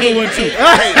 and the other one too.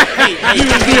 You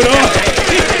didn't do it all.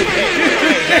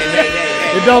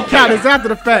 It don't count. It's after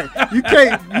the fact. You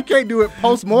can't do it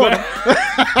post mortem.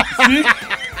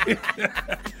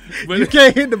 You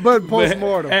can't hit the button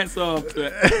post-mortem. Hats off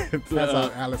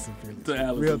to Allison Felix. To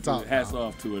Allison Real Felix. talk. Hats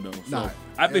off to her, though. So Nah,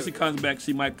 I think she comes back.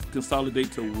 She might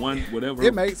consolidate to one, whatever.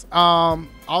 It makes.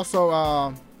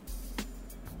 Also,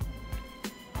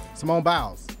 Simone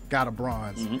Biles got a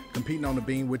bronze competing on the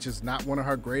beam, which is not one of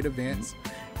her great events,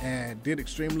 and did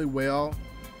extremely well,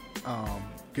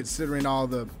 considering all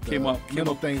the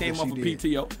little things came that off she of did.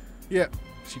 PTO. Yeah,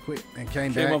 she quit and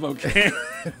came back. Came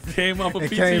off of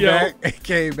and PTO.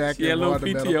 Came back. She had a little won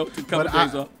the medal. PTO to couple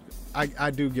days off.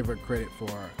 I do give her credit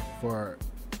for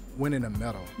winning a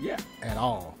medal. Yeah. At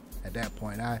all at that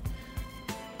point. I'm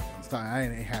sorry, I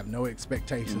didn't have no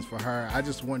expectations for her. I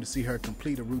just wanted to see her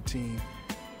complete a routine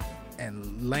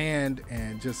and land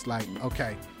and just like,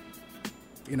 okay,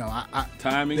 you know,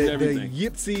 timing's everything. The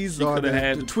yipsies she or could have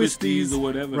had the the twisties or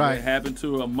whatever right. that happened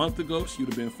to her a month ago. She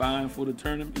would have been fine for the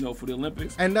tournament, for the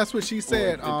Olympics. And that's what she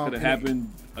said. It could have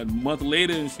happened a month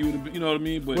later, and she would have been, you know what I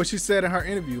mean? But what she said in her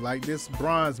interview, like, this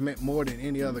bronze meant more than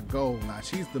any other gold. Now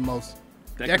she's the most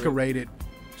decorated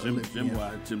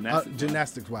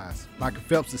gymnastics-wise. Michael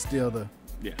Phelps is still the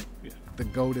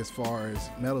GOAT as far as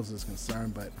medals is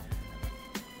concerned, but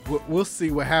we'll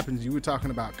see what happens. You were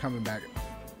talking about coming back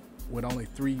with only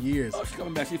 3 years. Oh, she's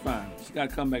coming back. She's fine. She got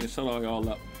to come back and shut all y'all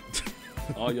up.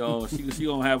 All y'all. She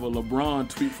gonna have a LeBron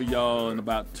tweet for y'all in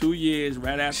about 2 years,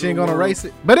 right after. She ain't gonna race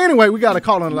it. But anyway, we got a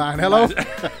call on the line. Hello.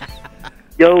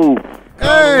 Yo.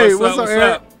 Hey, what's up,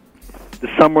 Eric? The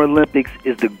Summer Olympics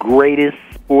is the greatest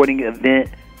sporting event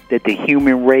that the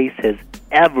human race has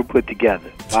ever put together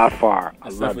by far. I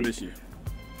love it. This year.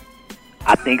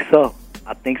 I think so.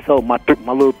 My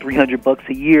little $300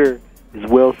 a year is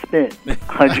well spent.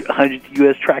 100 to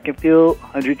U.S. track and field,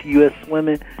 100 to U.S.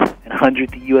 swimming, and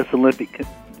 100 to U.S.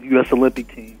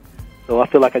 Olympic team. So I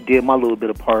feel like I did my little bit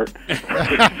of part.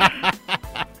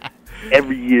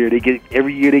 Every year they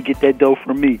get that dough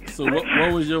from me. So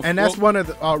what was your? And that's one of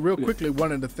the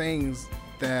one of the things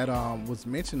that was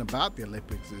mentioned about the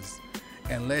Olympics is,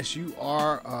 unless you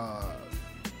are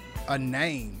a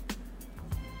name,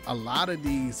 a lot of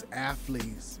these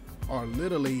athletes are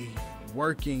literally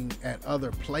working at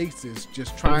other places,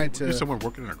 just trying to. Is someone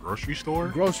working in a grocery store?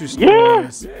 Grocery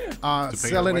stores, Yeah.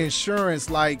 selling insurance,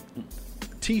 like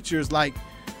teachers, like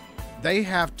they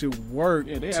have to work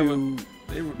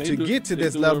to get to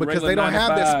this level because they don't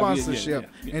have that sponsorship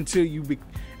until you.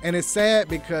 And it's sad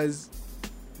because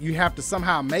you have to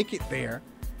somehow make it there,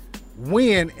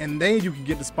 win, and then you can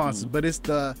get the sponsors. But it's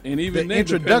the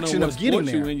introduction of getting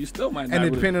there. You still might not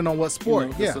and depending on what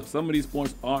sport, some of these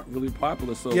sports aren't really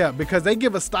popular. So because they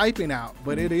give a stipend out,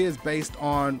 but it is based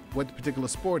on what the particular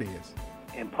sport is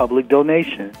and public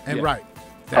donation. And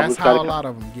that's how a lot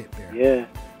of them get there. Yeah,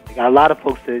 they got a lot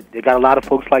of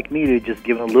folks like me that just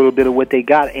giving a little bit of what they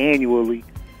got annually,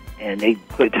 and they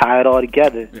tie it all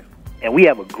together. Yeah. And we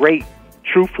have a great,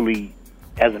 truthfully,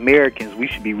 as Americans, we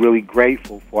should be really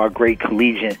grateful for our great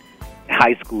collegiate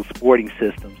high school sporting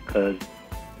systems because,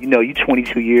 you're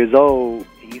 22 years old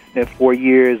and you spent 4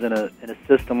 years in a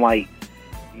system like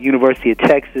the University of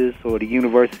Texas or the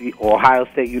University or Ohio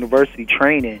State University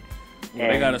training.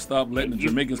 Well, they got to stop letting the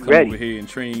Jamaicans come over here and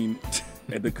train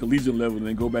at the collegiate level and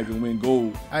then go back and win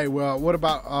gold. Hey, well, what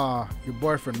about your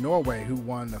boy from Norway who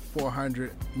won the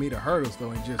 400-meter hurdles,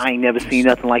 though? I ain't never seen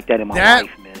nothing like that in my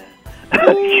life, man.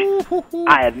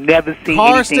 I have never seen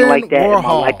anything like that in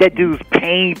my life. That dude's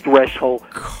pain threshold.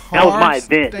 That was my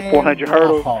event, the 400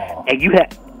 hurdles. And you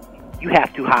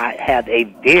have to have a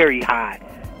very high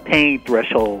pain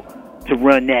threshold to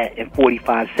run that in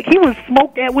 45 seconds. He would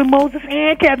smoke that with Moses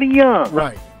and Kevin Young.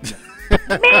 Right.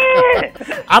 Man.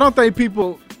 I don't think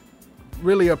people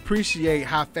really appreciate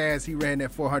how fast he ran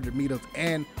that 400 meters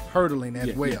and hurdling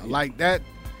as well. Yeah. Like that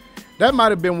might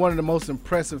have been one of the most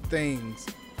impressive things.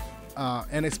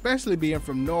 And especially being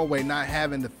from Norway, not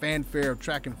having the fanfare of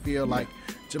track and field like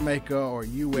Jamaica or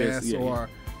U.S. or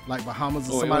like Bahamas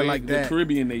or somebody like that.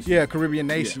 Caribbean nation. Yeah, Caribbean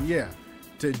nation, yeah.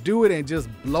 To do it and just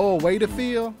blow away the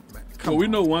field. Well, we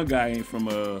know one guy ain't from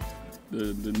the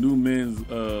new men's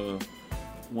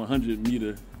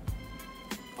 100-meter.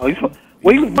 Oh, he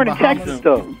was from Texas,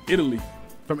 though. Italy.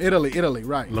 From Italy,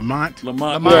 right. Lamont,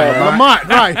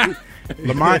 right.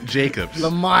 Lamont Jacobs.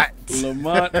 Lamont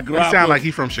Grappa. He sound like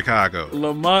he's from Chicago.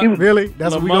 Lamont. Really?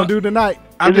 That's what we're going to do tonight?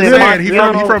 I'm just saying, he's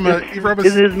from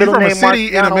a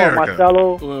city in America.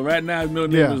 Well, right now his middle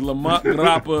name is Lamont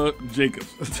Grappa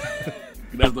Jacobs.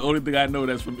 That's the only thing I know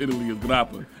that's from Italy is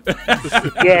Grappa.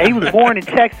 Yeah, he was born in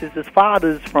Texas. His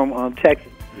father's from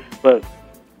Texas. But,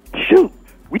 shoot,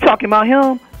 we talking about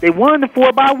him. They won the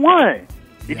 4x1.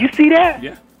 Did you see that?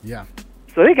 Yeah. Yeah.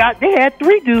 So they had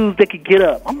 3 dudes that could get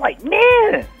up. I'm like,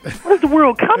 man, what is the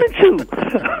world coming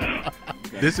to?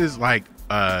 This is like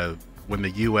when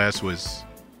the U.S.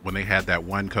 when they had that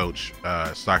one coach,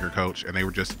 soccer coach, and they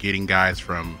were just getting guys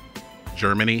from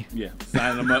Germany. Yeah,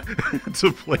 signing them up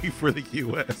to play for the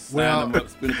U.S. Well,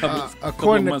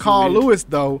 according to Carl Lewis,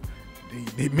 though,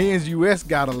 the men's U.S.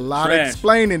 got a lot of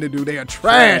explaining to do. They are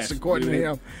trash according to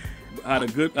him. How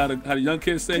the young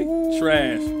kids say,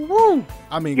 trash. Woo.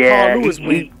 I mean, yeah, Carl Lewis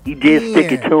he did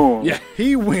stick it to him. Yeah,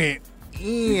 he went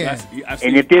in.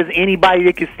 And if there's anybody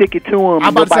that can stick it to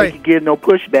him, nobody can give no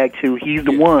pushback to. He's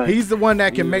the one. He's the one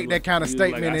that can make that kind of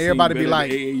statement, and everybody be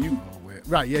like, AAU.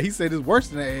 Right? Yeah, he said it's worse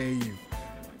than the AAU.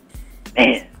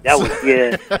 Man, that was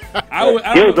there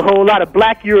was a whole lot of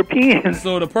black Europeans.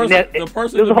 So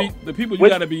the people you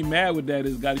got to be mad with that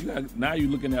is now you're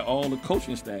looking at all the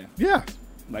coaching staff. Yeah.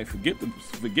 Like forget the.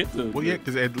 Well, yeah,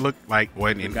 because it looked like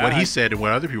what he said and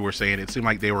what other people were saying. It seemed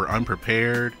like they were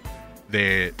unprepared.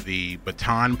 The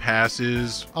baton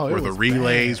passes or the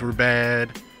relays were bad,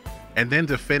 and then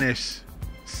to finish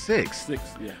sixth,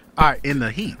 yeah. All right, in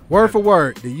the heat. Word for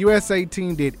word, the USA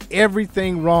team did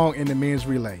everything wrong in the men's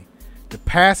relay. The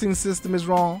passing system is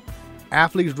wrong.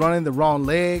 Athletes running the wrong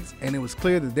legs, and it was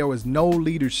clear that there was no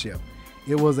leadership.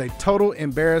 It was a total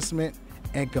embarrassment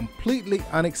and completely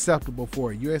unacceptable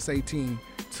for a USA team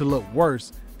to look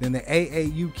worse than the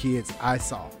AAU kids I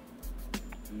saw.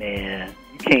 Man,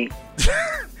 you can't.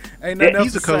 Ain't nothing else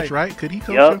He's to a coach, say. right? Could he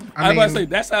coach him? I was about to say,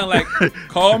 that sounds like,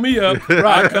 call me up,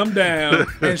 I'll come down.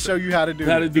 And show you how to do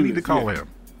it. You need to call him.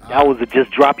 That was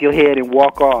just drop your head and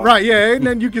walk off. Right, yeah, ain't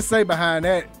nothing you can say behind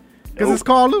that. Because it's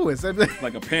Carl Lewis.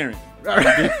 Like a parent.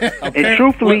 And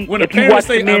truthfully, when if you watch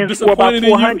the men's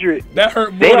 4x400, that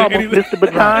hurt more they than almost anything. missed the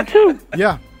baton too.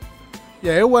 Yeah.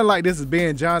 Yeah, it wasn't like this is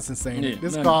Ben Johnson saying it.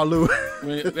 This is Carl Lewis.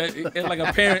 It's like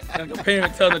a parent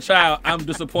telling a child, I'm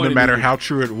disappointed. No matter how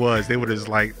true it was, they would have just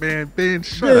like, man, Ben,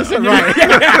 shut up. Right.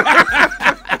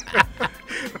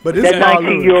 But this that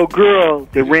 19-year-old girl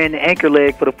that ran the anchor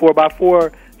leg for the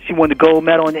 4x4, she won the gold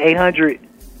medal in the 800.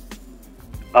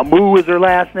 Amu is her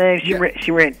last name.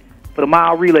 She ran for the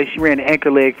mile relay. She ran the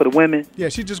anchor leg for the women. Yeah,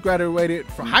 she just graduated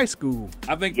from high school.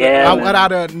 I think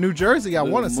out of New Jersey. I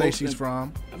want to say she's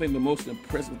from. I think the most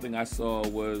impressive thing I saw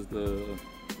was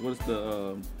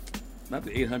not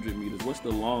the 800 meters. What's the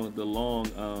long?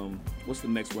 What's the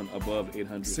next one above 800?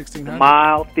 1600.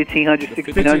 Mile, 1500,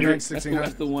 1600.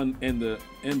 That's the one in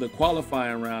the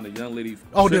qualifying round. The young lady.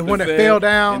 Oh, the one that fell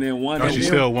down. And then won. Oh, she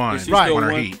still won. She right. still won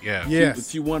her won. heat. Yeah. Yes.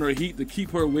 She won her heat to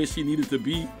keep her where she needed to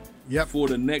be. Yep. For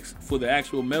the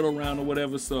actual medal round or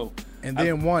whatever. So. And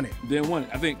then won it.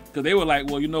 I think because they were like,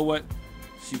 well, you know what?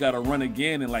 She got to run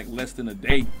again in like less than a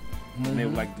day. Mm-hmm. And they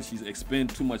were like, she's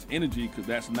expend too much energy because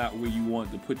that's not where you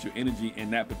want to put your energy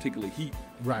in that particular heat.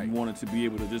 Right. You wanted to be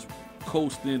able to just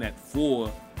coast in at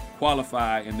 4,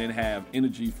 qualify, and then have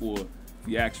energy for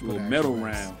the actual medal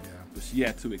round. Yeah. But she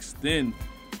had to extend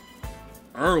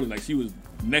early. Like she was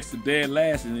next to dead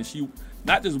last, and then she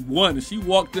not just won, she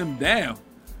walked them down.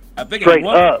 I think straight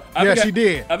up. She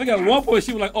did. I think at one point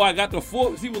she was like, "Oh, I got the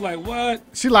 4." She was like, "What?"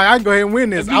 She like, "I can go ahead and win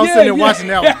this." I was sitting there watching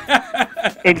that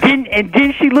one. And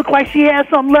didn't she look like she had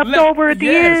something left over at the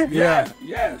end? Yeah.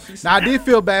 Now I did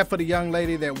feel feel bad for the young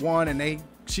lady that won, and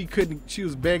she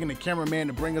was begging the cameraman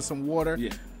to bring her some water.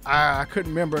 Yeah. I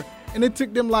couldn't remember, and it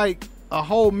took them like a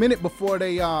whole minute before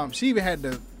they she even had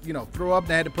to throw up.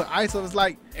 They had to put ice on. It's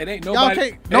like it ain't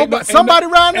nobody. Somebody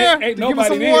around there to give her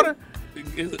some water.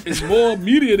 It's more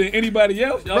media than anybody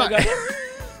else. Y'all right.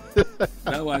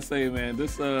 That's why I say, man,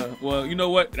 this well, you know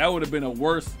what? That would have been a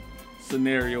worse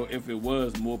scenario if it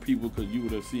was more people, because you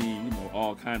would have seen,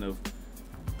 all kind of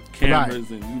cameras,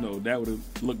 right. And that would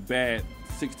have looked bad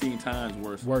 16 times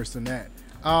worse. Worse than that.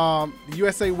 The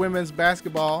USA women's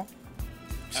basketball.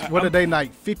 What are they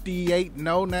like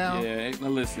 58-0 now? Yeah, now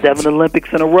listen. 7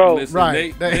 Olympics in a row. Listen,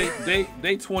 right.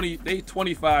 They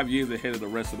 25 years ahead of the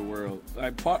rest of the world.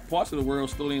 Like parts of the world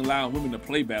still ain't allowing women to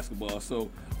play basketball. So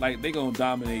like they gonna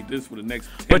dominate this for the next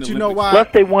 10 But you Olympics. know why? Plus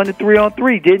they won the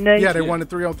 3-on-3, didn't they? Yeah, they won the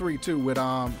 3-on-3 too with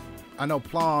I know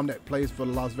Plum that plays for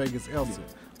the Las Vegas Aces.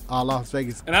 Las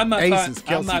Vegas and I'm not Aces.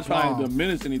 trying to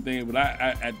diminish anything, but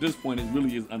I at this point it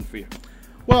really is unfair.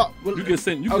 Well, you can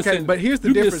send. But here's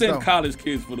the difference. You can send college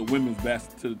kids for the women's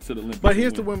to the Olympics. But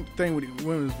here's the thing with the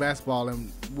women's basketball,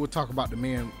 and we'll talk about the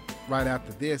men right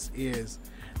after this. Is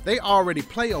they already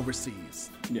play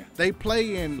overseas. Yeah, they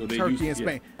play in Turkey and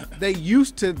Spain. Yeah. They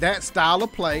used to that style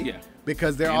of play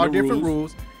because there are different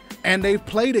rules. And they've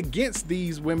played against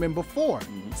these women before.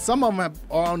 Some of them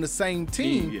are on the same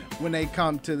team when they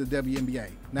come to the WNBA.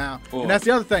 Now, and that's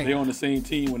the other thing. They're on the same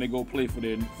team when they go play for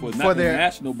not their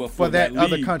national, but for that league,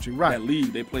 other country, right? That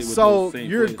league they play with. So those same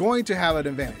you're players. going to have an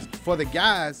advantage. For the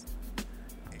guys,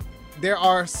 there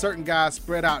are certain guys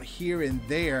spread out here and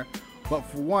there, but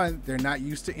for one, they're not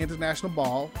used to international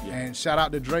ball. And shout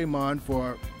out to Draymond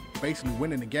for basically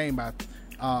winning the game by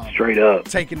straight up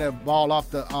taking the ball off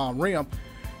the rim.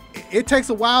 It takes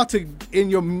a while to in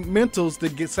your mentals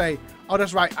to say, oh,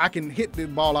 that's right, I can hit the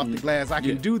ball off the glass. I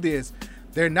can do this.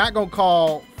 They're not going to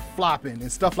call flopping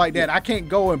and stuff like that. I can't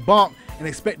go and bump and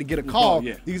expect to get a call.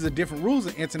 These are different rules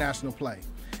in international play.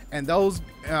 And those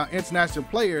international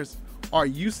players are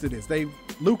used to this.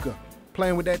 Luka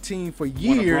playing with that team for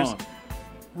years.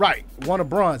 Right, won a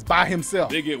bronze by himself.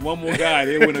 They get one more guy,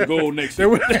 they win a gold next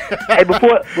year. Hey,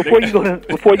 before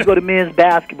you go to men's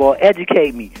basketball,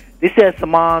 educate me. They said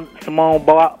Simone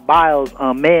Biles'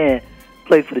 man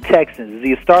plays for the Texans. Is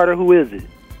he a starter? Who is it?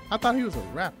 I thought he was a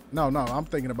rapper. No, I'm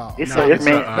thinking about.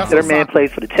 Their man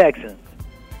plays for the Texans.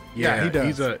 Yeah, he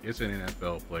does. It's an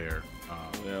NFL player.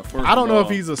 I don't know if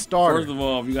he's a starter. First of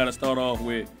all, you got to start off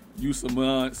with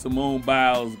Simone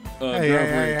Biles.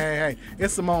 Hey!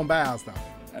 It's Simone Biles though.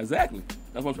 Exactly.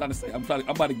 That's what I'm trying to say. I'm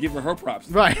about to give her props.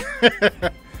 Right.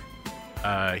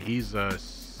 He's a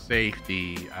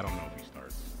safety. I don't know if he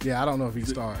starts. Yeah, I don't know if he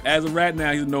starts. As of right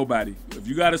now, he's a nobody. If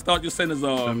you got to start your sentence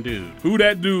off, some dude. Who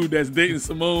that dude that's dating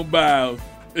Simone Biles?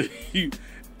 It ain't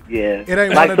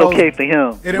life's one of those, okay for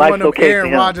him. It ain't one of them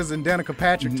Aaron Rodgers and Danica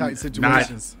Patrick type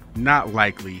situations. Not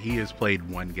likely. He has played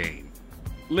one game.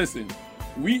 Listen,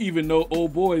 we even know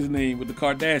old boy's name with the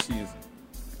Kardashians.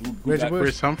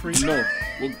 Chris Humphrey? No.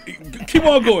 Well, keep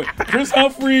on going. Chris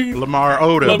Humphrey. Lamar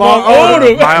Odom.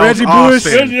 Miles Reggie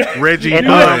Austin, Bush. Reggie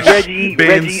Bush.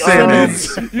 Ben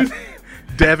Simmons.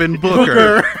 Devin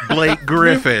Booker. Blake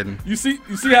Griffin. You see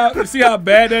how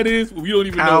bad that is? We don't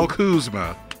even Kyle know.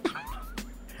 Kuzma.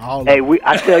 Hey,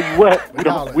 I tell you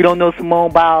what, we don't know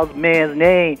Simone Biles' man's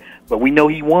name, but we know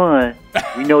he won.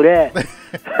 We know that.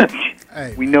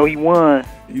 We know he won.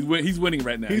 He's winning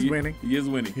right now. He's winning. He is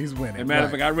winning. He's winning. As a matter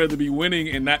of fact, I'd rather be winning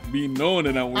and not be known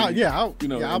that I'm winning. I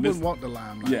wouldn't want the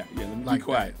limelight. Yeah, let me be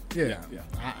quiet. Yeah.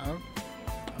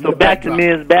 So back to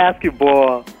men's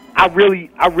basketball. I really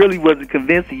wasn't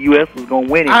convinced the U.S. was going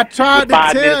to win it. I tried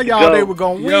to tell y'all they were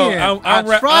going to win.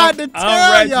 I tried to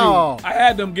tell y'all. I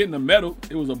had them getting a medal.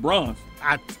 It was a bronze.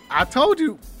 I told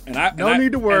you. No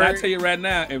need to worry. And I tell you right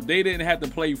now, if they didn't have to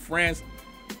play France,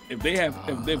 if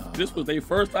this was their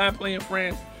first time playing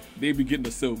France, they'd be getting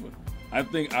the silver. I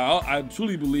think I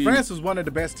truly believe France was one of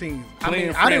the best teams. I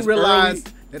didn't realize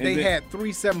that they had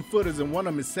 3 7-footers and one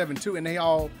of them is 7'2", and they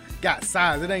all got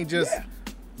size. It ain't just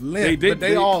length, but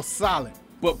they all solid.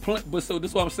 But so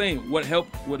this is what I'm saying. What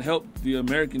helped the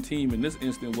American team in this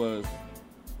instant was,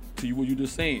 to you what you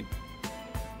just saying,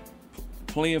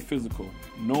 playing physical,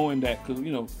 knowing that because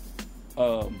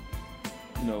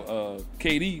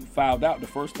KD fouled out the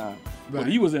first time, but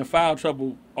he was in foul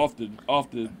trouble off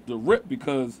the rip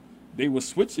because they were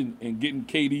switching and getting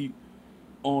KD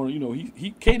on.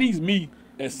 KD's me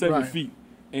at 7 feet,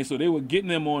 and so they were getting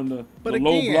them on the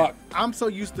low block. I'm so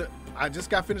used to. I just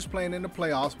got finished playing in the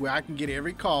playoffs where I can get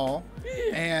every call,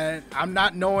 and I'm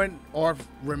not knowing or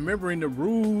remembering the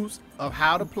rules of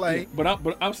how to play.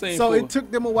 But I'm saying so. It took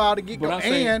them a while to get going,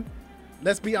 and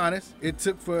let's be honest, it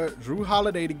took for Drew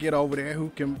Holiday to get over there, who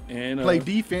can play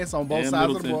defense on both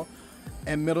sides of the ball,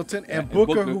 and Middleton and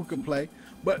Booker who can play.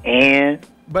 But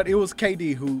it was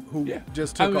KD who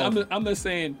just took over. I'm just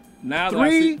saying now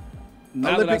 3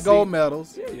 Olympic gold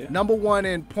medals, number 1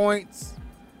 in points.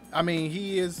 I mean,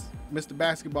 he is Mr.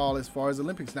 Basketball as far as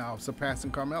Olympics now,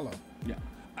 surpassing Carmelo. Yeah,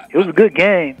 it was a good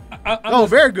game.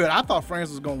 Very good. I thought France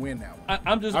was going to win that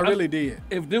one. I really did.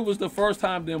 If this was the first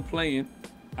time them playing,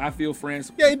 I feel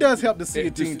France. Yeah, it does help to see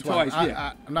a team twice.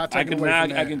 I'm not taking away from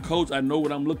that. I can coach. I know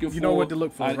what I'm looking for. You know what to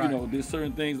look for, right? There's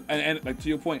certain things, and like to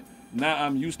your point, now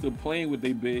I'm used to playing with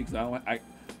they bigs.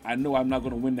 I know I'm not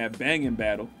going to win that banging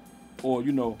battle. Or,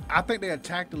 I think they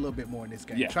attacked a little bit more in this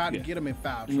game. Tried to get him in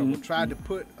foul trouble. Tried to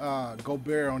put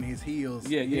Gobert on his heels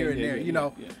here and there,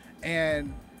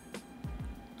 and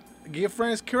give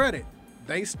France credit.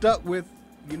 They stuck with,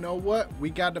 you know what? We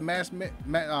got the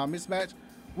mismatch.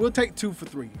 We'll take 2 for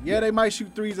 3. Yeah, they might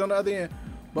shoot threes on the other end,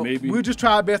 but we'll just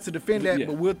try our best to defend that,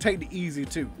 but we'll take the easy,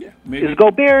 too. Yeah, Is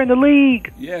Gobert in the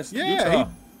league? Yes. Yeah.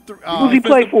 Who's he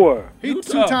play for? He's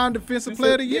 2-time Defensive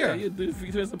Player of the Year. Yeah,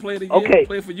 Defensive Player of the Year. Okay.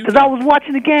 Because I was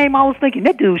watching the game, I was thinking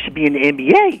that dude should be in the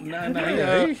NBA.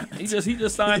 Nah. He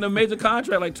just signed a major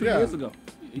contract like 2 years ago.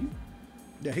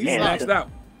 He's maxed out.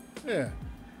 Yeah.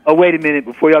 Oh, wait a minute.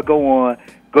 Before y'all go on,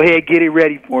 go ahead, get it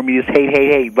ready for me. It's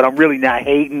hate. But I'm really not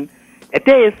hating. If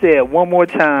they had said one more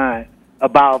time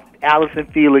about Allison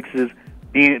Felix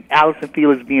being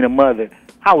a mother,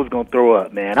 I was gonna throw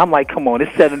up, man. I'm like, come on,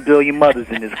 there's 7 billion mothers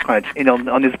in this country,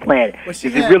 on this planet. Is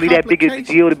it really that big a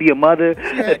deal to be a mother?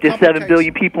 If there's 7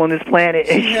 billion people on this planet,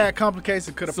 she had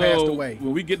complications, could have passed away.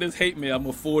 When we get this hate mail, I'm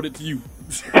gonna forward it to you.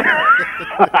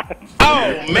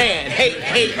 Oh man, hate.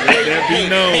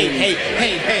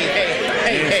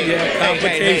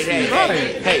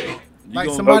 Like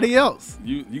somebody else.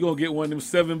 You gonna get one of them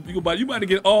 7. You about to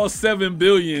get all 7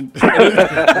 billion.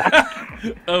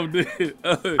 I'm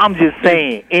just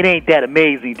saying, it ain't that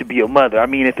amazing to be a mother. I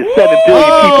mean, if there's 7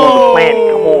 billion people on the planet,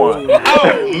 come on.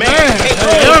 Oh man,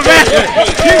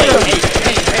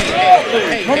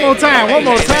 One more time.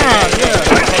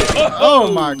 Yeah.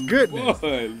 Oh my goodness.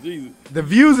 Boy, Jesus. The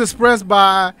views expressed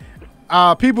by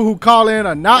people who call in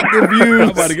are not the views I'm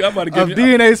about to give of you,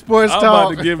 DNA Sports I'm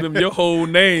Talk. about to give them your whole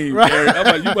name, Right.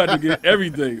 Eric. You about to get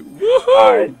everything.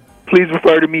 All right. Please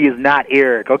refer to me as not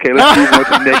Eric. Okay, let's move on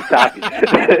to the next topic.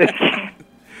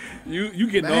 You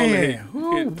getting all the hate.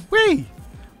 Wee.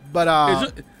 But how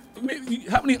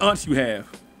many aunts you have?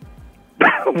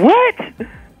 What?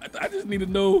 I just need to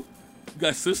know. You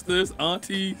got sisters,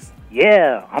 aunties?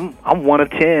 Yeah, I'm one of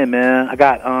 10, man. I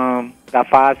got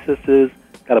 5 sisters,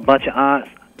 got a bunch of aunts.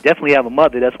 Definitely have a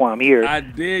mother. That's why I'm here. I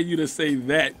dare you to say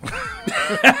that.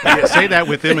 Yeah, say that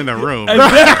with them in the room.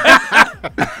 I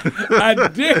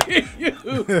dare you.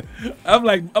 I'm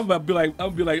gonna be like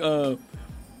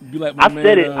my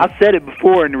man. I've said it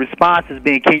before, and the response has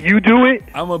been, "Can you do it?"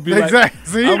 I'm gonna be like, I'm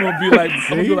gonna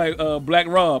be like Black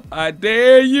Rob. I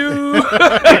dare you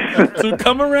to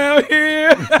come around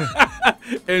here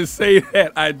and say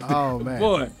that. Oh man,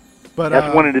 boy. But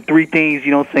that's one of the 3 things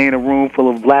you don't say in a room full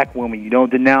of black women. You don't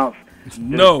denounce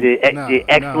the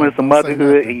excellence of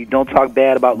motherhood, and you don't talk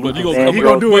bad about losing. But you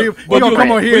gonna do it. You gonna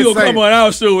come on here. You gonna come on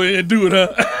our show and do it, huh?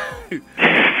 You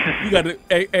got to,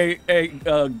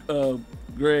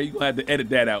 Greg, you gonna have to edit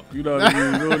that out. You know what I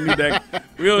mean? We don't need that.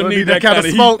 We don't need that kind of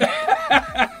smoke.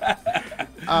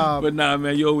 But nah,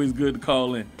 man, you're always good to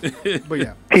call in. But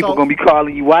yeah, people gonna be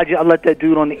calling you. Why'd y'all let that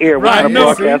dude on the air? Right, We're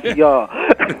trying to broadcast to y'all.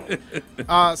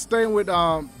 Staying with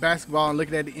basketball and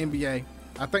looking at the NBA,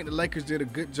 I think the Lakers did a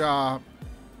good job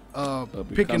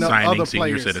picking up other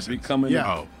players.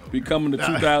 Becoming the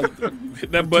 2000.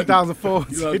 That button. 2004.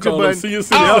 You know, call them senior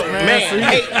city. Oh man.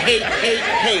 Hey.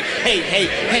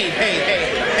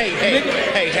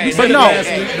 But no,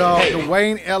 the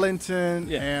Wayne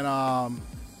Ellington and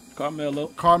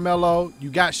Carmelo. You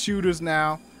got shooters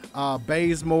now.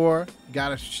 Bazemore,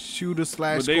 got a shooter /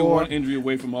 scorer. But they one injury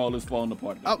away from all this falling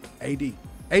apart. Oh, AD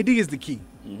is the key.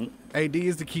 Mm-hmm. AD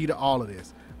is the key to all of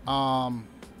this.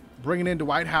 Bringing in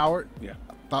Dwight Howard. Yeah,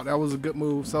 I thought that was a good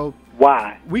move. So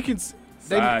why we can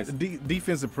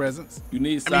defensive presence. You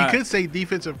need size. I mean, you could say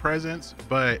defensive presence,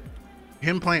 but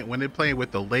him when they're playing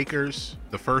with the Lakers,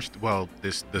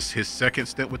 his second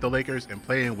stint with the Lakers and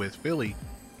playing with Philly,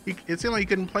 it seemed like he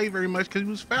couldn't play very much because he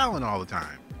was fouling all the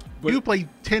time. He would play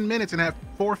 10 minutes and have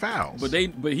 4 fouls. But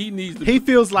he needs to. He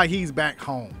feels like he's back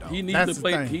home though. He needs to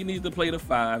play. He needs to play the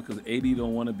 5 because AD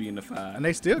don't want to be in the 5. And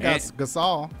they still got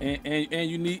Gasol.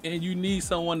 And you need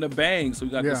someone to bang. So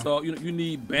you got Gasol. You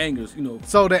need bangers. You know.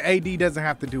 So the AD doesn't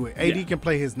have to do it. AD can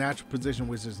play his natural position,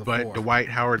 which is the 4. But Dwight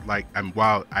Howard, not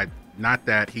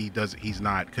that he's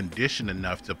not conditioned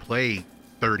enough to play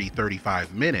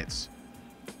 30-35 minutes.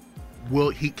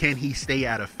 Can he stay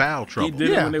out of foul trouble? He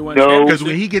did it when they won. No, because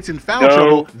when he gets in foul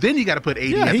trouble, then you got to put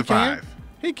AD at the 5.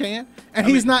 He can, and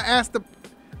he's not asked to.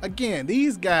 Again,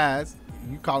 these guys,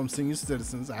 you call them senior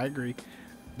citizens. I agree.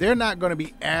 They're not going to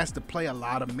be asked to play a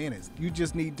lot of minutes. You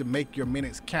just need to make your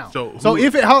minutes count. So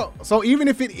even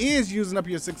if it is using up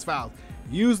your 6 fouls,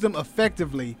 use them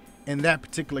effectively in that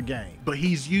particular game. But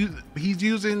he can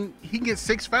get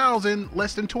 6 fouls in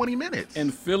less than 20 minutes.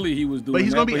 In Philly, he was doing. But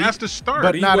he's going to be asked to start.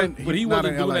 But he wasn't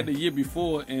doing that the year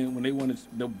before, and when they won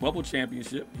the bubble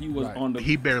championship, he was on the.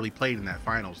 He barely played in that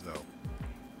finals, though.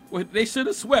 Well, they should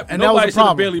have swept. And nobody should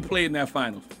have barely played in that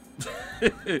finals.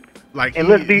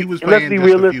 Let's be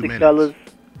realistic, fellas.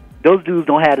 Those dudes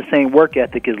don't have the same work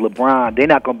ethic as LeBron. They're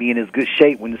not going to be in as good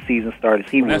shape when the season starts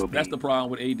as he will be. That's the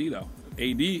problem with AD, though.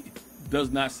 AD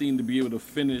does not seem to be able to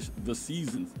finish the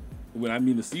seasons. When I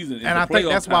mean the season, and I think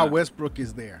that's why Westbrook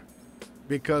is there,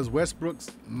 because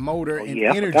Westbrook's motor and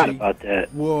energy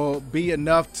will be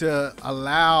enough to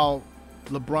allow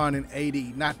LeBron and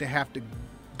AD not to have to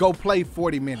go play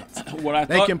 40 minutes.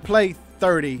 They can play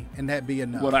 30, and that be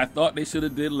enough. What I thought they should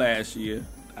have did last year,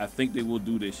 I think they will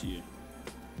do this year.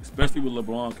 especially with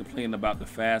LeBron complaining about the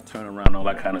fast turnaround and all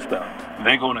that kind of stuff.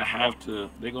 They're gonna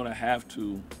have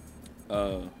to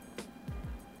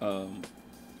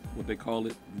what they call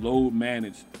it, load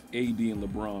manage AD and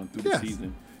LeBron through the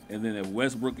season. And then if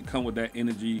Westbrook can come with that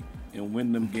energy and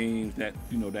win them games, that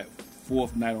that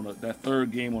fourth night that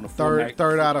third game on the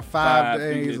third out of 5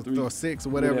 days or 6 or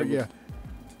whatever. Yeah.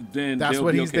 Then that's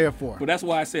what he's there for. But that's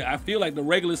why I say I feel like the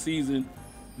regular season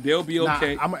they'll be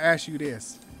okay. Now, I'm gonna ask you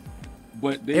this.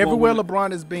 But everywhere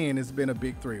LeBron has been, it's been a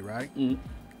big three, right? Mm-hmm.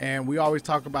 And we always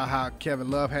talk about how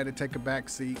Kevin Love had to take a back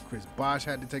seat, Chris Bosh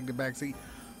had to take the back seat.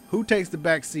 Who takes the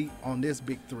back seat on this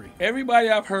big three? Everybody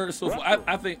I've heard so far,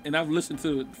 I think, and I've listened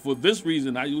to, for this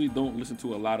reason, I usually don't listen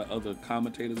to a lot of other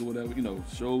commentators or whatever,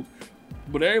 shows.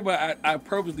 But everybody, I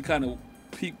purposely kind of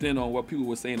peeked in on what people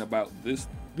were saying about this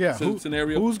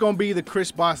scenario. Who's going to be the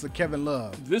Chris Bosh of Kevin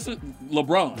Love? This is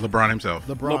LeBron. LeBron himself.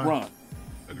 LeBron.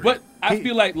 But I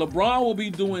feel like LeBron will be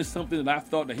doing something that I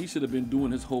thought that he should have been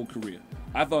doing his whole career.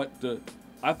 I thought the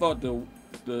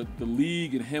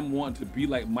league and him wanting to be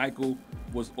like Michael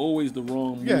was always the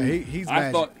wrong move. Yeah, he's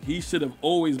I thought he should have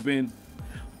always been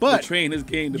portraying his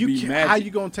game to be Magic. How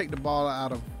you going to take the ball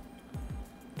out of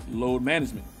load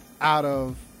management? Out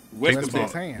of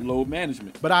Westbrook's hand. Load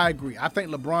management. But I agree. I think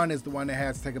LeBron is the one that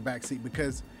has to take a back seat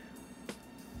because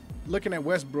looking at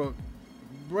Westbrook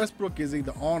is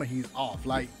either on or he's off.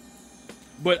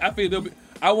 But I feel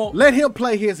I won't let him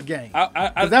play his game.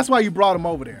 That's why you brought him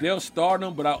over there. They'll start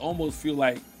him, but I almost feel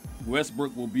like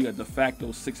Westbrook will be a de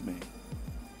facto six-man.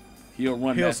 He'll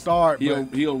run that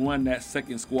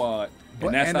second squad.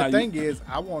 And the thing is,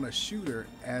 I want a shooter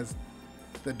as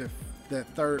the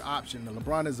third option. Now,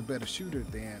 LeBron is a better shooter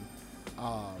than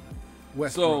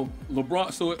Westbrook. So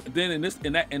LeBron. So then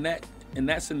in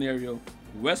that scenario,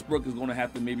 Westbrook is going to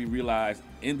have to maybe realize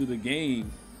end of the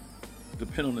game,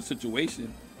 depending on the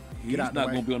situation, he's not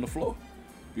going to be on the floor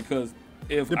because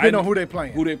depending on who they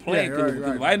playing.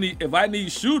 Right. If I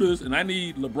need shooters and I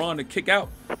need LeBron to kick out,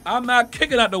 I'm not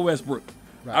kicking out to Westbrook.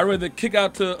 Right. I'd rather kick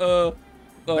out to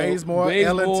Bazemore,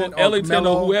 Ellington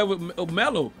or whoever,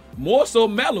 Melo. More so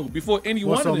Melo before any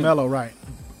one of them. Melo, right.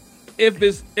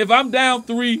 If I'm down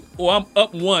 3 or I'm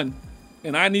up 1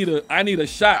 and I need a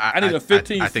shot, I need a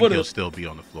 15-footer. I think he'll still be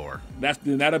on the floor.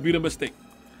 That'll be the mistake.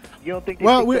 You don't think they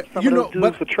picked up some of those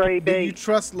dudes for trade bait? Do you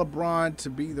trust LeBron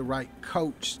to be the right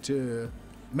coach to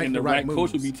make the right moves?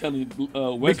 Coach will be telling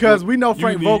Westbrook, because we know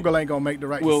Frank Vogel ain't gonna make the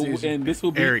right decision. And this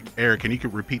will be Eric. Can you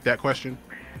repeat that question?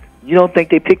 You don't think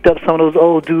they picked up some of those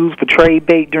old dudes for trade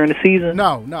bait during the season?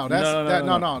 No.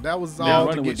 That was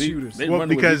all to get shooters.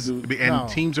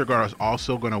 Teams are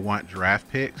also going to want draft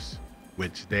picks,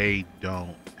 which they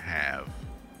don't have.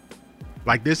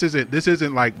 Like this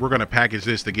isn't like we're going to package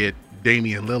this to get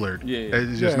Damian Lillard.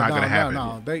 It's just not going to happen.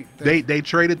 No. They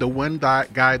traded the one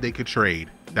guy they could trade.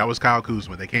 That was Kyle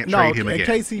Kuzma. They can't trade him again.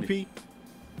 KCP.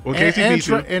 Well,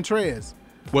 KCP and Trez.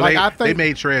 Well, they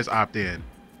made Trez opt in.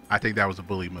 I think that was a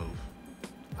bully move,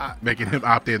 making him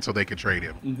opt in so they could trade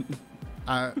him.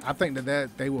 I think that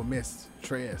they will miss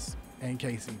Trez and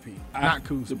KCP, not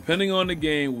Kuzma. Depending on the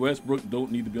game, Westbrook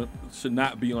should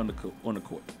not be on the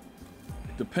court.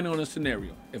 Depending on the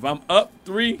scenario, if I'm up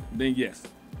 3, then yes,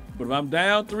 but if I'm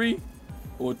down 3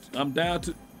 or I'm down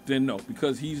 2, then no,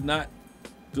 because he's not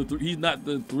the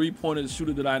 3-pointer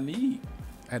shooter that I need.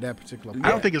 At that particular point. I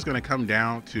don't think it's going to come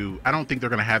down to. I don't think they're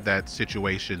going to have that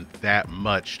situation that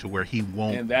much to where he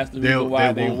won't. And that's the reason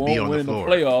why they won't win the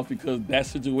playoffs, because that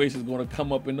situation is going to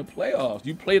come up in the playoffs.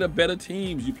 You play the better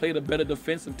teams. You play the better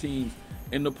defensive teams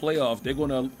in the playoffs. They're going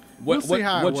to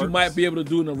what you might be able to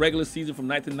do in the regular season from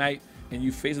night to night, and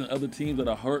you facing other teams that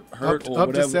are hurt or whatever.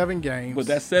 Up to 7 games. But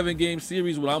that 7-game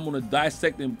series where I'm going to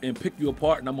dissect and pick you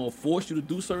apart, and I'm going to force you to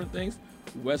do certain things.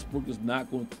 Westbrook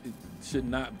should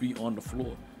not be on the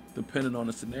floor, depending on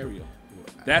the scenario.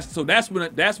 That's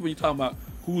when you're talking about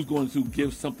who's going to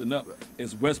give something up.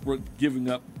 Is Westbrook giving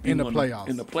up in the playoffs?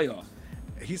 In the playoffs,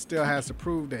 he still has to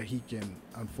prove that he can,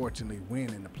 unfortunately,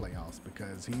 win in the playoffs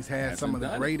because he's had some of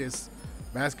the greatest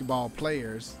basketball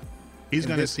players. He's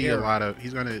going to see a lot of.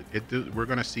 We're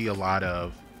going to see a lot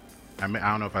of. I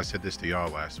don't know if I said this to y'all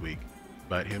last week,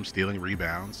 but him stealing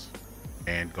rebounds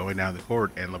and going down the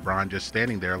court, and LeBron just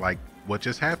standing there like, what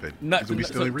just happened? He's going to be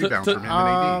stealing rebounds from him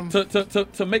and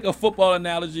AD. To make a football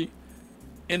analogy,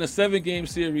 in a 7-game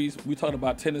series, we talked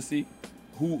about Tennessee.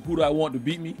 Who do I want to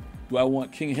beat me? Do I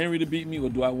want King Henry to beat me, or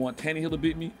do I want Tannehill to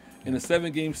beat me? In a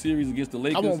 7-game series against the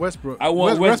Lakers, I want Westbrook.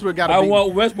 Westbrook got to beat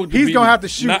me. Westbrook to He's beat going to me. have to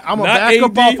shoot. I'm going to back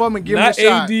up off him and give him a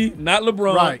shot. Not AD, not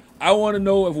LeBron. Right. I want to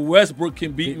know if Westbrook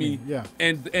can beat me. Yeah.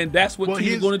 And that's what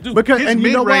he's going to do. His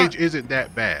mid-range isn't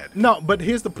that bad. No, but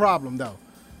here's the problem, though.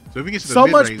 So if he gets to the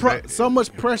mid-range, so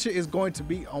much pressure is going to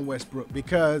be on Westbrook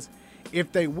because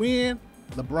if they win,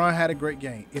 LeBron had a great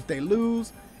game. If they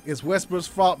lose, it's Westbrook's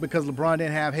fault because LeBron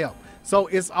didn't have help. So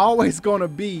it's always going to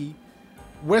be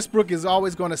Westbrook is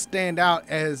always going to stand out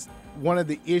as one of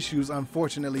the issues,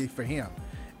 unfortunately for him.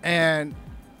 And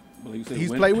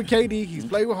he's played with KD, he's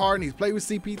played with Harden, he's played with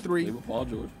CP3,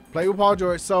 played with Paul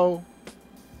George. So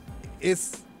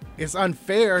it's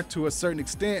unfair to a certain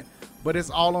extent, but it's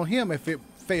all on him if it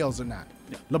fails or not.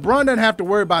 Yeah. LeBron doesn't have to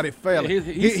worry about it failing.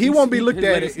 He won't be looked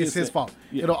at it. It's his fault.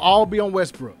 Yeah. It'll all be on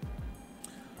Westbrook.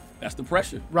 That's the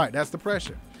pressure. Right, that's the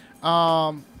pressure.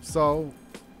 So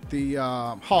the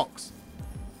Hawks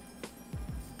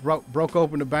broke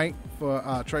open the bank for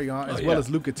Trae Young, as well as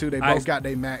Luka too. They both got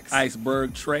their max.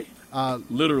 Iceberg Trae.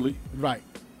 Literally. Right.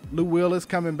 Lou Will is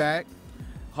coming back.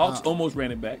 Hawks almost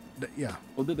ran it back. Yeah.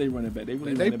 Or did they run it back?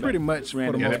 They pretty much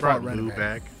ran for the most part ran it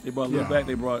back. They brought Lou back.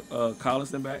 They brought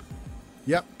Collison back.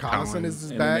 Yep, Collison is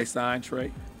back. And then they signed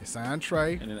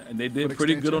Trae. And they did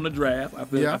pretty good on the draft. I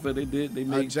feel they did. They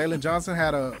made Jalen Johnson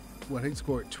had he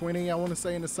scored 20, I want to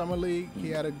say, in the summer league. He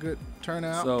had a good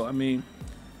turnout. So I mean,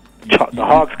 the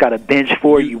Hawks got a bench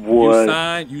for you, boy.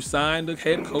 You signed the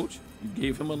head coach. You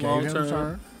gave him a long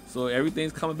term. So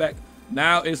everything's coming back.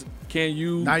 Now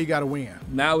Now you got to win.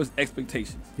 Now it's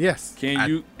expectations. Yes.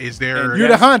 Is there? You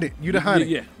the hunted. You the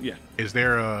hunted. Yeah. Is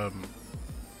there a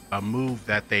move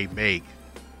that they make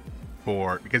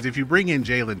because if you bring in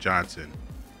Jalen Johnson,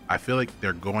 I feel like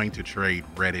they're going to trade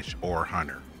Reddish or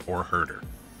Hunter or Herter.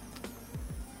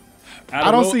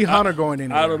 I don't see Hunter going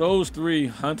anywhere. Out of those three,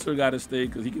 Hunter got to stay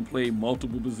because he can play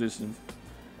multiple positions.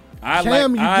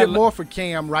 Cam, you get more for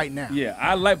Cam right now. Yeah,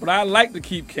 I like to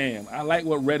keep Cam. I like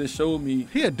what Reddish showed me.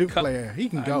 He a Duke player. He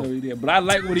can go. I know he did, but I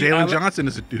like what Jalen Johnson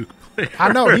is a Duke player.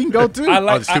 I know he can go too.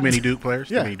 There's too many Duke players.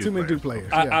 Yeah, too many Duke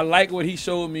players. I like what he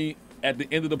showed me at the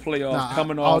end of the playoffs,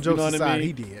 coming off. You know what I mean?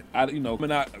 He did.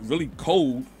 Coming out really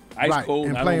cold, ice cold.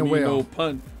 And I playing don't mean well. no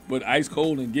pun, but ice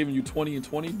cold and giving you 20 and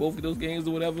 20 both of those games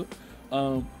or whatever.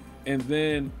 And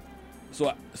then,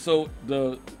 so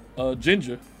the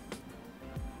Ginger.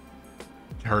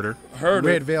 Herter.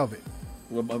 Red Velvet.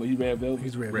 He's Red Velvet.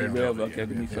 He's Red Velvet. Okay,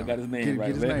 I got his name right.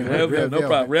 Get his name Red Velvet. No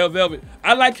problem. Red Velvet.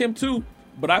 I like him too,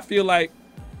 but I feel like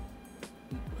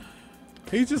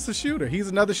he's just a shooter. He's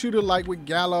another shooter like with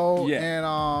Gallo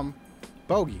and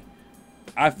Bogey.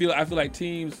 I feel like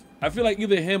teams. I feel like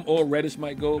either him or Reddish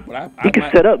might go, but he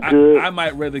can set up good. I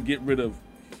might rather get rid of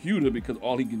Huter because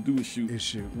all he can do is shoot.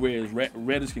 Whereas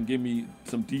Reddish can give me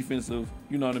some defensive,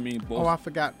 you know what I mean? Both. Oh, I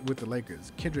forgot with the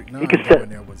Lakers. Kendrick Nunn going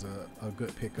there was a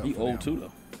good pickup. He old too,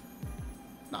 though.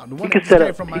 No, the one he that can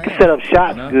came from Miami. He can set up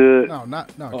shots good. No.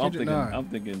 Kendrick Nunn. I'm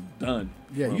thinking Dunn.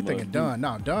 Yeah, you thinking Dunn.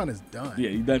 No, Dunn is done. Yeah,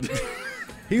 he done.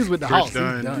 He was with the Hawks.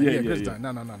 Dunn. Chris Dunn.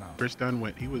 No. Chris Dunn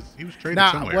went. He was traded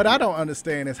somewhere. Now, what I don't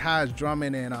understand is how is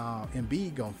Drummond and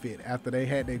Embiid gonna fit after they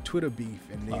had their Twitter beef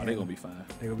and then they're gonna be fine.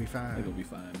 They're gonna be fine. They're gonna be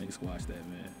fine. They squash that,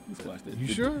 man. They squash that. You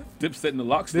sure? Dipset and the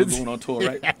Lock still going on tour,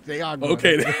 right? They are going.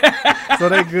 Okay. So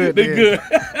they good. They good.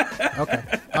 Okay.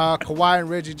 Kawhi and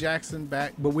Reggie Jackson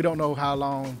back, but we don't know how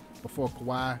long before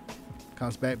Kawhi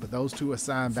comes back. But those two are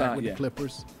signed back with the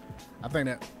Clippers. I think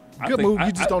that. Good move.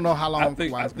 You just don't know how long. I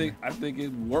think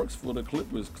it works for the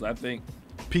Clippers because I think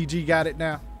PG got it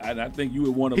now. I think you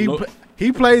would want to.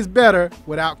 He plays better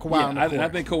without Kawhi on the court. I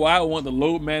think Kawhi will want the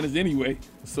load managed anyway,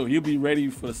 so he'll be ready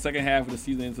for the second half of the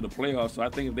season into the playoffs. So I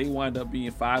think if they wind up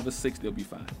being 5 or 6, they'll be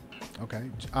fine.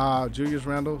 Okay. Julius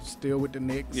Randle still with the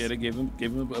Knicks. Yeah, they gave him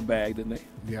a bag, didn't they?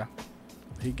 Yeah.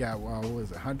 He got what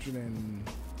was it,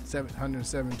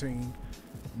 117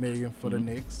 million for the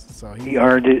Knicks. So he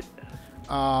earned it.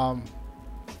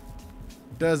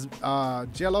 Does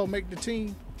Jello make the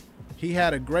team? He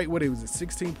had a great,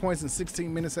 16 points in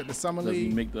 16 minutes at the Summer League. Does he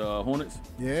make the Hornets?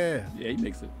 Yeah. Yeah, he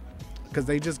makes it. Because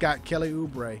they just got Kelly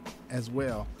Oubre as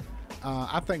well.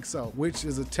 I think so, which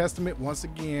is a testament, once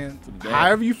again,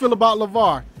 however you feel about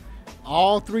LeVar,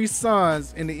 all 3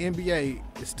 sons in the NBA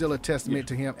is still a testament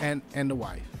to him and the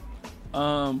wife.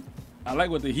 I like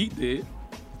what the Heat did.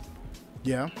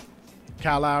 Yeah.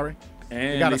 Kyle Lowry.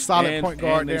 And they got a solid point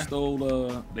guard there.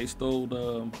 They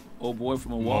stole old boy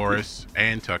from Milwaukee. Morris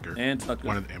and Tucker.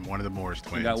 One of the Morris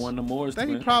twins. They got one of the Morris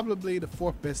twins. They probably the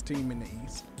 4th best team in the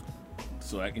East.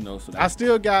 So I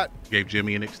still got gave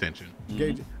Jimmy an extension.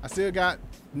 I still got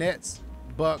Nets,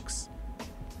 Bucks,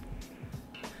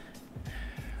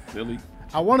 Philly.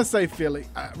 I want to say Philly.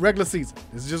 Regular season.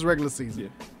 It's just regular season. Yeah.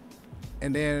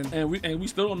 And then we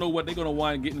still don't know what they're gonna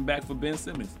wind getting back for Ben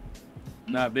Simmons.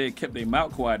 Now, if they had kept their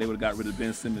mouth quiet, they would have got rid of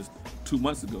Ben Simmons 2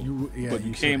 months ago. But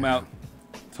you came out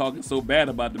talking so bad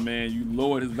about the man, you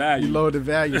lowered his value. You lowered the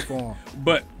value for him.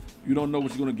 But you don't know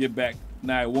what you're gonna get back.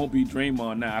 Now it won't be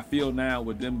Draymond. Now I feel now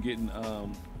with them getting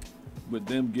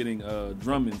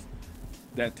Drummond,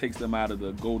 that takes them out of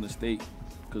the Golden State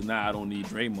because now I don't need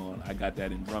Draymond. I got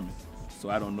that in Drummond, so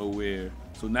I don't know where.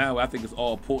 So now I think it's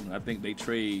all Portland. I think they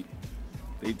try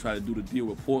to do the deal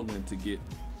with Portland to get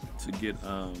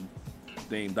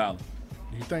Dame Dollar.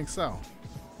 You think so?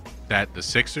 That the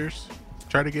Sixers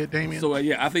try to get Damian? So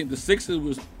yeah, I think the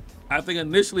Sixers I think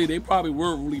initially they probably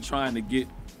were really trying to get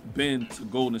Ben to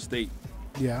Golden State.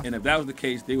 Yeah. And if that was the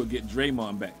case, they would get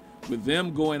Draymond back. With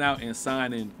them going out and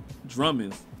signing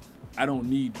Drummond, I don't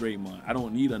need Draymond. I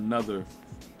don't need another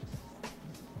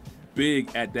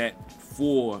big at that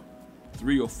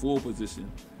 3 or 4 position.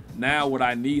 Now what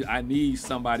I need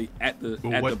somebody at the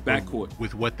backcourt.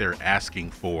 With what they're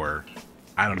asking for,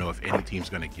 I don't know if any team's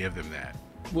going to give them that.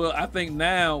 Well, I think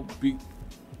now, you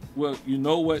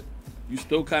know what? You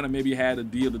still kind of maybe had a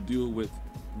deal to do with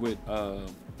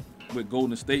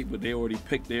Golden State, but they already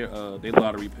picked their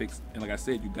lottery picks, and like I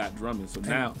said, you got Drummond. So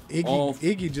now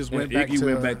Iggy just went back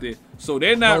there. So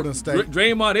they're not Golden State.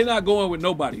 Draymond. They're not going with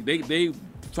nobody. They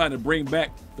trying to bring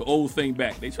back the old thing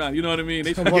back. They trying, you know what I mean?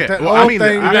 They trying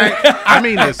I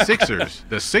mean the Sixers.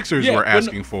 The Sixers were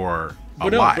asking for a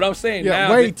lot. But I'm saying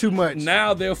way too much.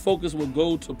 Now their focus will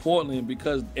go to Portland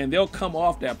and they'll come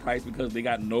off that price because they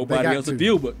got nobody else to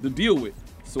deal with.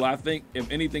 So I think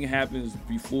if anything happens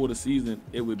before the season,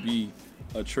 it would be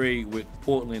a trade with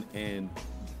Portland and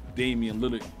Damian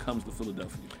Lillard comes to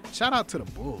Philadelphia. Shout out to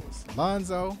the Bulls,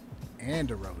 Lonzo and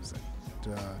DeRozan.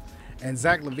 And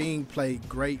Zach LaVine played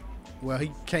great. Well,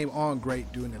 he came on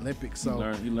great during the Olympics. So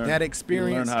he learned, that experience.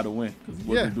 He learned how to win because he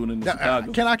wasn't doing it in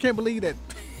Chicago. I can't believe that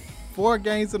 4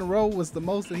 games in a row was the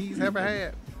most that he's ever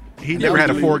had. He never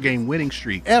had a 4-game winning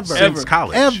streak since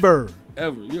college. Ever.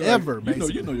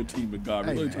 Basically. You know your team is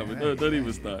garbage. Don't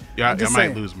even start. Yeah, I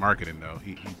might lose marketing though.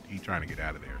 He trying to get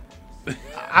out of there.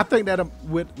 I think that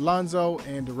with Lonzo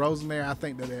and DeRozan there, I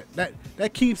think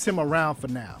that keeps him around for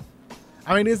now.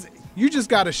 I mean, you just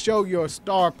got to show your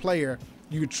star player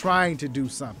you're trying to do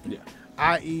something,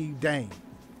 i.e. Dame.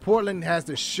 Portland has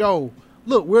to show,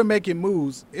 look, we're making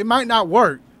moves. It might not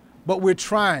work, but we're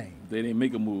trying. They didn't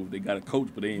make a move. They got a coach,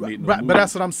 but they ain't made no move. But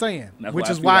that's what I'm saying, which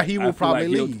is why he will probably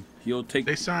leave. He'll take.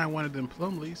 They signed one of them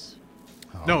Plumlees.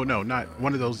 No, not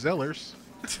one of those Zellers.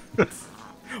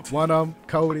 One of them,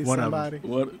 Cody, somebody.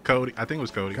 What? Cody. I think it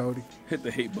was Cody. Hit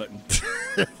the hate button.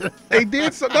 They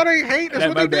did so. That ain't hate.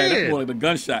 That's what they did. That's more like the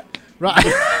gunshot. Right.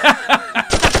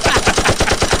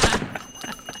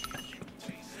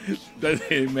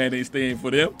 Man ain't staying for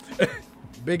them.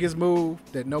 Biggest move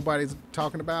that nobody's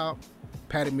talking about,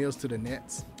 Patty Mills to the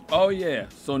Nets. Oh, yeah.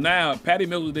 So now Patty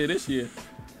Mills was there this year.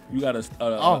 You got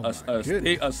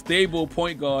a stable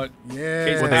point guard.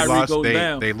 Yeah.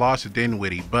 Well, they lost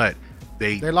Dinwiddie, but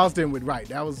they lost Dinwiddie.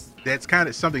 Right. That's kind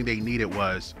of something they needed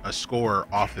was a scorer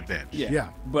off the bench. Yeah.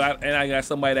 But I got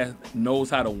somebody that knows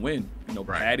how to win. You know,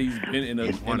 Patty's been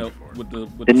with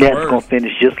the Nets gonna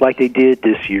finish just like they did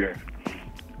this year.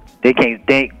 They can't.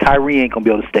 Kyrie ain't gonna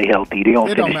be able to stay healthy. They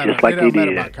gonna finish just like they did. It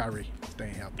don't matter about Kyrie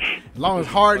staying healthy. As long as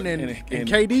Harden and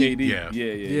KD. Yeah.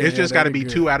 It's just got to be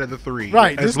 2 out of the 3.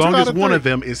 Right. As long as one of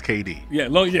them is KD. Yeah.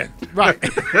 Right.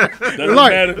 Doesn't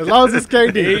matter. As long as it's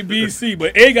KD. A, B, C,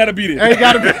 but A got to be there. A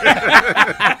got to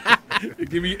be.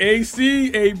 Give me A,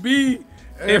 C, A, B,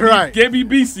 and right. Give me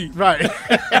B, C. Right.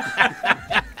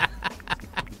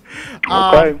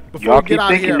 Okay. Before we get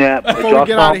out of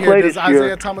here, does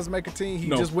Isaiah Thomas make a team? He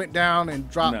just went down and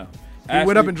dropped. No. He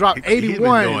went up and dropped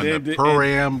 81. The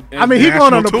Pro-Am. I mean, he's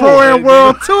going on the Pro-Am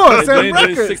World Tour. He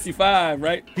did 65,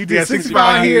 right? He did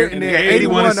 65 here and then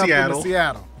 81 up in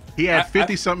Seattle. He had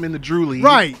 50-something in the Drew League.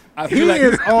 Right. He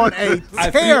is on a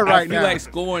tear right now. I feel like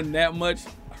scoring that much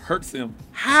hurts him.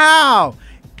 How?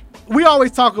 We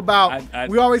always talk about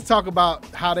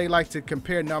how they like to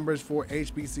compare numbers for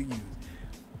HBCUs.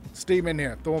 Steve in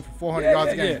there throwing for 400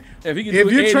 yards a game. If he can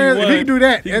do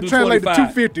that, it translates to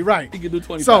 250, right? He can do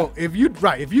 25. So if you're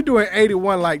doing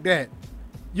 81 like that,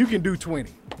 you can do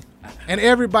 20. And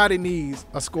everybody needs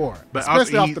a scorer, but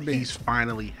especially also off the bench. He's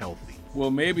finally healthy. Well,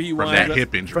 maybe he winds up from that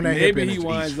hip injury. Maybe he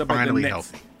winds up at the Nets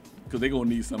healthy because they're gonna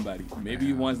need somebody. Maybe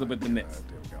he winds up at the Nets,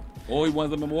 or he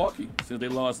winds up in Milwaukee since they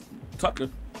lost Tucker.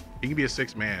 He can be a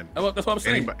 6-man. That's what I'm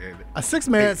saying. A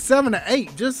 6-man, 7 to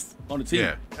 8, just on the team.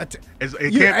 Yeah. It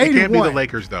can't be the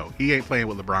Lakers though. He ain't playing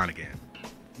with LeBron again.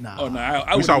 No. Oh no!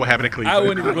 We saw what happened in Cleveland. I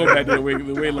wouldn't even go back to the way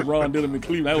LeBron did him in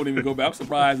Cleveland. I wouldn't even go back. I'm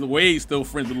surprised the Wade's still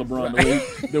friends with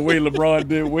LeBron. The way LeBron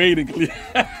did Wade in Cleveland.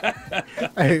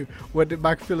 Hey, what did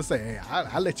Michael Phillips say? Hey,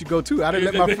 I let you go too. I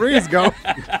didn't let my friends go.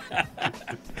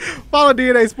 Follow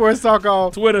DNA Sports Talk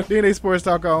on Twitter, DNA Sports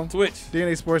Talk on Twitch,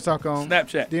 DNA Sports Talk on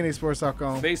Snapchat, DNA Sports Talk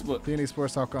on Facebook, DNA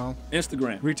Sports Talk on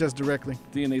Instagram. Reach us directly.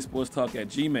 DNA Sports Talk at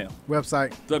Gmail.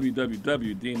 Website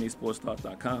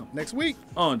www.dnasportstalk.com. Next week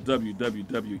on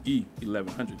WWWE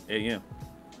 1100 AM.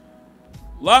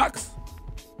 Locks.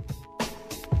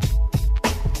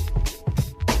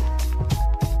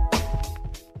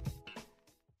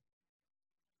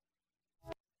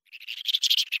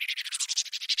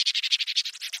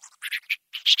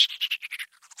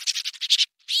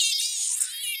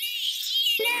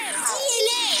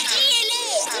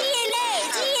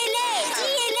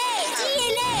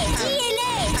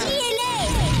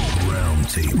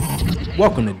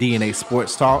 Welcome to DNA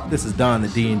Sports Talk. This is Don, the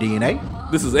D and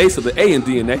DNA. This is Ace of the A in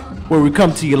DNA. Where we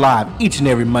come to you live each and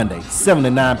every Monday, 7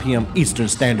 to 9 p.m. Eastern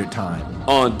Standard Time.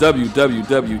 On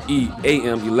WWWE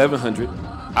AM 1100,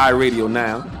 iRadio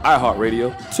Now,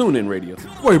 iHeartRadio, TuneIn Radio.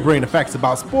 Where we bring the facts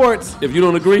about sports. If you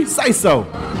don't agree, say so.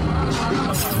 Tell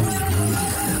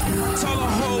the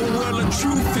whole world the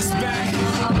truth is back.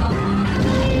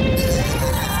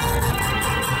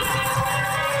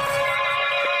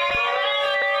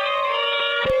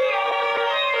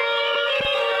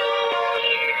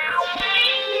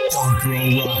 Don't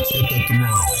throw rocks at the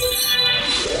throne.